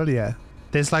killed me earlier.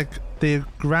 There's like, the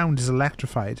ground is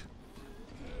electrified.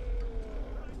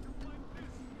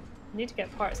 I need to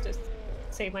get parts to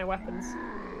save my weapons.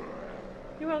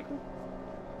 You're welcome.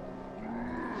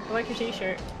 I like your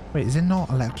t-shirt. Wait, is it not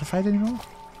electrified anymore?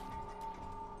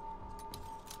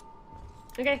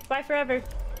 Okay, bye forever.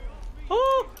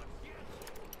 Oh!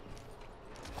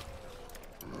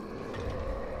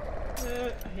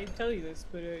 I hate to tell you this,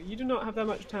 but you do not have that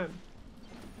much time.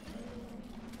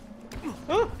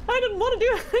 Oh! I didn't want to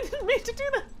do it! I didn't mean to do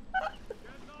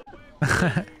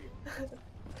that!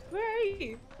 Where are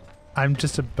you? I'm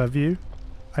just above you.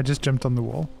 I just jumped on the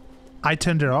wall. I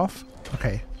turned it off.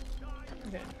 Okay.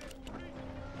 Okay.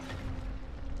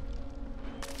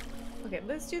 Okay,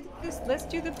 let's do this. Let's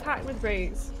do the pact with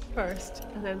Rays first,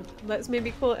 and then let's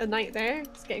maybe call it a night there.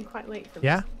 It's getting quite late for me.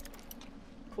 Yeah?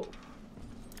 Cool.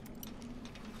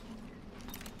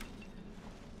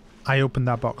 I opened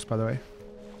that box, by the way.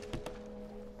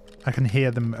 I can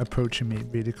hear them approaching me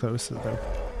really close, though.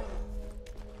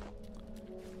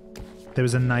 There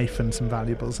was a knife and some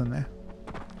valuables in there.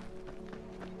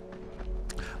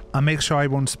 I'll make sure I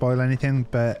won't spoil anything,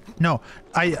 but no,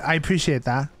 I appreciate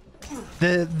that.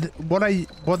 What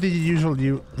the usual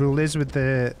rule is with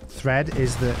the thread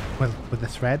is that, well, with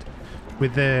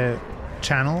the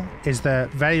channel is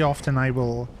that very often I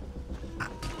will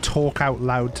talk out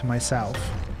loud to myself.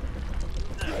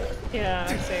 Yeah,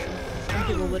 I'm saying some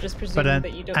people will just presume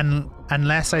that you don't.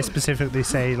 Unless I specifically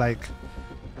say like,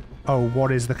 oh,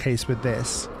 what is the case with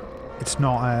this? It's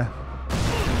not a.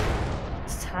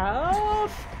 It's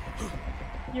tough.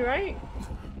 You're right.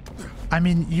 I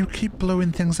mean, you keep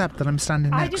blowing things up that I'm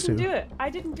standing next to. I didn't do it. I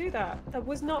didn't do that. That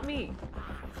was not me.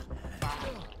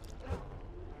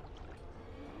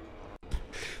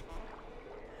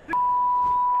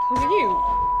 Was it you?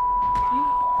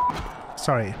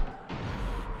 Sorry.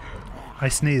 I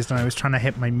sneezed and I was trying to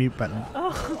hit my mute button.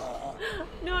 Oh.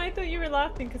 No, I thought you were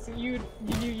laughing because you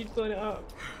knew you'd blown it up.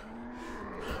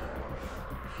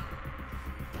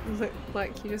 It was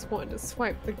like you just wanted to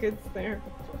swipe the goods there.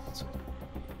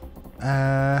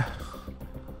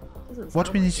 What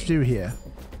do we need to do here?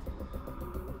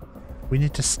 We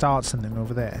need to start something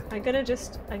over there. I'm gonna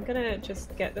just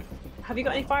get the. Have you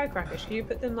got any firecrackers? Can you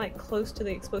put them like close to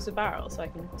the explosive barrel so I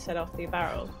can set off the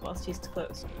barrel whilst he's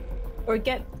close? Or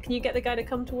can you get the guy to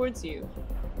come towards you?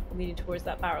 leaning towards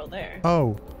that barrel there.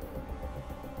 Oh.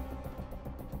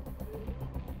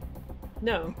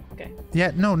 No. Okay.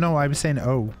 Yeah, no, I was saying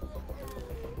oh.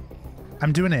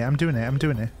 I'm doing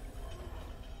it.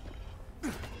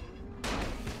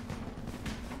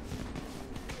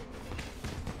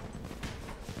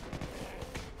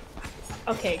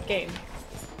 Okay, game.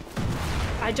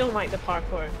 I don't like the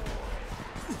parkour.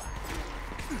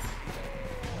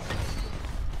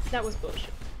 That was bullshit.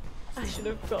 I should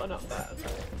have gotten up that.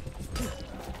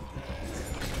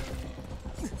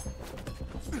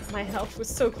 My health was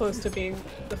so close to being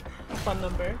the fun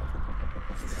number.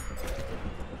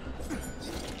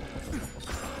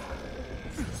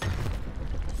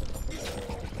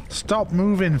 Stop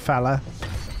moving, fella.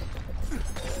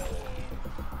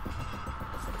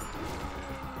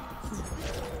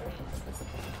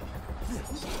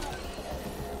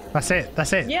 That's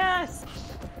it. Yes!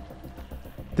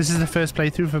 This is the first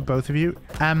playthrough for both of you.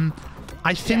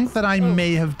 I think that I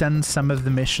may have done some of the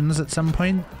missions at some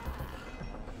point,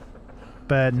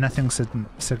 but nothing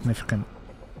significant.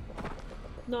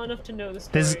 Not enough to know the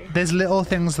story. There's little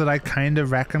things that I kind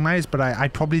of recognize, but I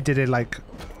probably did it like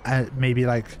maybe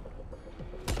like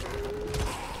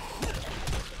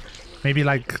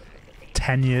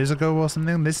 10 years ago or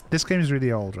something. This game is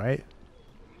really old, right?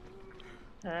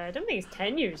 I don't think it's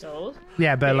 10 years old.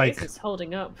 Yeah, but like it's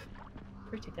holding up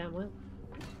pretty damn well.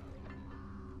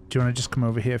 Do you want to just come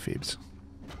over here, Phoebes?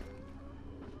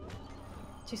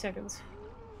 2 seconds.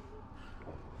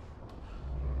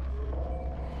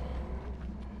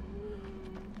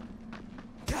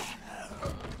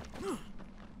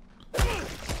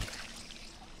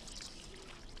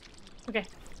 Okay.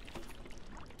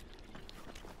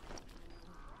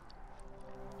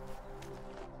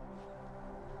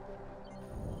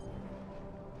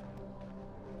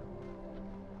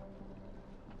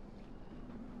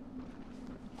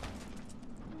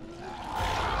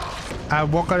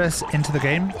 What got us into the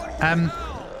game?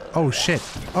 Oh shit.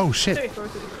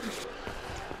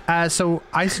 So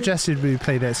I suggested we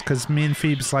play this because me and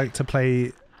Phoebes like to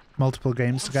play multiple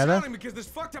games together.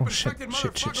 Oh shit. Do you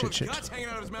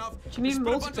mean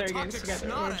multiplayer games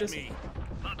together or just...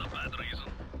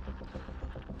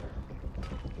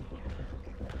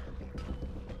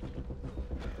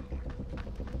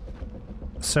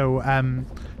 So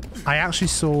I actually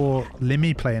saw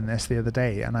Limmy playing this the other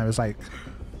day and I was like,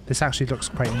 this actually looks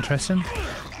quite interesting.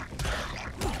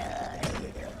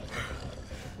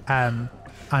 And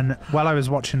while I was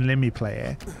watching Limmy play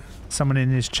it, someone in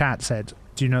his chat said,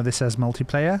 do you know this as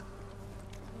multiplayer?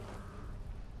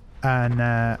 And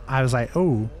I was like,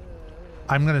 oh,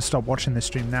 I'm going to stop watching this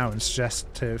stream now and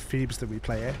suggest to Phoebes that we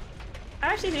play it. I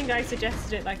actually think I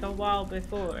suggested it like a while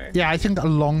before. Yeah, I think a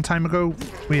long time ago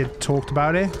we had talked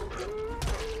about it.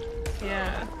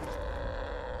 Yeah.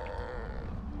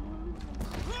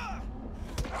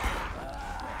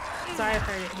 Because I have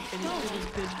heard it was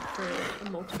good for a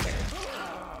multiplayer.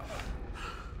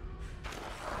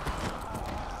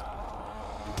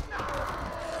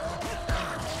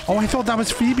 Oh, I thought that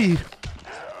was Phoebe.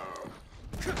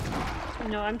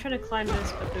 No, I'm trying to climb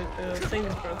this, but the thing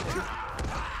is broken.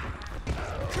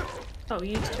 Oh,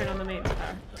 you need to turn on the main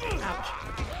power. Ouch.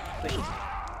 Wait.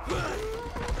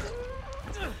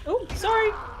 Oh,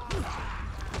 sorry.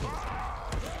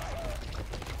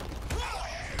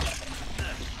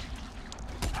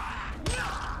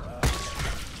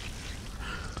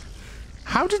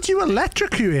 How did you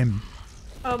electrocute him?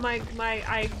 Oh, I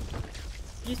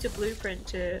used a blueprint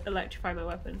to electrify my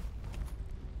weapon.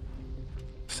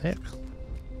 Sick.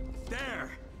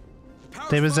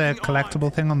 There was a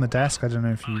collectible thing on the desk. I don't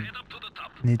know if you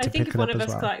need to pick it up as well. I think if one of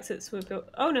us collects it, we'll go...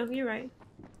 Oh no, you're right.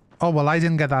 Oh, well, I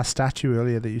didn't get that statue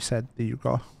earlier that you said that you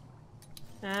got.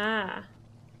 Ah.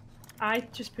 I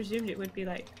just presumed it would be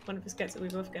like one of us gets it, we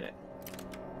both get it.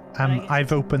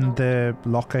 I've opened the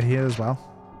locker here as well.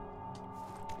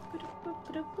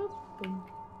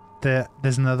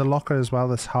 There's another locker as well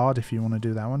that's hard if you want to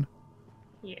do that one.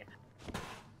 Yeah.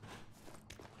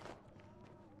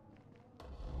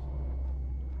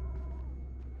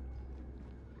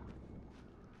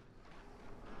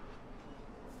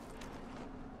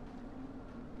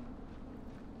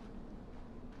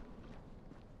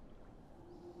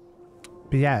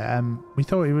 But yeah, we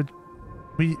thought it would...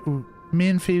 Me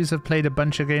and Phoebes have played a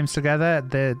bunch of games together.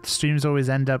 The streams always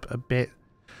end up a bit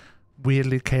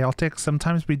weirdly chaotic.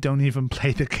 Sometimes we don't even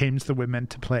play the games that we're meant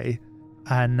to play.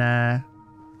 And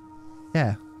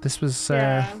yeah, this was...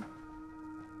 Yeah.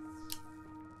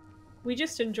 We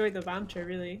just enjoy the banter,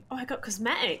 really. Oh, I got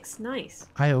cosmetics. Nice.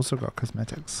 I also got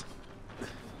cosmetics.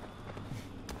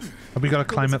 Have we got to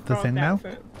climb up the thing now?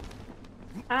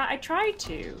 I tried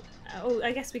to. Oh,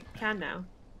 I guess we can now.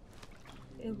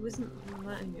 It wasn't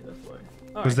letting me before.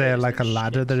 Oh, Was there like a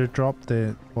ladder that had dropped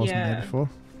that wasn't there before?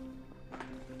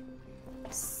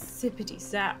 Zippity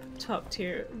zap, top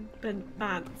tier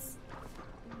bands.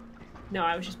 No,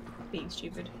 I was just being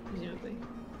stupid, presumably.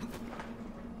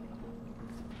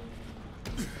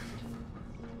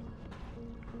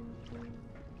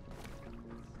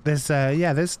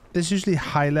 There's usually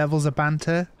high levels of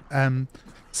banter.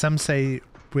 Some say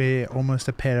we're almost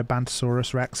a pair of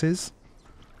Bantosaurus Rexes.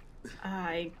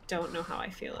 I don't know how I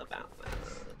feel about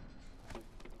that.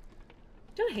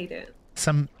 Don't hate it.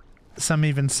 Some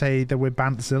even say that we're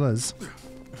Bantzillas.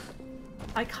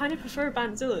 I kind of prefer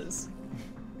Bantzillas.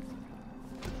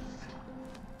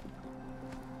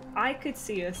 I could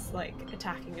see us like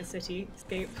attacking a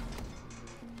cityscape.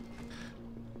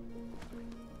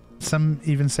 Some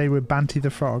even say we're Banty the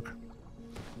Frog.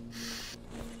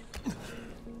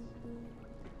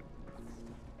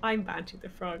 I'm Banty the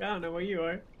Frog. I don't know where you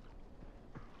are.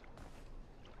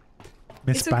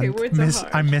 Miss okay, words are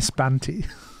hard. I'm Miss Banty.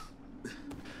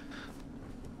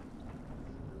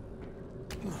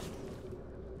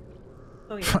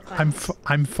 Oh yeah, I'm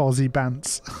Fozzie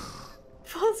Bants.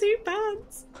 Fozzie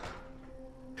Bants.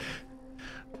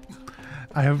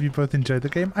 I hope you both enjoyed the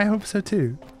game. I hope so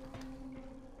too.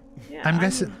 Yeah, I'm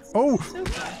guessing. Oh. So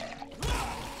bad.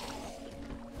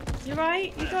 You're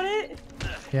right. You got it.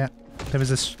 Yeah. There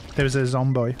was a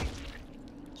zombie.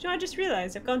 You know, I just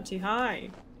realised I've gone too high.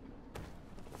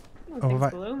 Oh,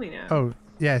 things below me now. Oh,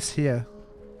 yes, here.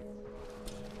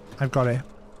 I've got it.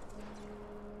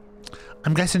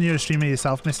 I'm guessing you're a streamer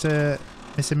yourself, Mr.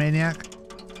 Maniac.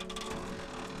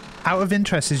 Out of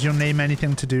interest, is your name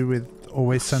anything to do with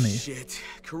Always Sunny? Shit,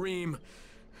 Kareem.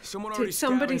 Someone Did already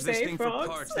somebody scavenged this say thing frogs?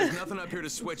 for parts. There's nothing up here to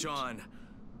switch on.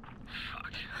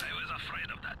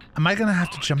 Am I gonna have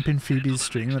to jump in Phoebe's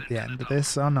stream at the end of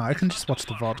this? Oh no, I can just watch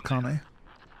the VOD, can't I?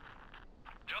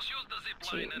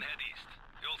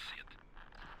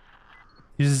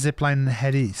 Use a zipline and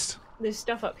head east. There's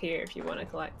stuff up here if you want to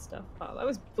collect stuff. Oh, that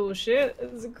was bullshit.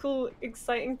 It was a cool,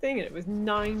 exciting thing, and it was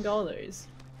 $9.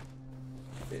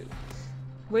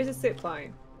 Where's the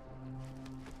zipline?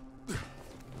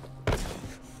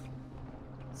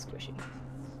 Squishy.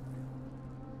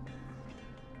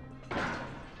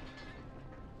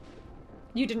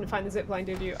 You didn't find the zipline,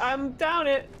 did you? I'm down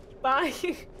it. Bye.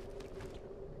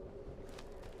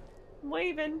 I'm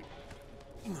waving.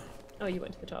 Oh, you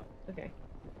went to the top. Okay.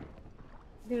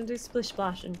 I'm gonna do splish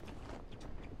splashing.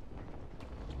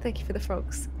 Thank you for the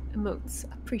frogs emotes.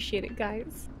 Appreciate it,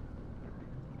 guys.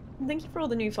 And thank you for all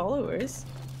the new followers.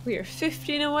 We are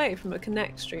 15 away from a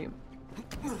Connect stream.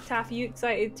 Taff, are you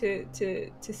excited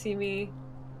to see me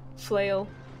flail,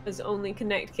 as only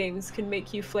Connect games can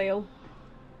make you flail?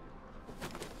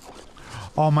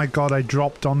 Oh my god, I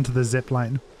dropped onto the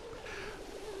zipline.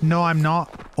 No, I'm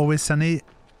not. Always Sunny.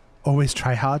 Always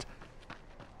try hard.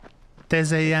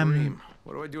 There's a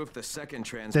What do I do if the second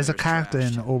transmitter there's a character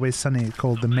in Always Sunny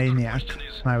called the Maniac.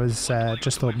 And I was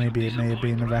just thought maybe it may have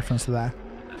been a reference to that.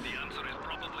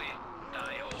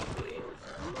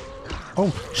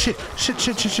 Oh shit! Shit!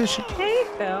 Hey,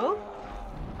 Phil.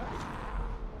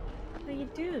 How you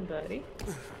doing, buddy?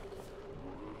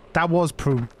 That was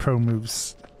pro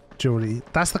moves, Jodie.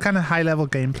 That's the kind of high level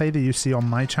gameplay that you see on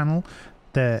my channel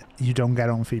that you don't get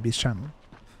on Phoebe's channel.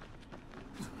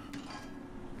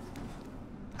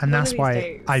 And that's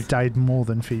why I've died more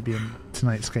than Phoebe in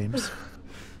tonight's games.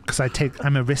 Because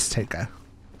I'm a risk taker.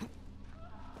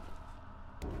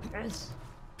 Yes.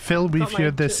 Phil, we've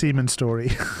heard the semen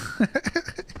story.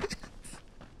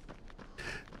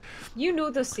 You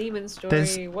know the semen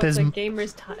story. What's a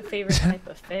gamer's favorite type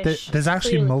of fish? There's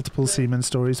actually multiple semen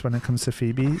stories when it comes to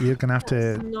Phoebe. You're going to have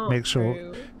to make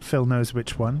sure Phil knows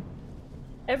which one.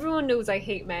 Everyone knows I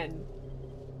hate men.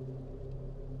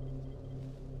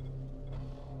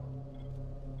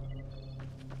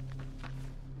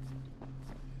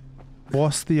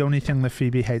 What's the only thing that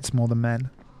Phoebe hates more than men?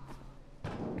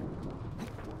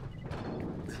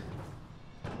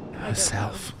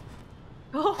 Herself.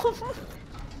 Oh.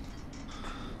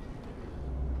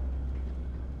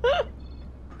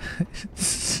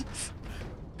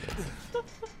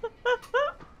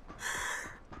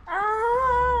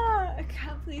 I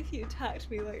can't believe you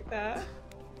attacked me like that.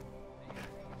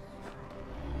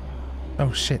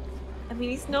 Oh shit. I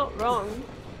mean, he's not wrong.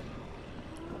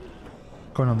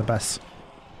 Going on the bus.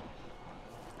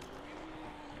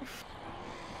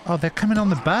 Oh, they're coming on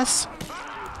the bus?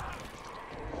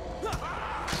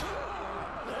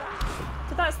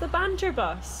 But that's the banter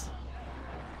bus.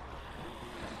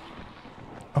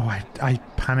 Oh, I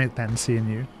panicked then seeing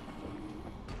you.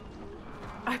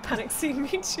 panic seeing me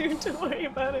too, don't worry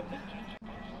about it.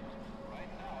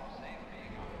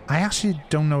 I actually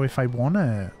don't know if I want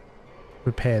to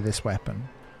repair this weapon.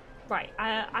 Right,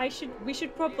 I should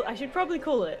probably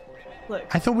call it.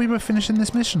 Look. I thought we were finishing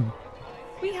this mission.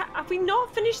 Have we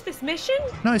not finished this mission?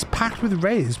 No, it's packed with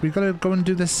rays. We've got to go and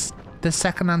do this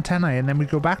second antennae, and then we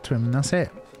go back to him, and that's it.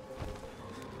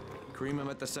 Kareem, I'm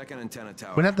at the second antenna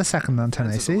tower. We're at the second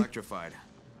antennae, see? Electrified.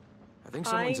 I think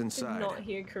someone's I inside. did not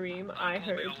hear Kareem. I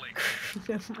heard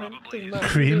Kareem? I find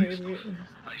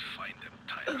them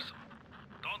tiresome.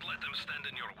 Don't let them stand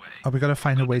in your way. Oh, we got to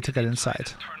find a way to get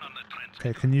inside.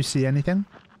 Okay, can you see anything?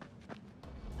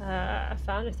 I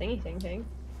found a thingy thing.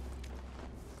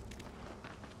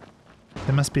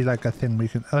 There must be like a thing we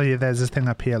can... Oh yeah, there's this thing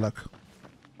up here, look.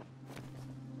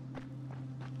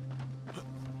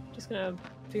 Just gonna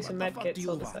do some med kits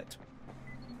on the side.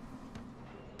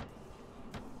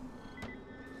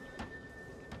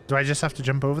 Do I just have to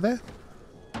jump over there?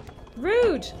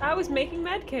 Rude! I was making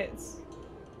med kits.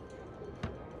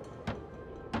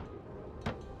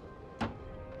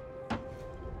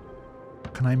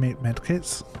 Can I make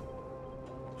medkits?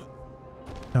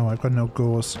 No, I've got no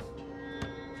gauze.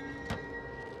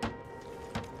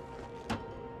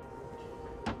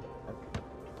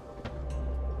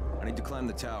 I need to climb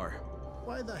the tower.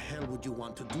 Why the hell would you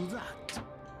want to do that?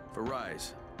 For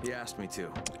Rise. He asked me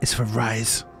to. It's for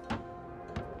Rise.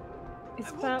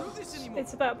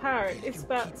 It's about power. It's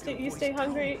about you stay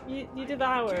hungry, you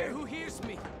devour.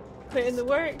 Put in the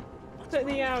work, put in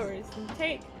the hours, and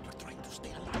take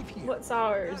what's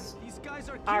ours. These guys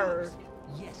are Our.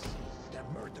 Yes, they're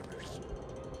murderers.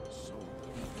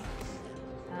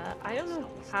 I don't know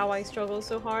how I struggle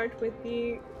so hard with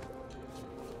the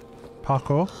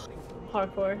Parkour?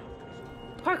 parkour.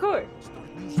 Parkour!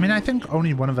 I mean, I think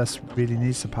only one of us really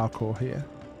needs the parkour here.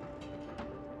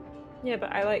 Yeah,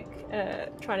 but I like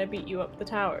trying to beat you up the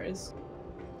towers.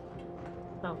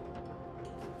 Oh.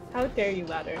 How dare you,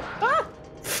 ladder. Ah!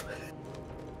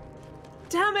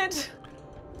 Damn it!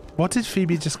 What did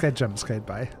Phoebe just get jump scared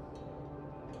by?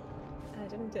 I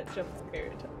didn't get jump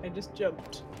scared. I just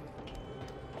jumped.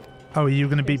 Oh, are you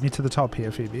going to beat me to the top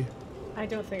here, Phoebe? I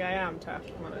don't think I am, to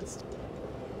be honest.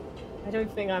 I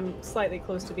don't think I'm slightly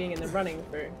close to being in the running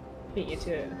for beat you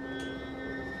to it.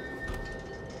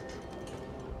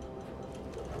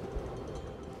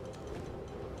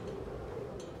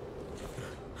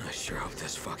 I sure hope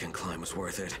this fucking climb was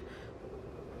worth it.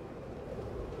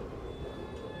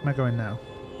 Am I going now?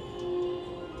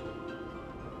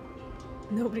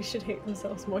 Nobody should hate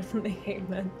themselves more than they hate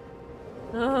men.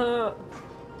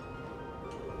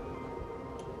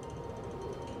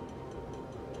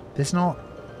 There's not...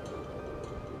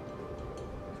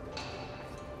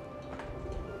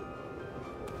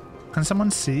 Can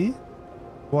someone see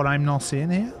what I'm not seeing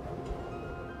here?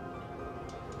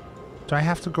 Do I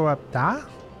have to go up that?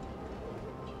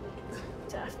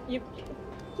 You're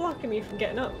blocking me from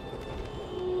getting up.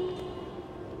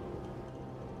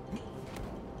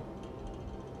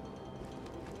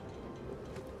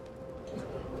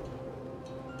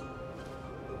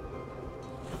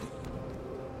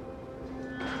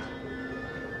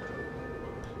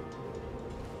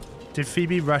 Did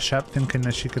Phoebe rush up thinking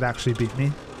that she could actually beat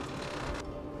me?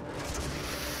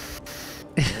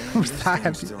 Was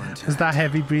that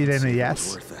heavy breathing a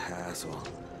yes? Worth the hassle.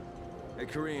 Hey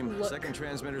Kareem, Look, second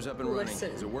transmitter's up and running. Is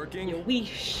it working? You wee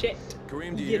shit.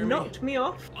 Kareem, do you You hear knocked me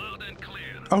off.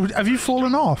 Oh, have you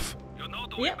fallen off?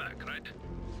 Yep.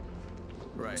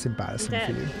 Right. It's embarrassing I'm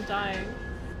for dead. you. I'm dying.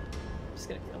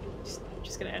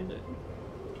 Just gonna end it.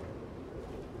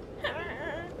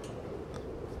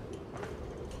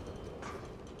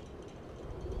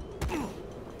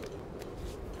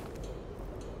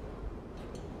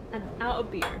 And I'm out of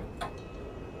beer.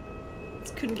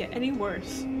 This couldn't get any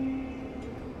worse.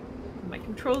 My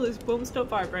controllers won't stop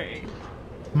vibrating.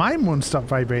 Mine won't stop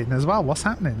vibrating as well. What's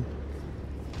happening?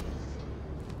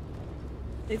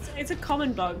 It's a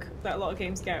common bug that a lot of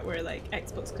games get where like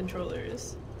Xbox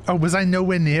controllers. Oh, was I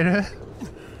nowhere near her?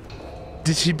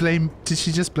 Did she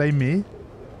just blame me?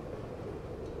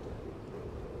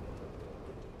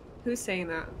 Who's saying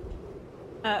that?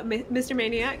 Mr.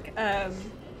 Maniac?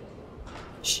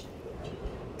 Shh.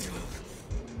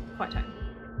 Quiet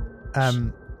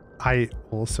time. I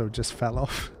also just fell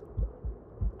off.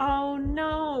 Oh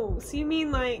no! So you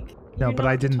mean like... No, but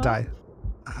I didn't die.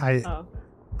 Oh.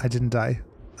 I didn't die.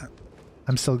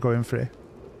 I'm still going for it.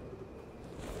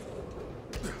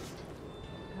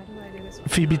 How do I do this?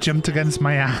 Phoebe jumped against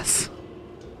my ass.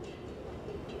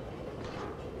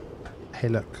 Hey,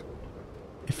 look.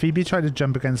 If Phoebe tried to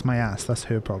jump against my ass, that's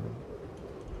her problem.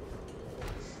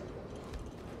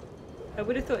 I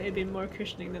would have thought it'd been more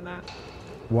cushioning than that.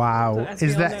 Wow.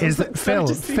 Is that Phil,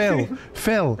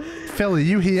 are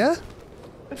you here?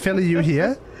 Phil, are you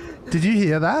here? Did you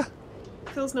hear that?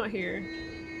 Phil's not here.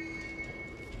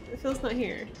 Phil's not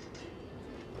here.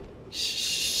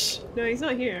 Shh. No, he's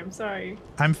not here. I'm sorry.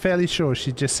 I'm fairly sure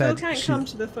she just said Phil can't come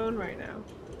to the phone right now.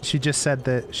 She just said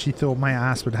that she thought my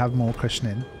ass would have more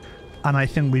cushioning. And I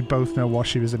think we both know what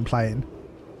she was implying.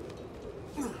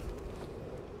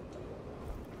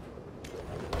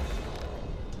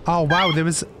 Oh wow, there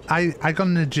was I got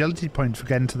an agility point for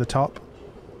getting to the top.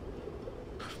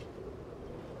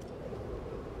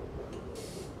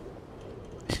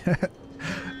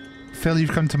 Phil,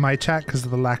 you've come to my chat because of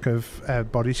the lack of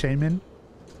body shaming.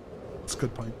 That's a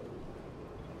good point.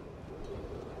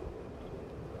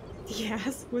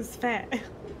 Yes, was fair.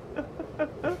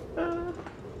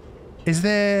 Is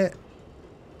there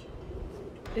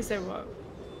what?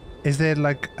 Is there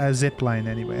like a zip line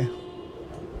anyway?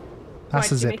 That's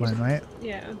a zip line, right?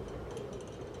 Yeah.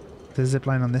 There's a zip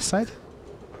line on this side?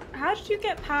 How did you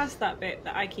get past that bit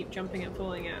that I keep jumping and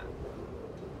falling at?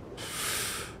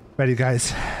 Ready,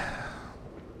 guys.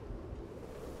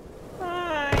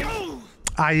 Hi.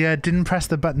 I didn't press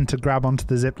the button to grab onto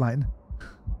the zip line.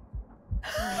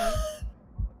 Does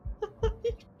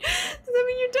that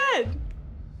mean you're dead?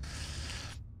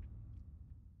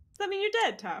 Does that mean you're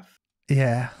dead, Taff?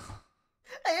 Yeah.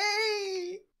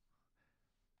 Hey!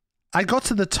 I got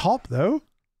to the top though.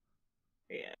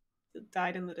 Yeah,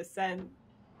 died in the descent.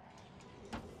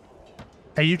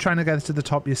 Are you trying to get to the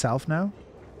top yourself now?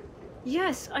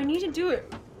 Yes, I need to do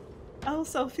it.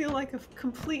 Else I'll feel like a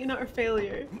complete and utter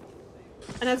failure.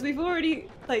 And as we've already,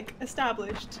 like,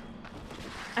 established,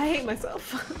 I hate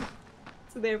myself.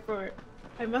 So therefore,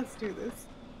 I must do this.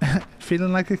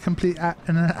 Feeling like a complete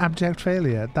an abject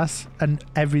failure. That's an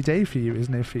everyday for you,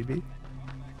 isn't it, Phoebe?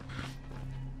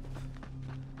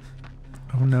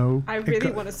 Oh no. I really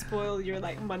want to spoil your,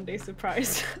 like, Monday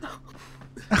surprise.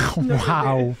 Oh,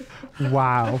 wow.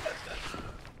 Wow.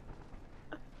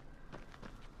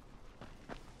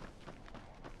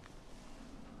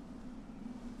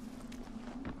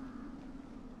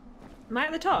 Am I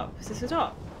at the top? Is this the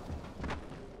top?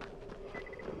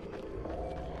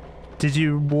 Did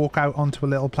you walk out onto a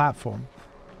little platform?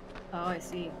 Oh, I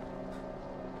see.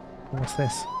 What's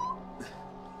this?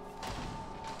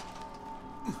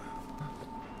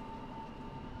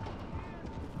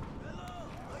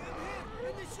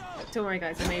 Don't worry,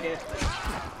 guys, I made it.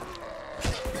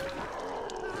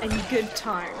 In good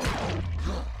time.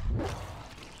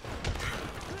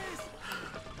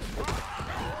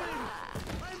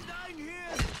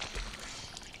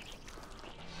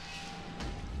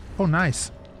 Oh, nice.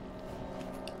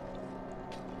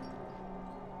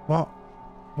 What?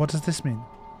 What does this mean?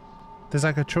 There's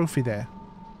like a trophy there.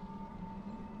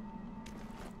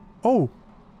 Oh!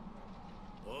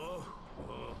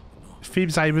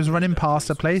 Phoebes, I was running past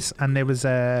a place and there was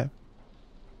a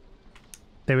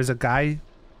guy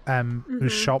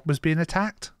whose shop was being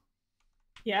attacked.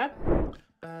 Yeah?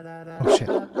 Oh shit.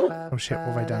 Oh shit, what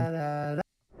have I done?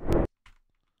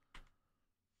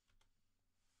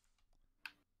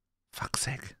 Fuck's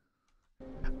sake.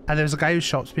 And there was a guy whose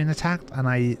shop's being attacked and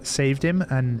I saved him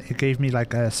and it gave me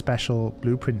like a special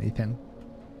blueprinty thing.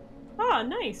 Oh,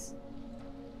 nice.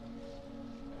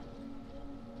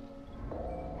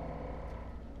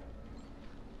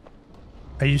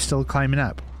 Are you still climbing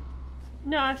up?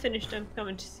 No, I finished. I'm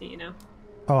coming to see you now.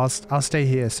 Oh, I'll stay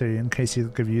here so in case he'll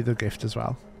give you the gift as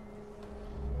well.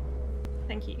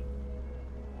 Thank you.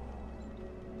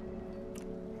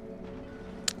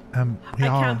 I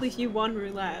can't believe you won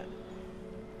roulette.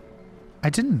 I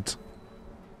didn't.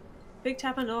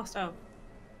 BigTaffMan lost. Oh.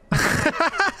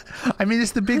 I mean,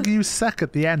 it's the big you suck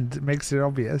at the end. It makes it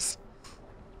obvious.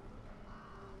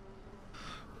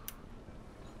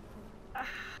 I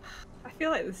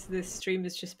feel like this stream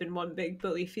has just been one big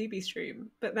bully Phoebe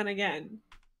stream, but then again,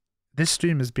 this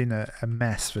stream has been a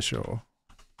mess for sure.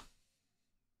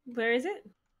 Where is it?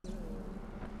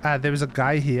 There was a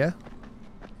guy here.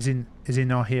 Is he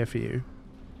not here for you?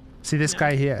 See this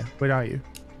guy here? Where are you?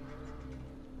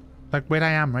 Like where I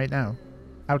am right now,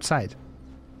 outside.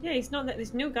 Yeah, he's not.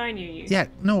 There's no guy near you. Yeah,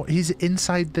 no, he's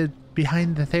inside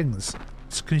behind the things.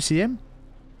 Can you see him?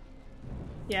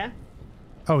 Yeah.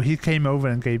 Oh, he came over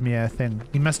and gave me a thing.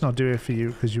 He must not do it for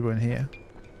you because you weren't here.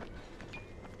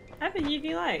 I have a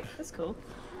UV light. That's cool.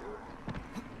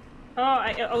 Oh,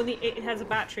 it has a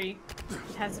battery.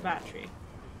 It has a battery.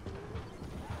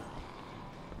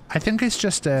 I think it's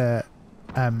just a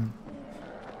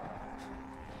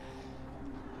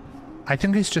I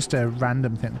think it's just a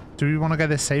random thing. Do we want to get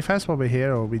this safe house while we're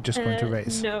here, or are we just going to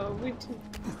race? No, we do.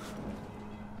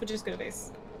 We're just gonna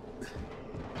base.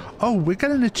 Oh, we're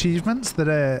getting achievements that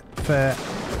are for...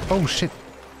 Oh, shit.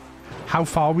 How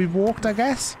far we walked, I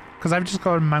guess? Because I've just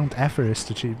got a Mount Everest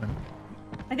achievement.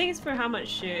 I think it's for how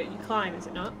much you climb, is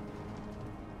it not?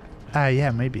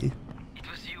 Yeah, maybe.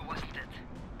 It was you, wasn't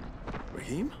it?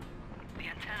 Raheem? The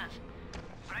antennas.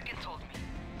 Brecken told me.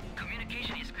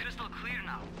 Communication is crystal clear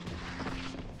now.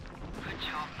 Good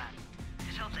job, man.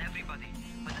 This helps everybody,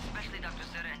 but especially Dr.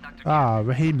 Zera and Dr. Ah,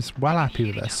 Raheem's well happy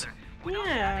with us.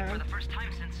 Yeah. For the first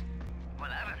time since, well,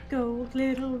 ever. Go,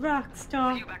 little rock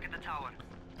star. See you back at the tower.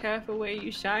 Careful where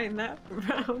you shine that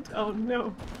round. Oh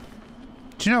no.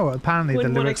 Do you know what? Apparently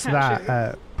Wouldn't the wanna lyrics to catch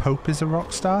that, Pope is a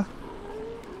rock star.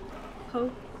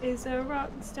 Hope is a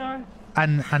rock star.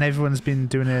 And everyone's been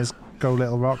doing it as Go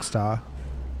Little Rock Star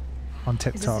on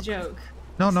TikTok. Is this a joke?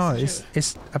 No,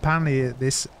 it's apparently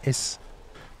this is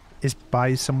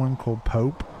by someone called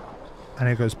Pope, and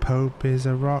it goes, Pope is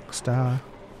a rock star.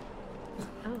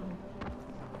 Oh.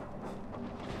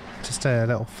 Just a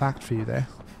little fact for you there.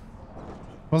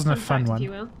 Wasn't a fun fact, one. if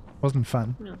you will. Wasn't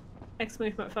fun. No.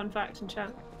 Exclamation mark fun fact in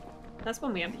chat. That's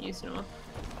one we haven't used in a while.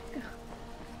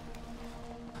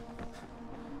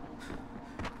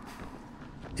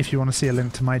 If you want to see a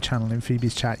link to my channel in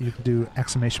Phoebe's chat, you can do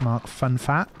exclamation mark fun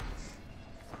fact.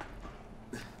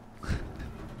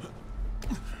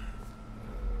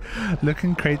 Look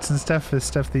in crates and stuff for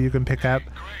stuff that you can pick up.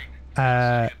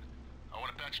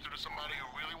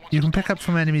 You can pick up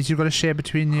from enemies. You've got to share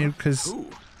between you because...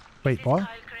 Wait, what?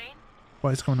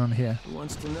 What is going on here? Who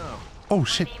wants to know? Oh,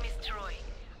 shit. My name is Troy.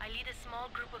 I lead a small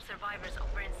group of survivors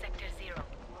over in Sector 0.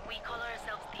 We call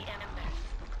ourselves the Embers.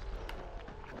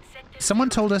 Someone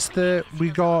told us that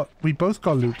we both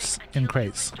got loots in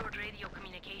crates. Radio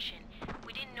communication.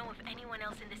 We didn't know if anyone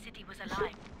else in the city was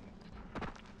alive.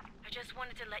 I just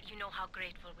wanted to let you know how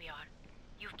grateful we are.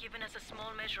 You've given us a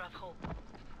small measure of hope.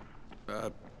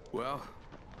 Well,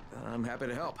 I'm happy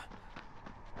to help.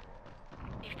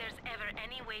 If there's ever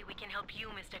any way we can help you,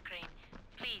 Mr. Crane,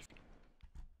 please.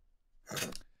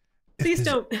 Please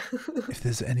don't. If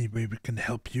there's any way we can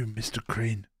help you, Mr.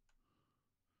 Crane,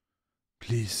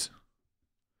 please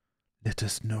let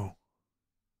us know.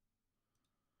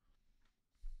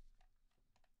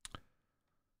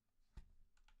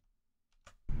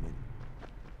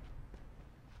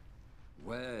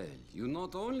 Well, you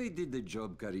not only did the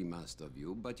job Karim asked of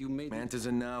you, but you made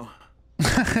Antizin now.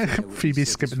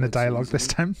 Phoebe's skipping the dialogue this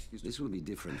time. This will be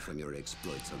different from your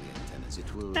exploits on the antennas.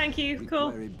 It will Thank you.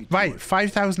 Cool. Right,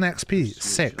 5,000 XP.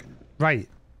 Sick. Right.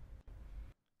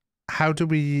 How do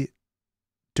we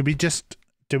just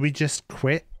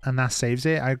quit and that saves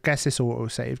it? I guess it's auto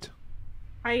saved.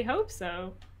 I hope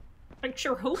so. I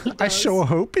sure hope it does. I sure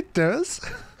hope it does.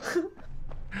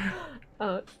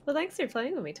 Well, thanks for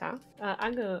playing with me, Taff.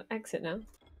 I'm gonna exit now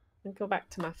and go back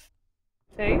to my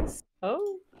face.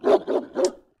 Oh.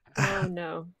 Oh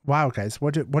no. Wow, guys,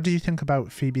 what do you think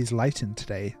about Phoebe's lighting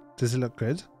today? Does it look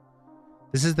good?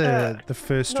 This is the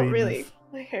first stream. Not really.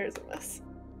 My hair is a mess.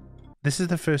 This is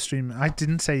the first stream. I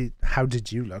didn't say how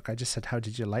did you look. I just said how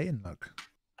did your lighting look.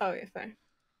 Oh yeah, fair.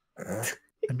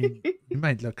 I mean, you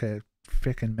might look a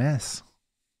freaking mess.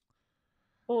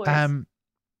 Always.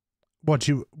 What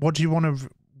do you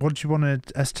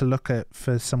want us to look at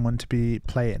for someone to be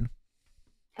playing?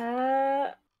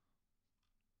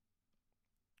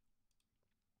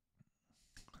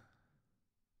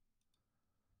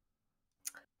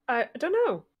 I don't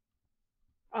know.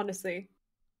 Honestly.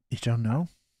 You don't know?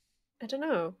 I don't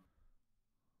know.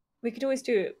 We could always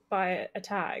do it by a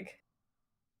tag.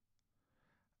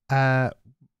 But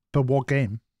what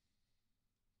game?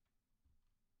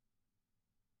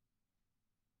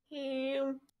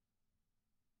 Can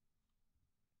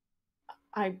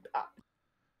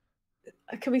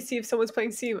we see if someone's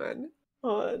playing Seaman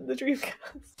on the Dreamcast?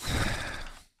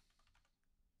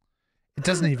 It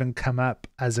doesn't even come up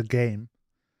as a game.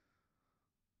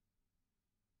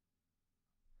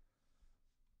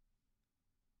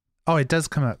 Oh, it does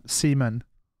come up. Seaman.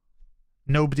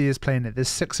 Nobody is playing it. There's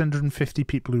 650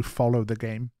 people who follow the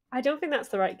game. I don't think that's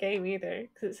the right game either,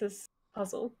 because it says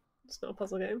puzzle. It's not a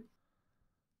puzzle game.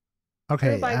 Okay.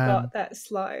 Who have I got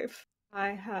that's live? I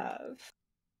have.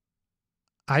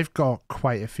 I've got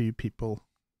quite a few people.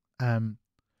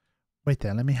 Wait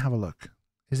there, let me have a look.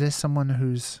 Is there someone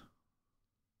who's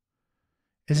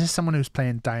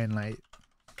playing Dying Light?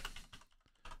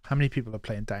 How many people are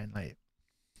playing Dying Light?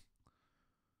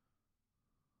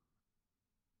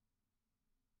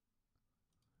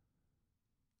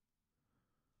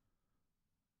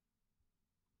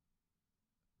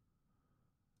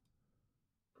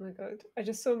 Oh my god, I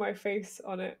just saw my face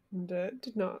on it and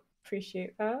did not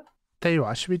appreciate that. There you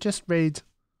are. Should we just raid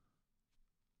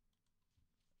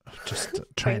Just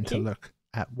trying to look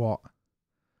at what.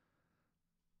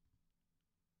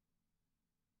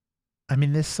 I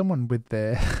mean, there's someone with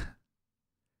the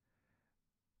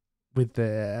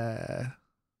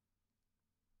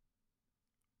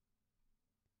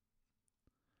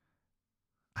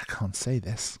I can't say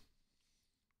this.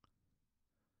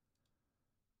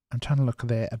 I'm trying to look at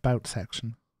the about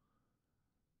section.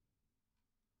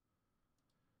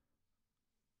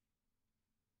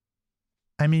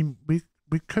 I mean, we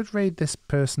could raid this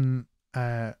person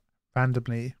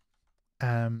randomly.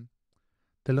 There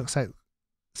looks like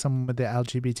someone with the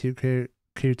LGBTQ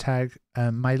tag,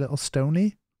 My Little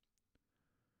Stony.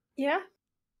 Yeah.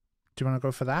 Do you want to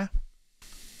go for that?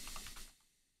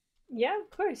 Yeah, of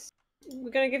course.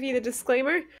 We're going to give you the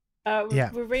disclaimer.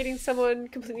 We're rating someone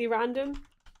completely random.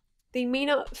 They may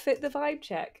not fit the vibe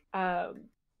check,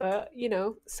 but you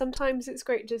know, sometimes it's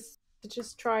great just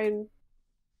to try and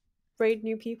raid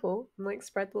new people and like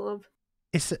spread the love.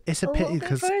 It's a pity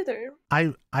because further.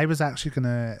 I was actually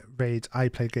gonna raid I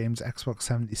Play Games Xbox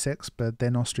 76, but they're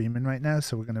not streaming right now,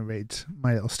 so we're gonna raid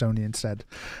My Little Stony instead.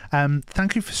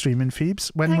 Thank you for streaming,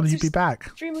 Phoebes. When will you be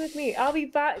back? Streaming with me. I'll be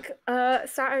back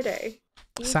Saturday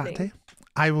evening. Saturday.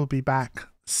 I will be back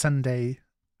Sunday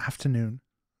afternoon.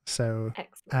 So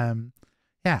excellent.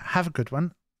 Yeah, have a good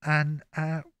one. And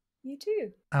you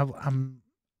too.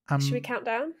 Should we count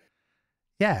down?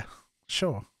 Yeah,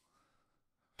 sure.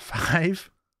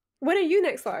 5. When are you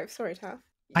next live? Sorry, Taff.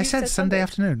 I said Sunday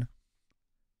afternoon.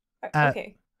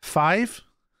 Okay. 5.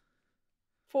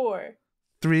 4.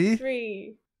 3.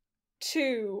 3.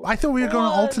 2. I thought we were going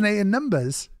to alternate in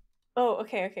numbers. Oh,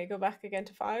 okay. Go back again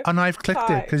to 5. And I've clicked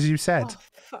it because you said.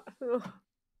 Oh,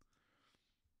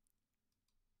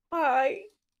 Bye.